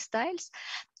textiles.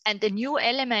 And the new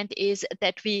element is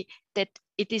that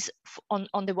it is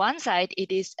on the one side,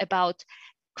 it is about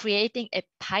creating a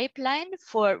pipeline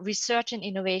for research and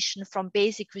innovation from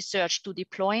basic research to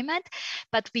deployment,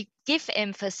 but we give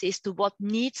emphasis to what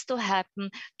needs to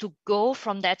happen to go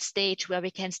from that stage where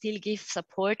we can still give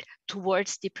support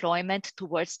towards deployment,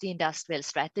 towards the industrial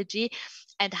strategy.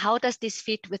 And how does this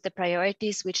fit with the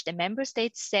priorities which the member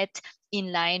states set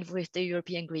in line with the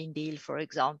European Green Deal, for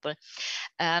example?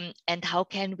 And how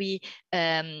can we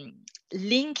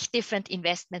link different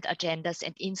investment agendas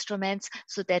and instruments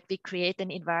so that we create an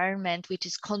environment which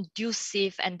is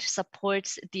conducive and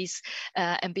supports these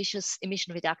ambitious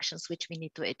emission reductions which we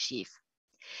need to achieve.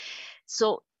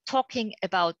 So talking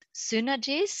about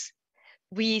synergies,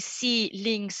 we see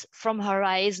links from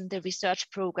Horizon, the research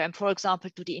program, for example,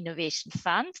 to the Innovation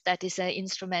Fund. That is an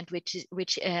instrument which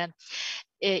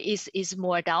is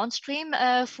more downstream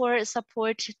for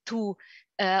support to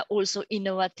also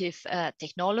innovative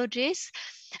technologies.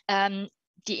 The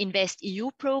InvestEU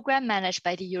program managed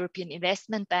by the European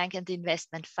Investment Bank and the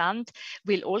Investment Fund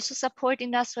will also support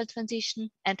industrial transition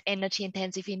and energy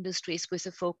intensive industries with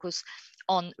a focus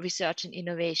on research and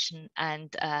innovation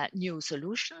and new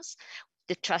solutions.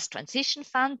 The Trust Transition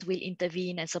Fund will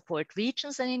intervene and support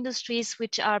regions and industries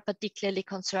which are particularly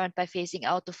concerned by phasing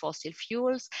out of fossil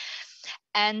fuels.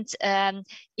 And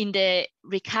in the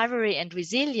recovery and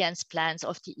resilience plans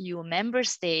of the EU member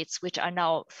states, which are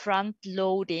now front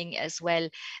loading as well,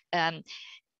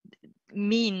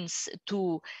 means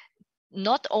to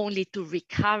not only to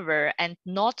recover and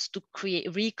not to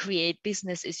recreate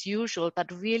business as usual,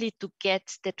 but really to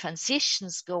get the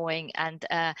transitions going and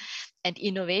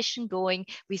innovation going.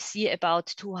 We see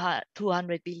about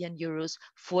 200 billion euros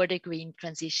for the green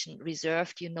transition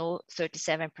reserved,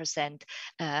 37%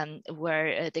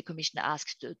 where the Commission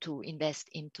asked to invest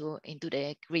into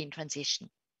the green transition.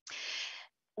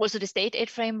 Also, the state aid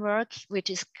framework, which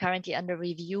is currently under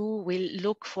review, will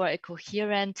look for a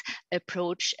coherent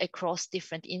approach across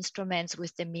different instruments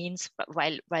with the means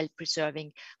while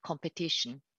preserving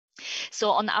competition.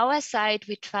 So on our side,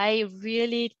 we try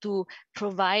really to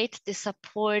provide the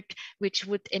support which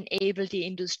would enable the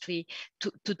industry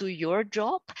to do your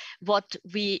job. What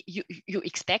you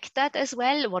expect that as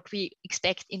well. What we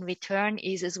expect in return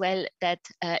is as well that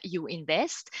you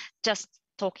invest. Just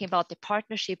talking about the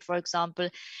partnership, for example,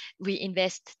 we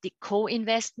invest the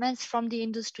co-investments from the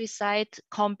industry side,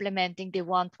 complementing the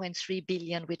 1.3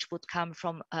 billion which would come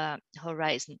from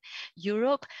Horizon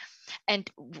Europe. And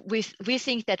we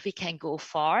think that we can go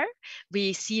far.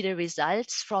 We see the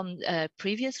results from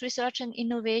previous research and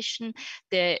innovation.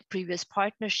 The previous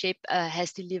partnership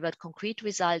has delivered concrete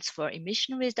results for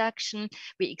emission reduction.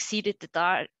 We exceeded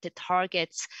the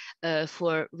targets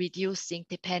for reducing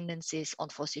dependencies on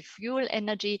fossil fuel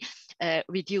energy,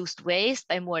 reduced waste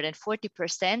by more than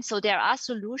 40%. So there are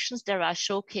solutions, there are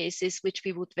showcases which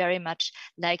we would very much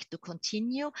like to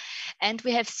continue. And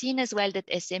we have seen as well that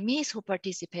SMEs who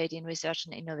participate in research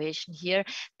and innovation here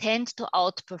tend to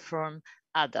outperform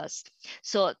others.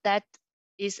 So that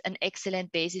is an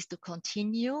excellent basis to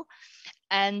continue.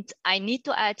 And I need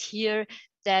to add here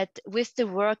that with the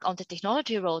work on the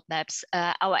technology roadmaps,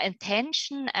 our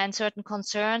intention and certain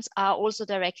concerns are also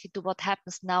directed to what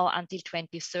happens now until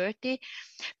 2030,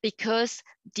 because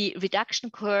the reduction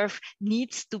curve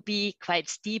needs to be quite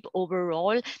steep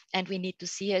overall, and we need to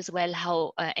see as well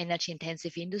how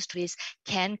energy-intensive industries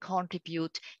can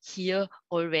contribute here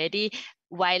already,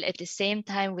 while at the same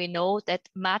time we know that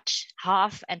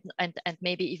half and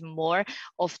maybe even more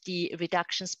of the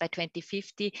reductions by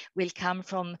 2050 will come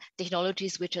from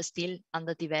technologies which are still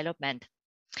under development.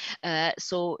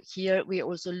 So here we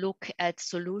also look at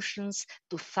solutions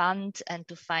to fund and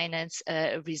to finance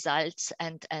results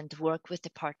and work with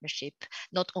the partnership,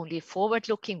 not only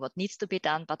forward-looking, what needs to be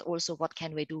done, but also what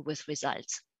can we do with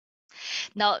results.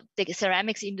 Now, the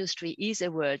ceramics industry is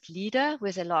a world leader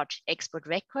with a large export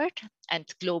record and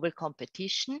global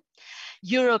competition.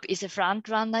 Europe is a front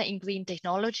runner in green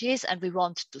technologies, and we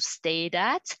want to stay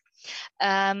that.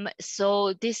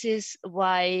 So this is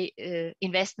why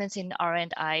investments in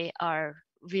R&I are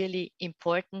really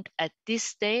important at this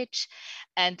stage,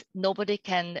 and nobody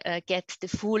can get the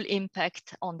full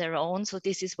impact on their own. So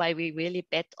this is why we really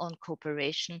bet on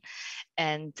cooperation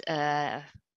and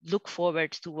look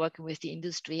forward to working with the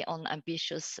industry on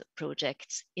ambitious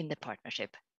projects in the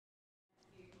partnership.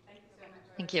 Thank you so much.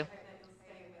 Thank you. I hope that you'll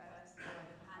stay with us for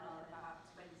the panel in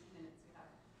about 20 minutes. We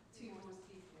have 2 more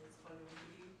speakers following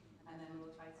you, and then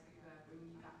we'll try to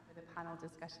bring you back for the panel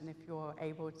discussion if you're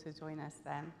able to join us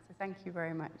then. So thank you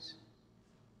very much.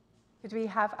 Could we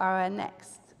have our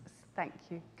next, thank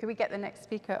you. Could we get the next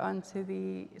speaker onto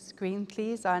the screen,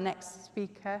 please? Our next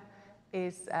speaker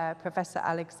is Professor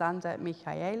Alexander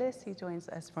Michaelis. He joins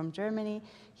us from Germany.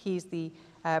 He's the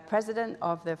president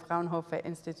of the Fraunhofer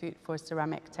Institute for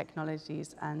Ceramic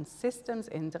Technologies and Systems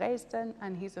in Dresden,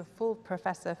 and he's a full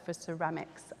professor for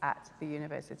ceramics at the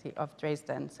University of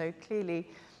Dresden. So clearly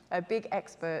a big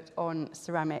expert on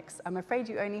ceramics. I'm afraid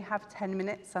you only have 10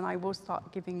 minutes, and I will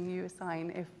start giving you a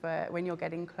sign if when you're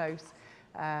getting close.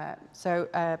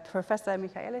 Professor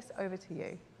Michaelis, over to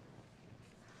you.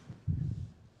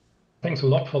 Thanks a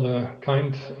lot for the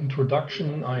kind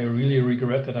introduction. I really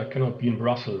regret that I cannot be in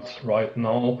Brussels right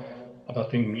now, but I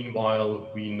think meanwhile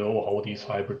we know how these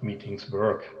hybrid meetings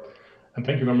work. And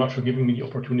thank you very much for giving me the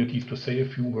opportunity to say a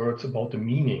few words about the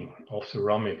meaning of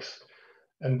ceramics.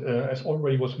 And as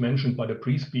already was mentioned by the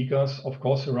pre-speakers, of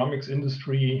course, ceramics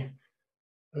industry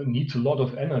needs a lot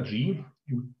of energy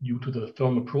due to the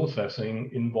thermal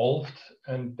processing involved,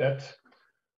 and that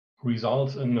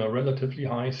results in a relatively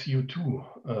high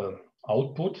CO2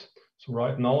 output. So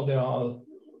right now there are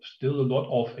still a lot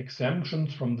of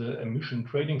exemptions from the emission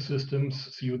trading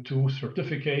systems, CO2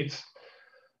 certificates.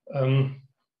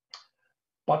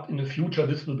 But in the future,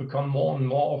 this will become more and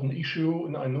more of an issue.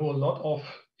 And I know a lot of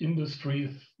industries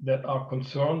that are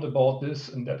concerned about this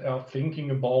and that are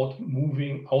thinking about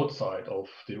moving outside of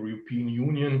the European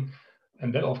Union.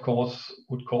 And that, of course,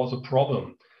 would cause a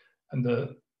problem. And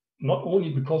not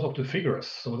only because of the figures.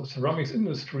 So the ceramics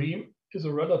industry is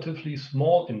a relatively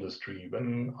small industry.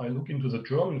 When I look into the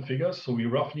German figures, so we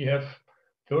roughly have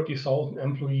 30,000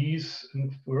 employees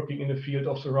and working in the field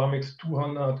of ceramics,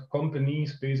 200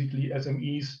 companies, basically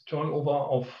SMEs, turnover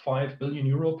of 5 billion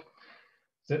euro.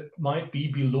 That might be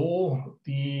below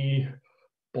the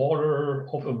border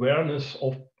of awareness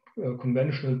of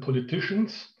conventional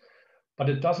politicians, but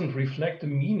it doesn't reflect the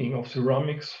meaning of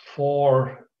ceramics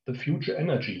for the future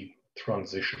energy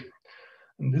transition.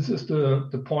 And this is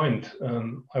the point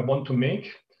I want to make.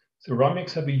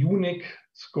 Ceramics have a unique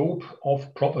scope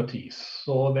of properties.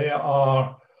 So they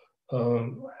are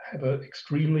have an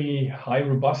extremely high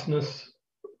robustness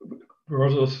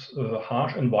versus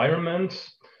harsh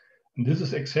environments. And this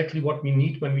is exactly what we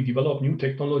need when we develop new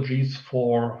technologies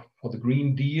for the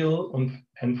Green Deal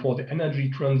and for the energy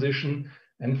transition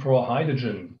and for a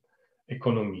hydrogen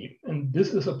economy. And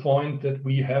this is a point that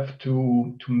we have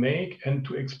to make and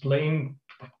to explain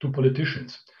to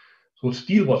politicians. So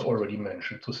steel was already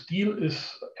mentioned. So steel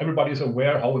is, everybody is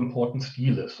aware how important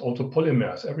steel is. Also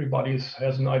polymers, everybody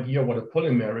has an idea what a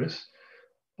polymer is,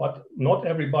 but not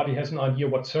everybody has an idea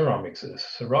what ceramics is.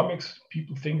 Ceramics,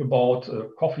 people think about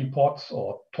coffee pots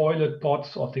or toilet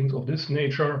pots or things of this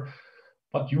nature,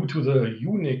 but due to the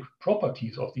unique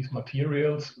properties of these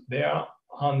materials, they are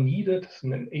needed as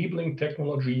an enabling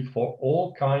technology for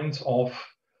all kinds of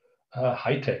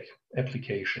high-tech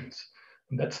applications.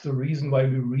 And that's the reason why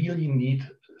we really need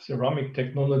ceramic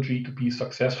technology to be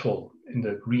successful in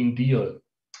the Green Deal.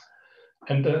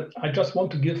 And I just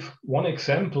want to give one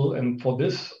example. And for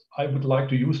this, I would like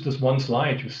to use this one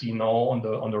slide you see now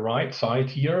on the right side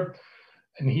here.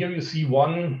 And here you see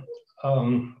one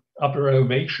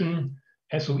abbreviation,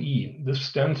 SOE. This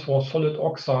stands for solid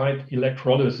oxide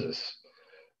electrolysis.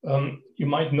 You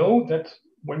might know that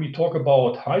when we talk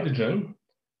about hydrogen,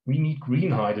 we need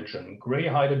green hydrogen. Gray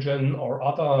hydrogen or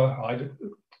other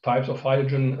types of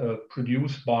hydrogen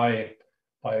produced by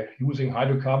using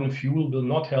hydrocarbon fuel will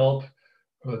not help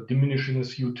diminishing the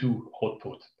CO2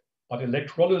 output. But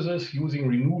electrolysis using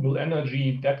renewable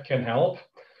energy, that can help.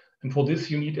 And for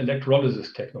this, you need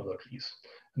electrolysis technologies.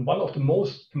 And one of the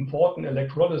most important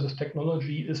electrolysis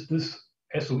technology is this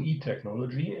SOE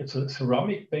technology. It's a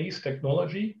ceramic-based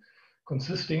technology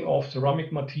consisting of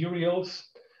ceramic materials.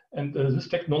 And this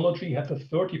technology has a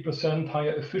 30%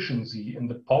 higher efficiency in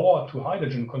the power to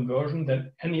hydrogen conversion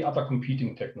than any other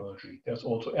competing technology. There's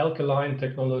also alkaline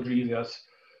technology. There's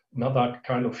another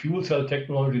kind of fuel cell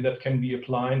technology that can be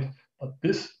applied. But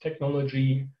this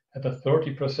technology has a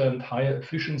 30% higher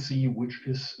efficiency, which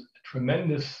is a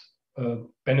tremendous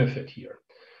benefit here.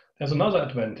 There's another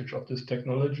advantage of this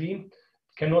technology.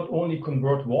 It can not only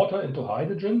convert water into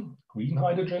hydrogen, green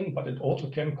hydrogen, but it also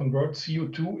can convert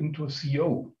CO2 into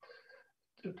CO.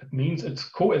 That means it's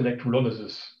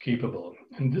co-electrolysis capable.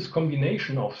 And this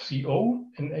combination of CO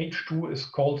and H2 is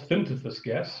called synthesis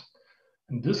gas.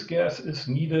 And this gas is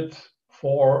needed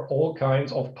for all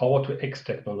kinds of power-to-X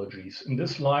technologies. In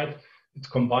this slide, it's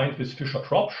combined with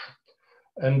Fischer-Tropsch.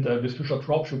 And with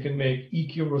Fischer-Tropsch, you can make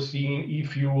e-kerosene,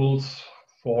 e-fuels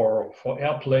for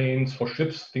airplanes, for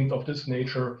ships, things of this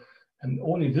nature. And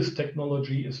only this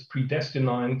technology is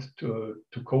predestined to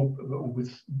cope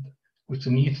with the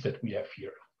needs that we have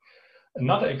here.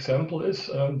 Another example is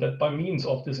that by means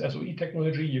of this SOE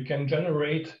technology, you can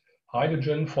generate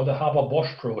hydrogen for the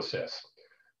Haber-Bosch process.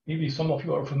 Maybe some of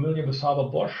you are familiar with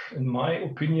Haber-Bosch. In my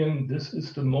opinion, this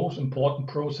is the most important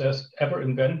process ever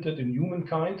invented in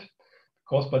humankind,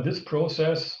 because by this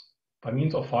process, by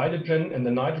means of hydrogen and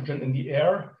the nitrogen in the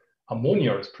air,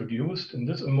 ammonia is produced, and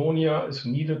this ammonia is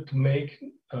needed to make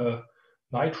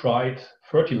nitrite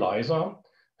fertilizer,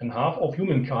 and half of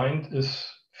humankind is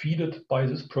fed by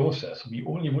this process. We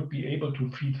only would be able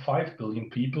to feed 5 billion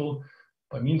people.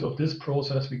 By means of this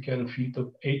process, we can feed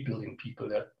the 8 billion people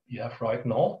that we have right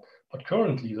now. But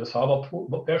currently, this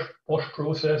Haber-Bosch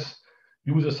process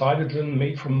uses hydrogen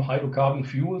made from hydrocarbon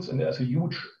fuels, and there's a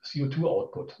huge CO2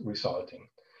 output resulting.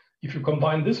 If you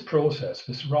combine this process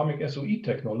with ceramic SOE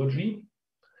technology,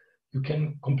 you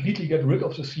can completely get rid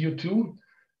of the CO2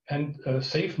 and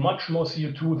save much more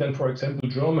CO2 than, for example,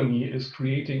 Germany is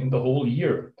creating in the whole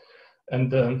year.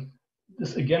 And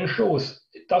this again shows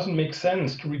it doesn't make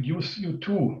sense to reduce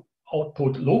CO2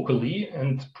 output locally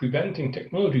and preventing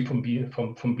technology from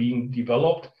being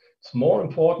developed. It's more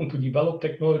important to develop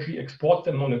technology, export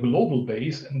them on a global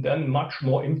base, and then much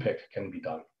more impact can be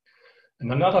done.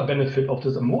 And another benefit of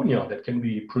this ammonia that can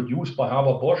be produced by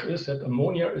Haber-Bosch is that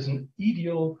ammonia is an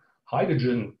ideal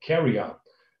hydrogen carrier.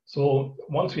 So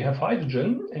once we have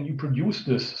hydrogen and you produce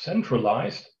this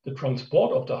centralized, the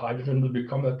transport of the hydrogen will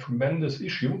become a tremendous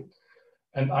issue.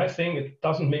 And I think it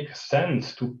doesn't make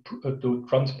sense to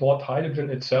transport hydrogen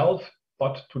itself,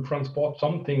 but to transport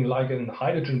something like a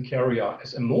hydrogen carrier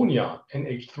as ammonia,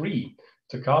 NH3,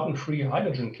 the carbon-free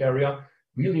hydrogen carrier,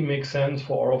 really makes sense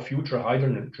for our future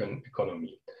hydrogen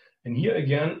economy. And here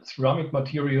again, ceramic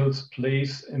materials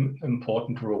plays an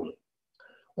important role.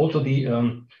 Also,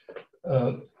 the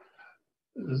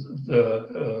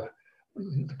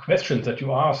questions that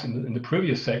you asked in the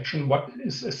previous section, what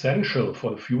is essential for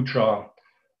the future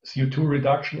CO2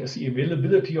 reduction is the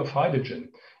availability of hydrogen.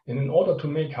 And in order to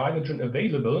make hydrogen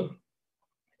available,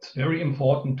 it's very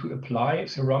important to apply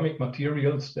ceramic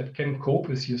materials that can cope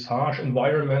with these harsh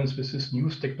environments, with these new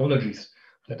technologies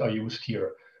that are used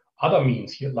here. Other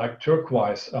means here, like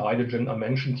turquoise hydrogen, are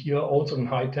mentioned here, also in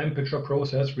high temperature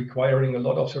process requiring a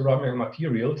lot of ceramic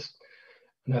materials.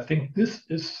 And I think this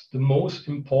is the most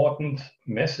important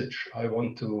message I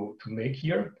want to make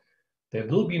here. There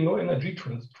will be no energy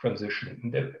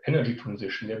transition.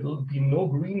 There will be no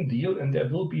Green Deal, and there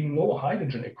will be no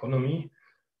hydrogen economy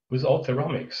without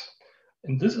ceramics.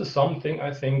 And this is something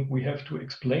I think we have to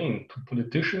explain to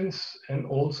politicians and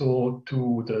also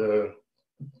to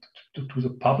the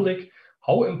public,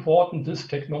 how important this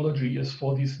technology is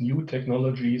for these new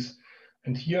technologies.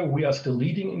 And here we are still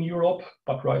leading in Europe,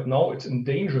 but right now it's in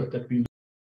danger that we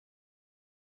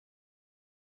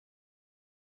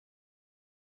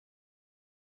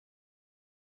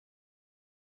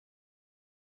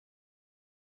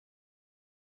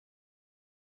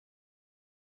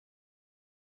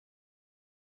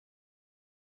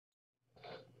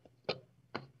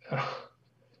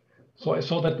So I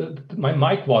saw that my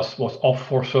mic was off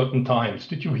for certain times.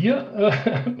 Did you hear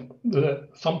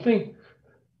something?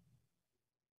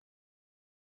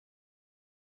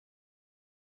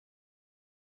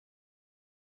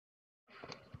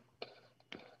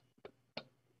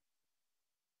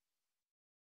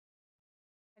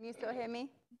 Can you still hear me?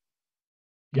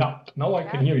 Yeah, now I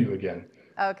can hear you again.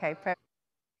 Okay,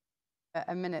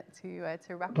 a minute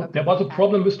to wrap up. There was a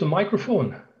problem with the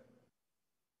microphone.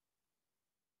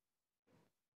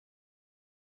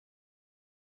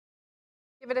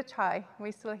 Give it a try.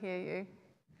 We still hear you.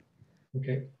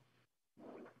 Okay.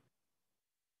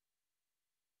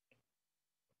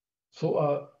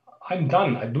 So I'm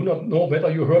done. I do not know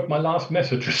whether you heard my last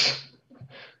messages.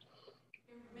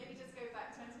 Maybe just go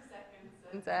back 20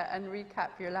 seconds and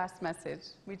recap your last message.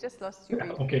 We just lost you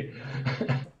briefly. Okay.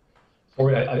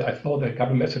 Sorry, I thought I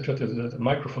got a message that the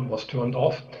microphone was turned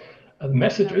off. The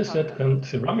message is that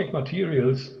ceramic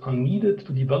materials are needed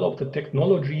to develop the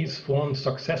technologies for a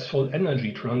successful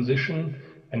energy transition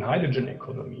and hydrogen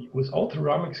economy. Without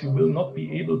ceramics, you will not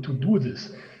be able to do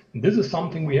this. And this is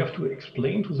something we have to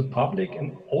explain to the public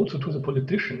and also to the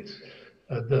politicians.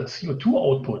 The CO2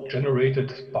 output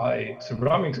generated by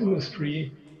ceramics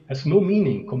industry has no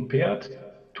meaning compared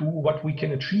to what we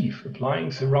can achieve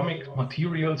applying ceramic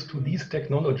materials to these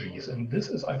technologies. And this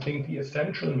is, I think, the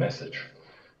essential message.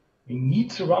 We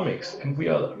need ceramics, and we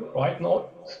are right now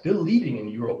still leading in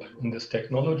Europe in this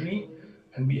technology,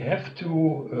 and we have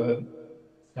to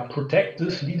protect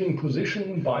this leading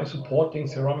position by supporting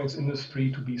ceramics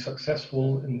industry to be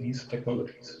successful in these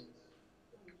technologies.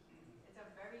 It's a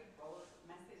very bold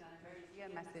message and a very clear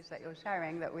message that you're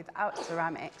sharing, that without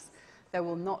ceramics, there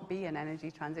will not be an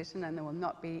energy transition and there will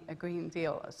not be a Green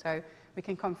Deal. So we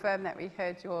can confirm that we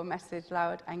heard your message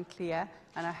loud and clear,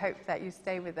 and I hope that you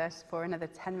stay with us for another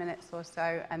 10 minutes or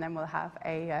so, and then we'll have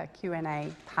a Q&A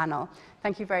panel.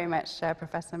 Thank you very much,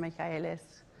 Professor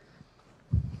Michaelis.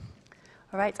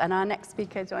 All right, and our next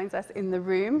speaker joins us in the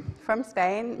room from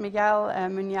Spain, Miguel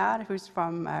Muñar, who's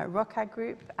from Roca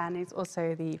Group, and is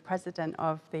also the president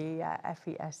of the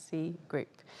FESC Group.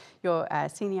 You're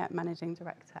Senior Managing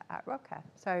Director at Roca.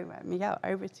 So, Miguel,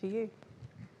 over to you.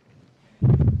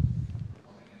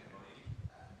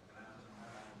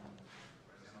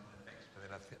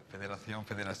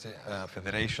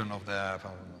 Federation of the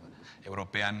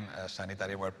European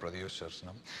Sanitary Ware Producers.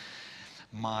 No?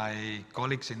 My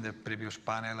colleagues in the previous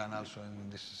panel and also in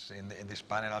this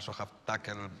panel also have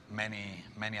tackled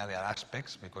many other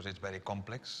aspects because it's very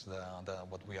complex,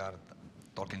 what we are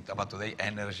talking about today,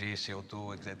 energy,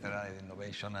 CO2, etc.,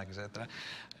 innovation, etc.,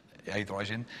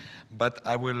 hydrogen. But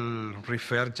I will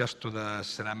refer just to the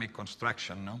ceramic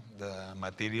construction, no? The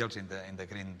materials in the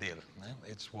Green Deal.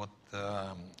 It's what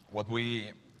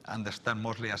we understand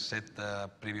mostly, as said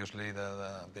previously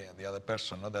the other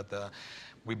person, no? That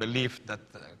we believe that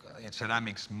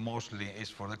ceramics mostly is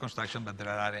for the construction, but there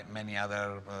are many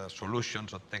other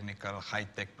solutions or technical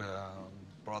high-tech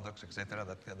products, etc.,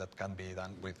 that can be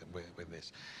done with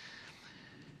this.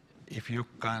 If you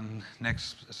can,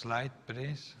 next slide,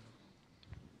 please.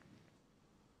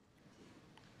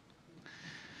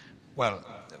 Well,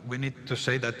 we need to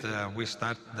say that we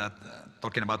start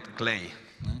talking about clay.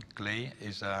 Clay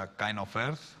is a kind of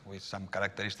earth with some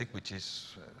characteristic which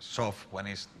is soft when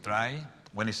it's dry,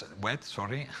 when it's wet,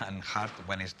 sorry, and hard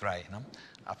when it's dry. No?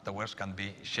 Afterwards can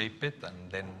be shaped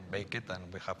and then bake it,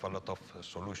 and we have a lot of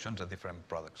solutions and different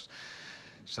products.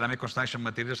 Ceramic construction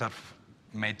materials are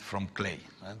made from clay.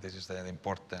 This is the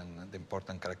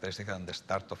important characteristic and the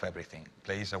start of everything.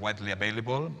 Clay is a widely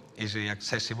available, easily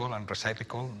accessible and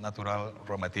recyclable natural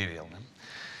raw material.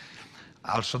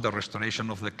 Also, the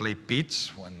restoration of the clay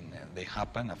pits when they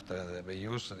happen after the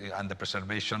use, and the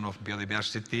preservation of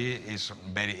biodiversity is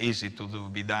very easy to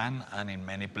be done, and in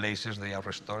many places they are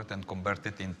restored and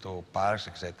converted into parks,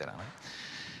 etc.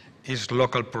 Is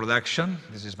local production,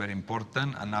 this is very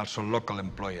important, and also local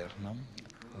employer, no?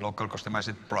 Local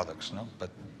customized products, no? But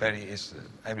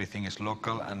everything is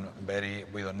local and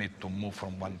we don't need to move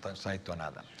from one side to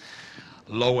another.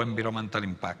 Low environmental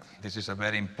impact. This is a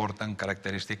very important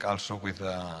characteristic also with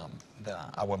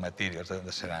our materials,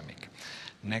 the ceramic.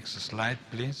 Next slide,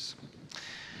 please.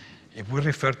 If we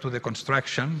refer to the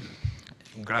construction,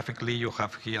 graphically you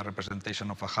have here a representation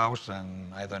of a house,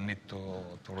 and I don't need to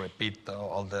repeat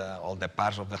all the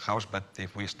parts of the house, but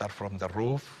if we start from the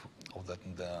roof, of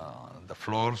the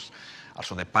floors,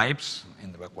 also the pipes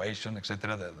in the evacuation,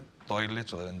 etc., the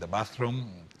toilets or in the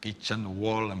bathroom, kitchen,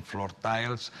 wall and floor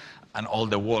tiles, and all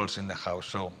the walls in the house.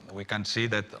 So we can see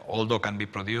that although can be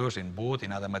produced in wood,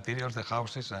 in other materials, the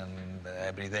houses, and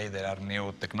every day there are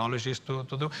new technologies to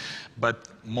do, but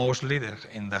mostly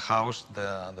in the house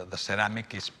the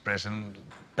ceramic is present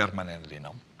permanently.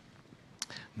 No?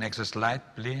 Next slide,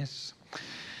 please.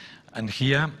 And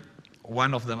here,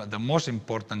 one of the most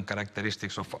important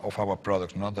characteristics of our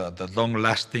products, no? The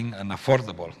long-lasting and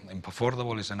affordable. And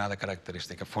affordable is another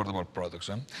characteristic, affordable products.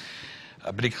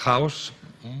 A brick house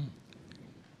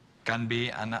can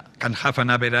have an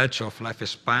average of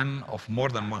lifespan of more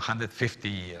than 150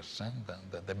 years,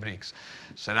 the bricks.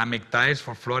 Ceramic tiles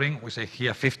for flooring, we say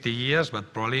here 50 years,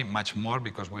 but probably much more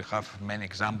because we have many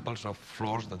examples of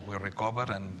floors that we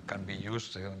recover and can be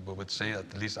used, we would say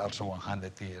at least also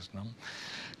 100 years. No?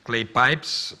 Clay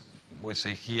pipes, we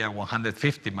say here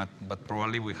 150, but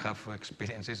probably we have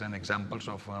experiences and examples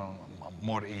of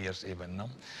more years even. No?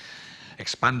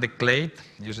 Expanded clay,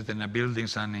 used in the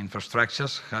buildings and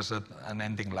infrastructures, has an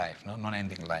ending life, no?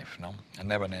 Non-ending life, no? A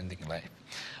never-ending life.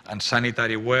 And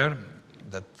sanitary ware,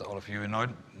 that all of you know,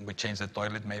 we change the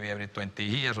toilet maybe every 20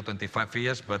 years or 25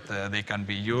 years, but they can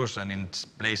be used, and in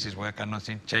places where cannot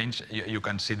change, you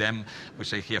can see them, we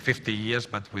say here 50 years,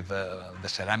 but with the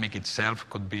ceramic itself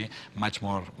could be much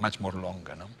more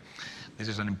longer. No? This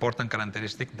is an important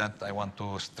characteristic that I want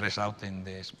to stress out in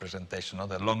this presentation, no?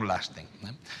 The long-lasting.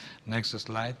 Next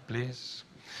slide, please.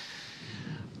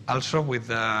 Also with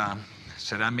the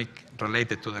ceramic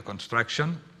related to the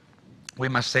construction, we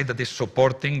must say that it's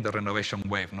supporting the renovation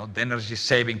wave, no? The energy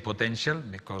saving potential,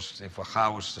 because if a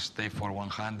house stays for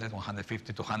 100,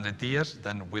 150, 200 years,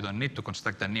 then we don't need to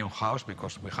construct a new house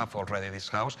because we have already this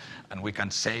house, and we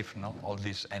can save, no, all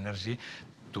this energy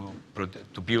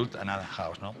to build another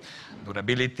house. No?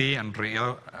 Durability and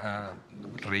reuse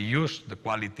the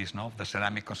qualities, no, of the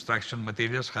ceramic construction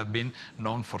materials have been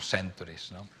known for centuries.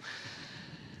 No?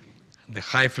 The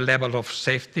high level of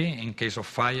safety in case of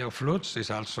fire or floods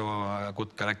is also a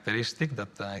good characteristic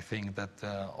that I think that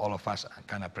all of us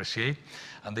can appreciate.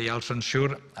 And they also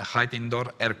ensure a high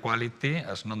indoor air quality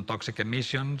as non-toxic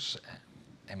emissions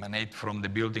emanate from the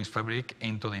building's fabric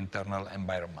into the internal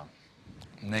environment.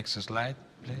 Next slide,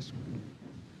 please.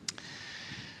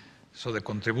 So the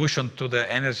contribution to the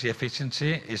energy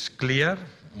efficiency is clear.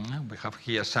 We have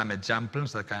here some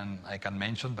examples that I can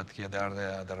mention, but here they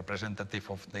are the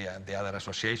representative of the other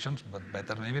associations, but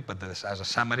better maybe. But as a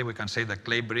summary, we can say that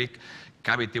clay brick,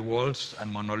 cavity walls,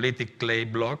 and monolithic clay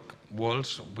block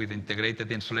walls with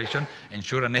integrated insulation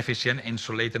ensure an efficient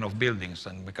insulating of buildings,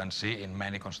 and we can see in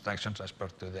many constructions as per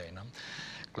today. No?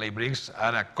 Clay bricks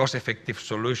are a cost-effective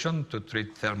solution to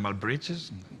treat thermal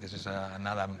breaches. This is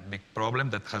another big problem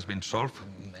that has been solved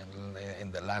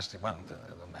in the last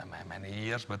many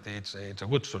years, but it's a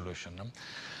good solution. No?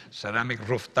 Ceramic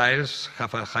roof tiles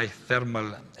have a high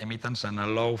thermal emittance and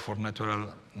allow for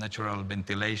natural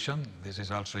ventilation. This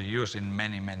is also used in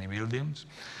many buildings.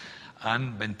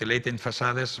 And ventilating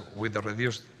facades with the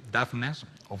reduced dampness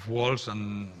of walls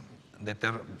and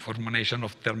the formation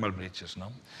of thermal breaches.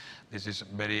 No? This is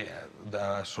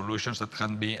the solutions that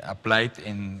can be applied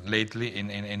lately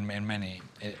in many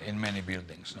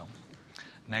buildings. No?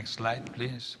 Next slide,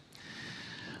 please.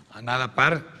 Another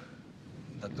part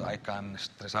that I can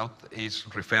stress out is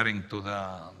referring to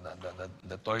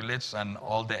the toilets and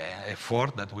all the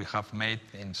effort that we have made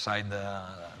inside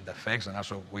the FEX and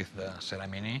also with the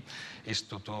Cerame-Unie is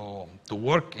to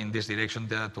work in this direction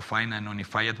to find an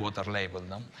unified water label.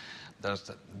 No?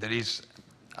 There is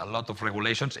a lot of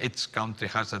regulations. Each country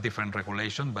has a different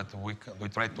regulation, but we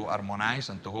try to harmonize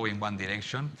and to go in one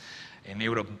direction. In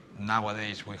Europe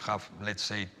nowadays we have, let's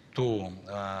say, 2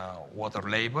 water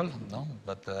label, no?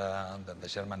 But the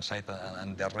German side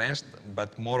and the rest,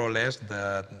 but more or less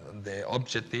the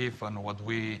objective and what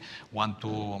we want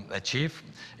to achieve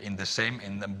in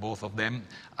both of them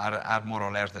are more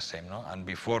or less the same. No? And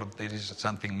before there is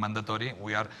something mandatory,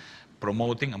 we are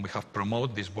promoting, and we have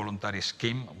promoted this voluntary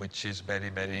scheme, which is very,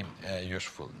 very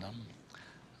useful. No?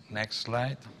 Next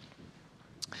slide.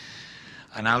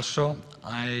 And also,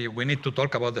 we need to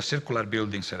talk about the circular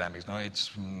building ceramics. No,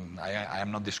 I am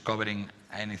not discovering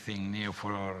anything new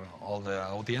for all the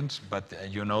audience, but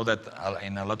you know that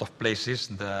in a lot of places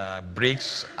the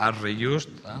bricks are reused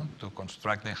to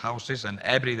construct the houses, and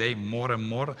every day more and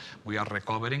more we are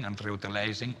recovering and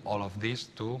reutilizing all of this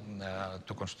to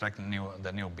construct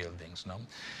the new buildings. No?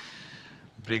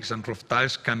 Bricks and roof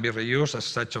tiles can be reused as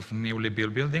such of newly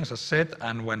built buildings, as said,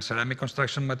 and when ceramic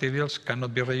construction materials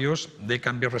cannot be reused, they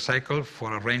can be recycled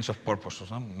for a range of purposes.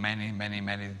 No?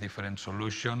 Many different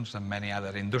solutions, and many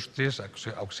other industries,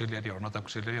 auxiliary or not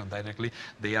auxiliary or directly,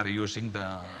 they are using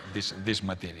these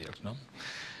materials. No?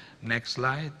 Next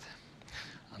slide.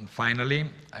 And finally,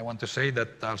 I want to say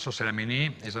that also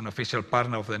Cerame-Unie is an official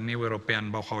partner of the new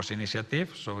European Bauhaus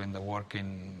initiative, so in the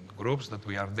working groups that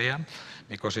we are there,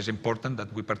 because it's important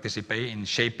that we participate in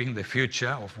shaping the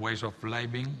future of ways of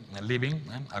living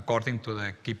according to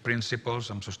the key principles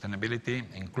on sustainability,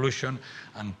 inclusion,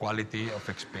 and quality of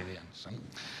experience.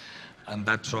 And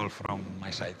that's all from my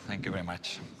side. Thank you very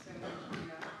much.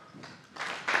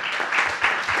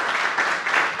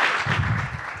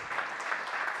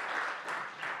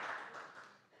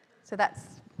 So that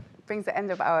brings the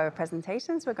end of our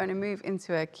presentations. We're going to move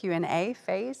into a Q&A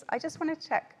phase. I just want to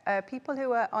check, people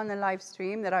who are on the live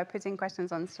stream that are putting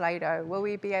questions on Slido, will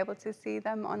we be able to see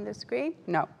them on the screen?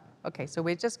 No. Okay, so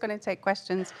we're just going to take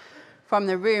questions from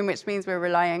the room, which means we're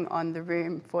relying on the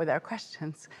room for their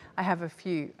questions. I have a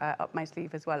few up my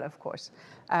sleeve as well, of course.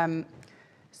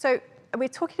 So we're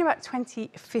talking about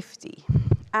 2050.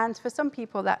 And for some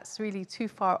people, that's really too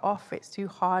far off. It's too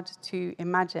hard to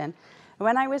imagine.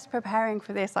 When I was preparing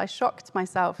for this, I shocked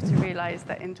myself to realize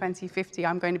that in 2050,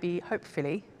 I'm going to be,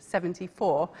 hopefully,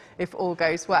 74, if all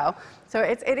goes well. So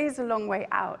it is a long way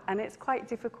out, and it's quite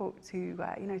difficult to,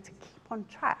 to keep on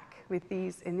track with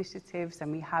these initiatives,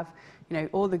 and we have,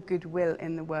 all the goodwill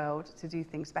in the world to do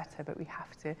things better, but we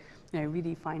have to,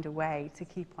 really find a way to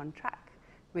keep on track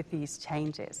with these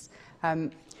changes.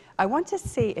 I want to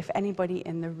see if anybody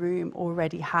in the room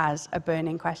already has a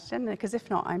burning question, because if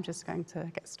not, I'm just going to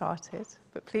get started.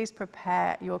 But please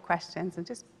prepare your questions and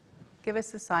just give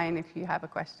us a sign if you have a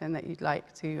question that you'd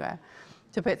like to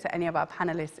put to any of our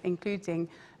panelists, including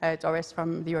Doris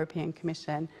from the European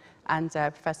Commission and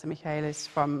Professor Michaelis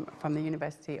from the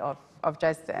University of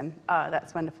Dresden.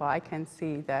 That's wonderful. I can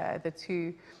see the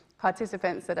two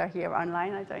participants that are here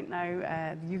online. I don't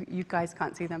know, you guys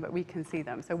can't see them, but we can see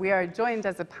them. So we are joined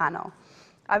as a panel.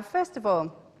 First of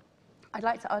all, I'd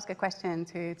like to ask a question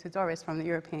to Doris from the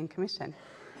European Commission.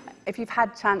 If you've had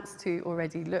a chance to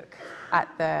already look at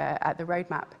the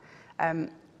roadmap,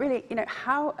 really,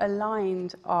 how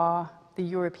aligned are the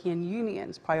European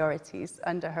Union's priorities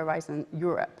under Horizon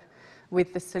Europe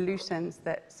with the solutions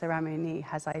that Cerame-Unie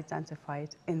has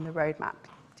identified in the roadmap?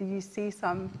 Do you see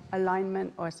some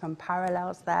alignment or some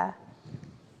parallels there?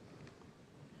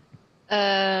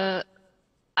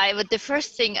 The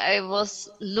first thing I was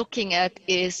looking at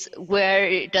is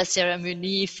where does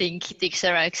Cerame-Unie think the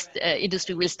ceramics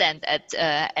industry will stand at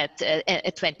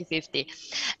 2050,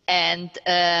 and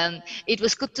it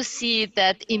was good to see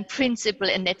that in principle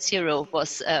a net zero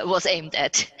was aimed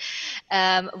at.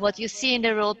 What you see in the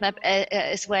roadmap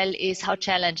as well is how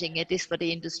challenging it is for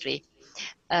the industry.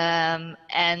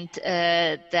 And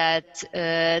that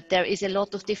there is a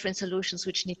lot of different solutions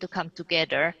which need to come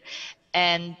together,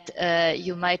 and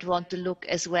you might want to look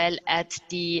as well at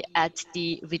the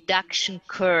reduction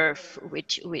curve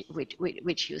which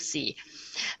you see.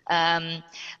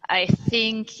 I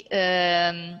think,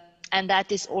 and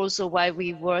that is also why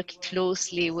we work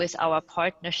closely with our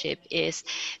partnership, is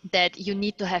that you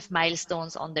need to have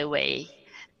milestones on the way.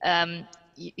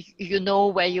 You know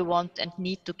where you want and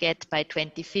need to get by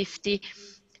 2050,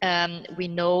 we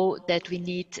know that we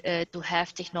need to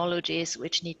have technologies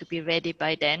which need to be ready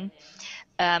by then.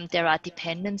 There are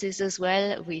dependencies as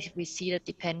well. We see a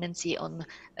dependency on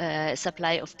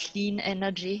supply of clean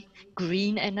energy,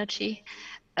 green energy,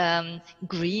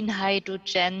 green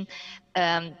hydrogen,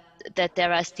 that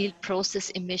there are still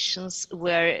process emissions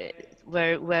where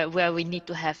we need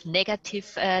to have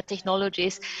negative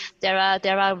technologies. There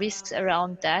are risks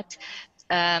around that,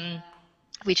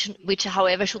 which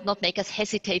however should not make us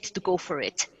hesitate to go for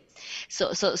it.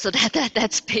 So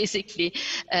that's basically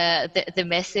the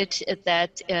message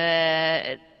that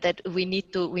that we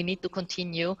need to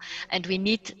continue, and we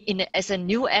need, as a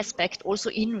new aspect also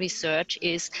in research,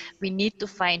 is we need to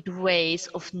find ways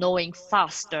of knowing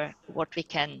faster what we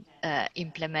can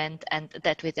implement, and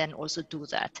that we then also do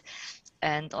that.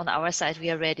 And on our side,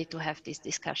 we are ready to have these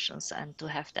discussions and to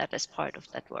have that as part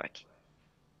of that work.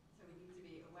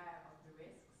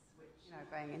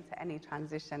 Going into any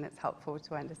transition, it's helpful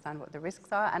to understand what the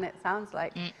risks are, and it sounds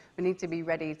like we need to be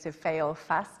ready to fail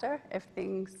faster if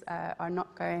things are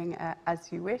not going as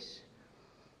you wish.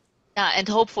 And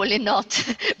hopefully not,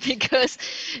 because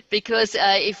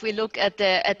if we look at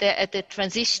the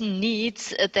transition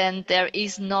needs, then there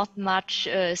is not much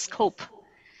scope.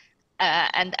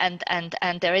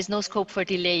 And there is no scope for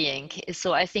delaying.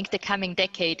 So I think the coming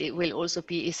decade, it will also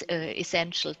be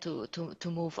essential to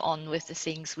move on with the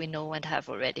things we know and have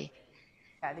already.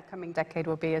 Yeah, the coming decade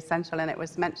will be essential, and it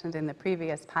was mentioned in the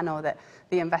previous panel that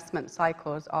the investment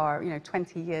cycles are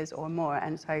 20 years or more,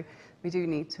 and so we do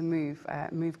need to move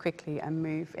quickly and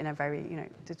move in a very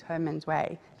determined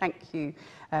way. Thank you,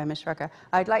 Ms. Jorgo.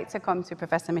 I'd like to come to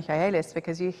Professor Michaelis,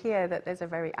 because you hear that there's a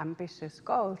very ambitious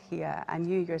goal here, and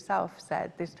you yourself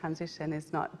said this transition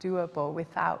is not doable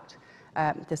without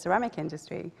the ceramic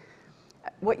industry.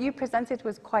 What you presented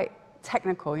was quite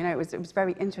technical. It was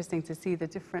very interesting to see the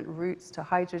different routes to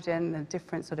hydrogen, the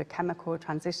different sort of chemical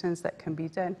transitions that can be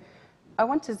done. I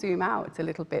want to zoom out a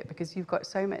little bit, because you've got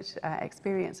so much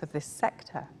experience of this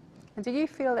sector. And do you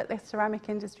feel that the ceramic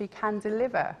industry can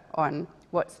deliver on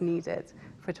what's needed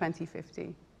for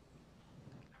 2050?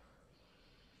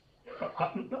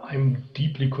 I'm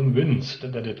deeply convinced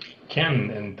that it can,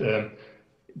 and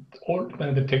all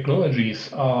the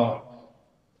technologies are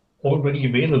already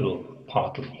available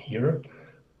partly here.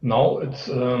 Now it's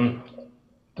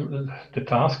the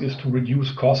task is to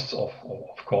reduce costs, of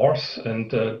course, and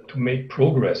to make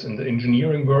progress in the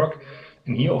engineering work.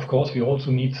 And here, of course, we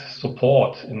also need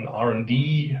support in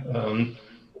R&D,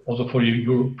 also for the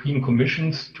European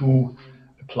Commissions to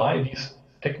apply these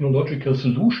technological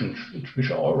solutions which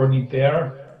are already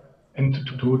there, and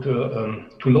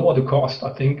to lower the cost.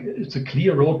 I think it's a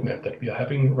clear roadmap that we are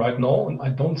having right now, and I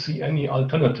don't see any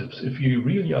alternatives. If we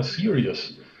really are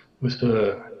serious with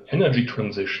the energy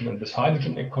transition and this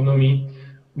hydrogen economy,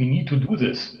 we need to do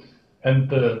this. And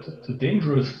the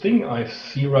dangerous thing I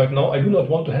see right now, I do not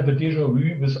want to have a déjà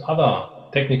vu with other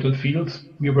technical fields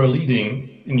we were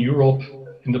leading in Europe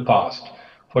in the past.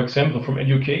 For example, from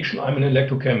education, I'm an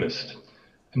electrochemist.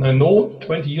 And I know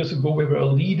 20 years ago we were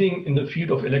leading in the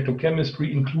field of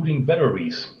electrochemistry, including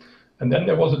batteries. And then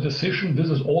there was a decision, this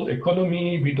is old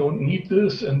economy, we don't need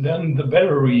this. And then the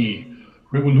battery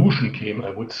revolution came,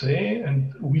 I would say,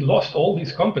 and we lost all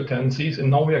these competencies, and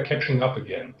now we are catching up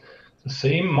again. The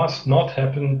same must not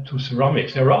happen to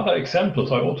ceramics. There are other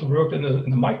examples. I also worked in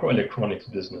the microelectronics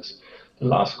business. The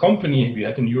last company we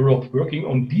had in Europe working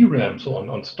on DRAM, so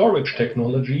on storage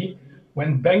technology,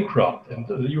 went bankrupt, and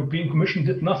the European Commission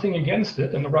did nothing against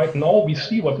it. And right now we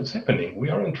see what is happening. We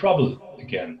are in trouble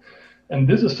again. And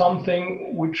this is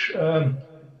something which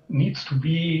needs to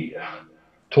be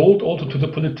told also to the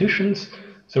politicians.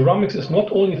 Ceramics is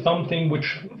not only something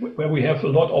where we have a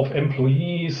lot of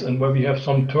employees and where we have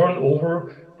some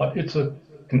turnover, but it's an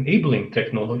enabling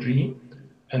technology.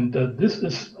 And this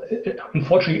is,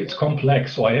 unfortunately, it's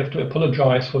complex, so I have to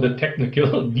apologize for the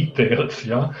technical details,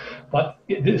 yeah. But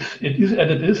it is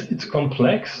as it is, it's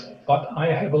complex, but I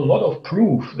have a lot of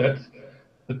proof that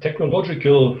the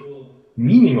technological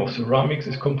meaning of ceramics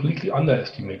is completely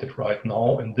underestimated right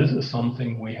now, and this is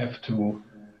something we have to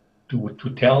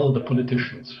tell the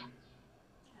politicians.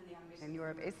 And the ambition in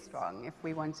Europe is strong if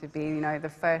we want to be, the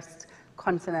first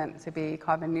continent to be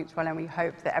carbon neutral, and we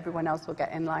hope that everyone else will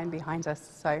get in line behind us.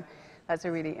 So that's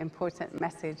a really important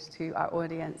message to our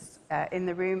audience in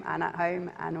the room and at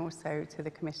home, and also to the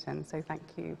Commission. So thank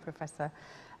you, Professor.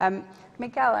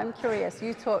 Miguel, I'm curious,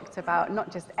 you talked about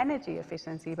not just energy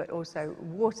efficiency, but also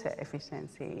water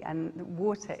efficiency. And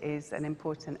water is an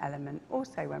important element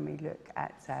also when we look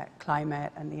at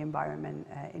climate and the environment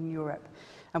in Europe.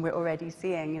 And we're already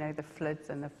seeing, the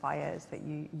floods and the fires that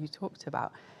you talked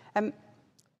about.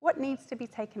 What needs to be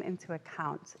taken into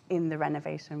account in the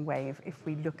renovation wave if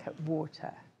we look at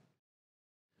water?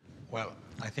 Well,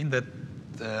 I think that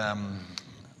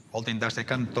all the industry, I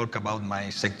can talk about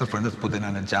my sector, for instance, putting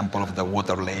an example of the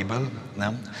water label.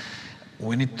 No?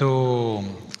 I need to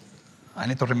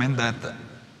remember that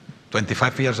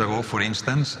 25 years ago, for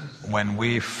instance, when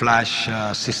we flush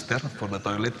a cistern for the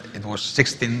toilet, it was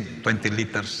 16, 20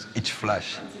 liters each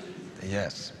flush.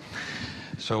 Yes.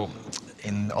 So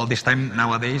in all this time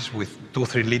nowadays, with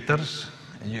 2-3 liters,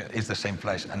 it's the same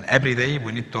flush. And every day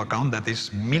we need to account that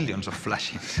is millions of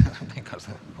flushings because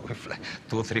we flush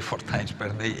 2, 3, 4 times per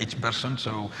day each person.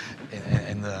 So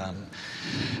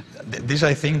this,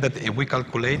 I think that if we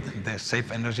calculate the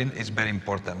safe energy is very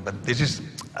important. But this is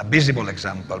a visible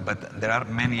example, but there are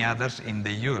many others in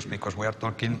the use, because we are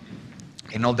talking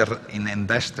in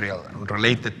industrial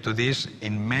related to this,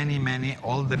 in many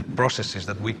all the processes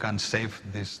that we can save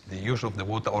the use of the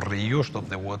water or reuse of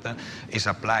the water is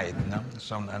applied. No?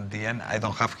 So at the end, I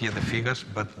don't have here the figures,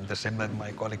 but the same that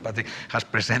my colleague Patrick has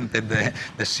presented the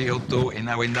CO2 in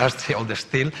our industry or the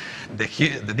steel,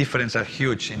 the difference are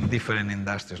huge in different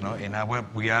industries. No? In our,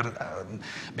 we are,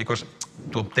 because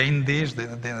to obtain this,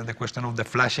 the question of the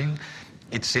flushing,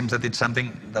 it seems that it's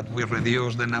something that we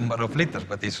reduce the number of liters,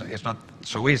 but it's not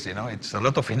so easy. You know? It's a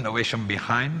lot of innovation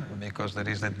behind, because there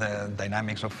is the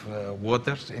dynamics of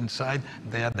waters inside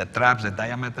there, the traps, the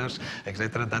diameters,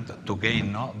 etc., that to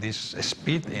gain this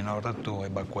speed in order to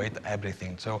evacuate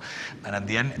everything. So, and at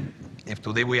the end, if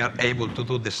today we are able to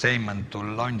do the same and to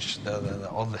launch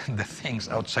all the things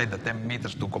outside the 10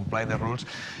 meters to comply the rules,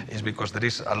 is because there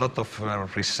is a lot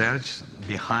of research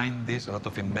behind this, a lot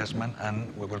of investment,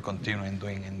 and we will continue in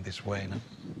doing in this way. No?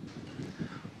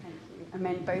 Thank you. I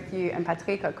mean, both you and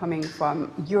Patrick are coming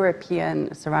from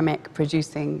European ceramic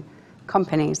producing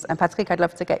companies. And Patrick, I'd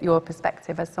love to get your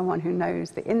perspective as someone who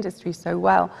knows the industry so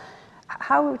well.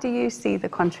 How do you see the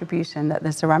contribution that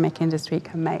the ceramic industry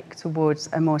can make towards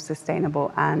a more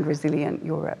sustainable and resilient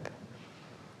Europe?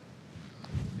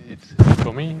 It's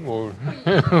for me or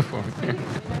for me?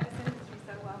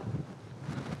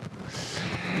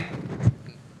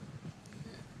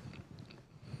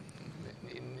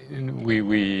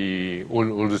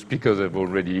 All the speakers have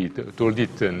already told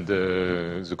it, and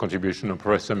the contribution of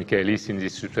Professor Michaelis in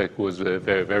this respect was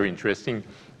very, very interesting.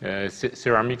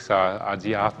 Ceramics are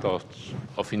the heart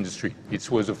of industry. It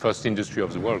was the first industry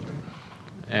of the world,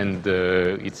 and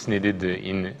it's needed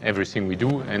in everything we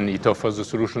do, and it offers the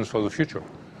solutions for the future.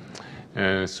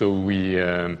 So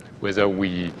whether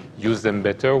we use them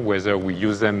better, whether we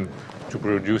use them to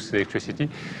produce electricity,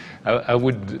 I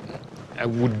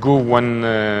would go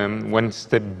one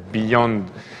step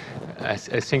beyond. I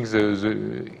think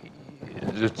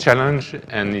the challenge,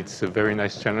 and it's a very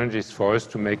nice challenge, is for us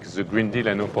to make the Green Deal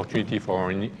an opportunity for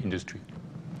our industry.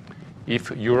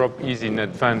 If Europe is in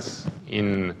advance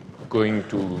in going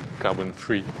to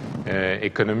carbon-free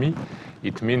economy,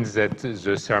 it means that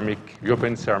the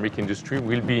European ceramic industry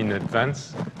will be in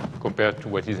advance compared to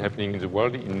what is happening in the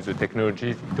world in the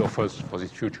technologies it offers for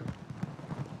this future.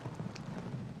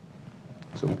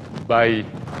 So by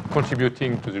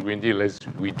contributing to the Green Deal as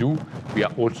we do, we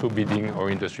are also building our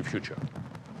industry future.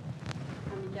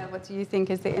 Yeah, what do you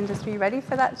think? Is the industry ready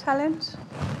for that challenge?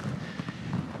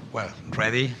 Well,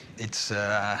 ready, it's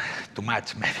too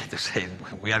much maybe to say.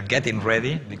 We are getting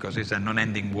ready because it's a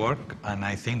non-ending work, and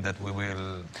I think that we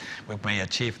may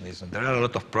achieve this. There are a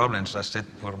lot of problems, as said,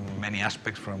 for many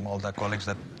aspects from all the colleagues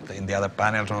that in the other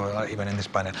panels or even in this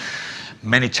panel.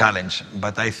 Many challenges,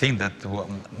 but I think that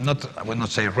I will not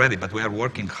say ready, but we are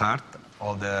working hard,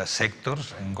 all the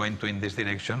sectors, and going in this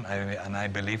direction, and I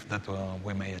believe that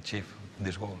we may achieve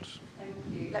these goals. Thank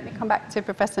you. Let me come back to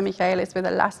Professor Michaelis with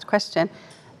a last question.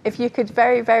 If you could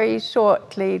very, very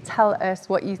shortly tell us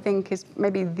what you think is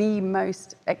maybe the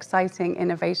most exciting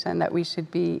innovation that we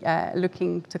should be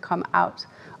looking to come out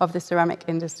of the ceramic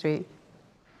industry.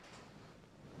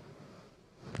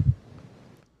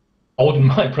 Out in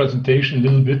my presentation a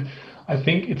little bit, I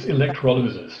think it's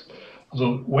electrolysis.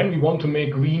 So when we want to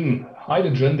make green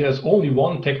hydrogen, there's only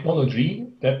one technology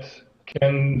that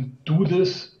can do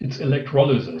this, it's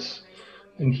electrolysis.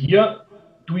 And here,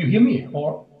 do you hear me?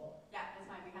 Or? Yeah, that's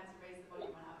fine. We had to raise the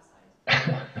volume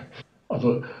on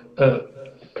our side.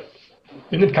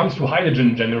 When it comes to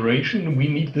hydrogen generation, we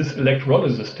need this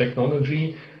electrolysis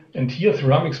technology, and here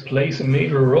ceramics plays a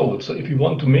major role. So if you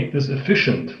want to make this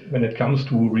efficient when it comes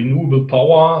to renewable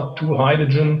power, to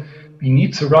hydrogen, we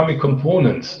need ceramic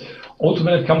components. Also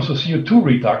when it comes to CO2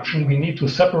 reduction, we need to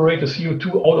separate the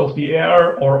CO2 out of the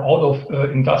air or out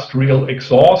of industrial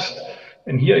exhaust.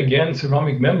 And here again,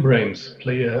 ceramic membranes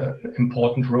play an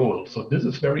important role. So this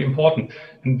is very important.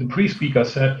 And the pre-speaker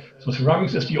said, so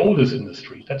ceramics is the oldest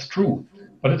industry. That's true.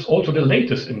 But it's also the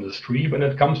latest industry when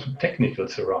it comes to technical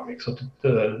ceramics. So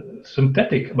the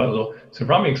synthetic, well,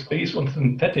 ceramics based on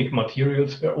synthetic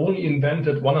materials were only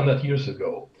invented 100 years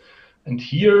ago. And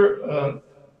here,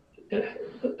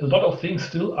 a lot of things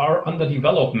still are under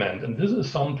development. And this is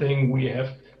something we have,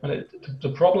 and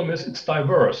the problem is it's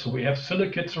diverse. So we have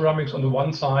silicate ceramics on the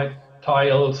one side,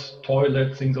 tiles,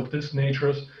 toilets, things of this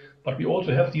nature. But we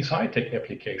also have these high-tech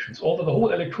applications. Although the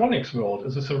whole electronics world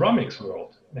is a ceramics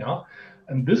world. Yeah?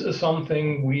 And this is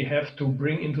something we have to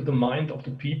bring into the mind of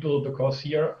the people, because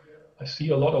here I see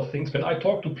a lot of things. When I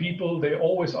talk to people, they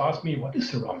always ask me, what is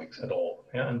ceramics at all?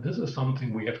 Yeah? And this is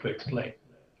something we have to explain.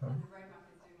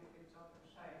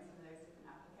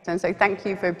 And so thank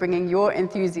you for bringing your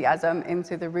enthusiasm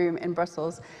into the room in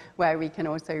Brussels, where we can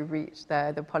also reach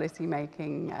the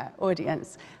policy-making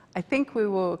audience. I think we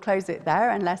will close it there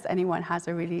unless anyone has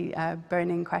a really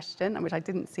burning question, which I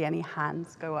didn't see any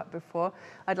hands go up before.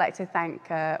 I'd like to thank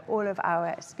all of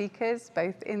our speakers,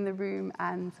 both in the room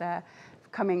and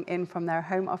coming in from their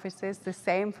home offices. The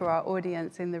same for our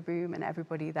audience in the room and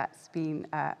everybody that's been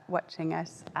watching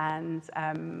us. And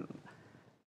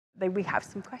we have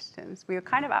some questions. We are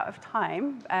kind of out of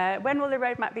time. When will the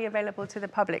roadmap be available to the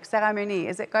public? Cerame-Unie,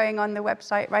 is it going on the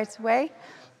website right away?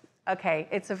 Okay,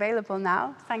 it's available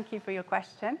now. Thank you for your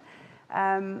question.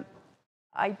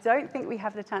 I don't think we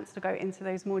have the chance to go into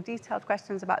those more detailed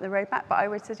questions about the roadmap, but I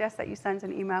would suggest that you send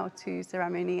an email to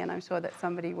Cerame-Unie, and I'm sure that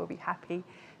somebody will be happy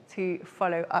to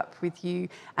follow up with you.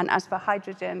 And as for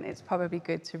hydrogen, it's probably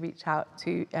good to reach out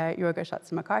to Jorgo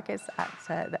Chatzimarkakis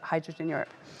at Hydrogen Europe.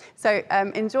 So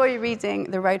enjoy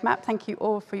reading the roadmap. Thank you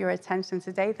all for your attention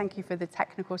today. Thank you for the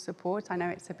technical support. I know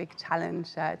it's a big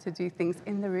challenge to do things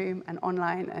in the room and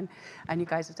online, and you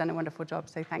guys have done a wonderful job,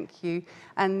 so thank you.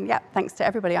 And yeah, thanks to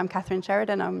everybody. I'm Kathryn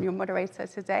Sheridan. I'm your moderator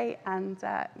today, and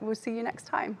we'll see you next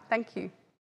time. Thank you.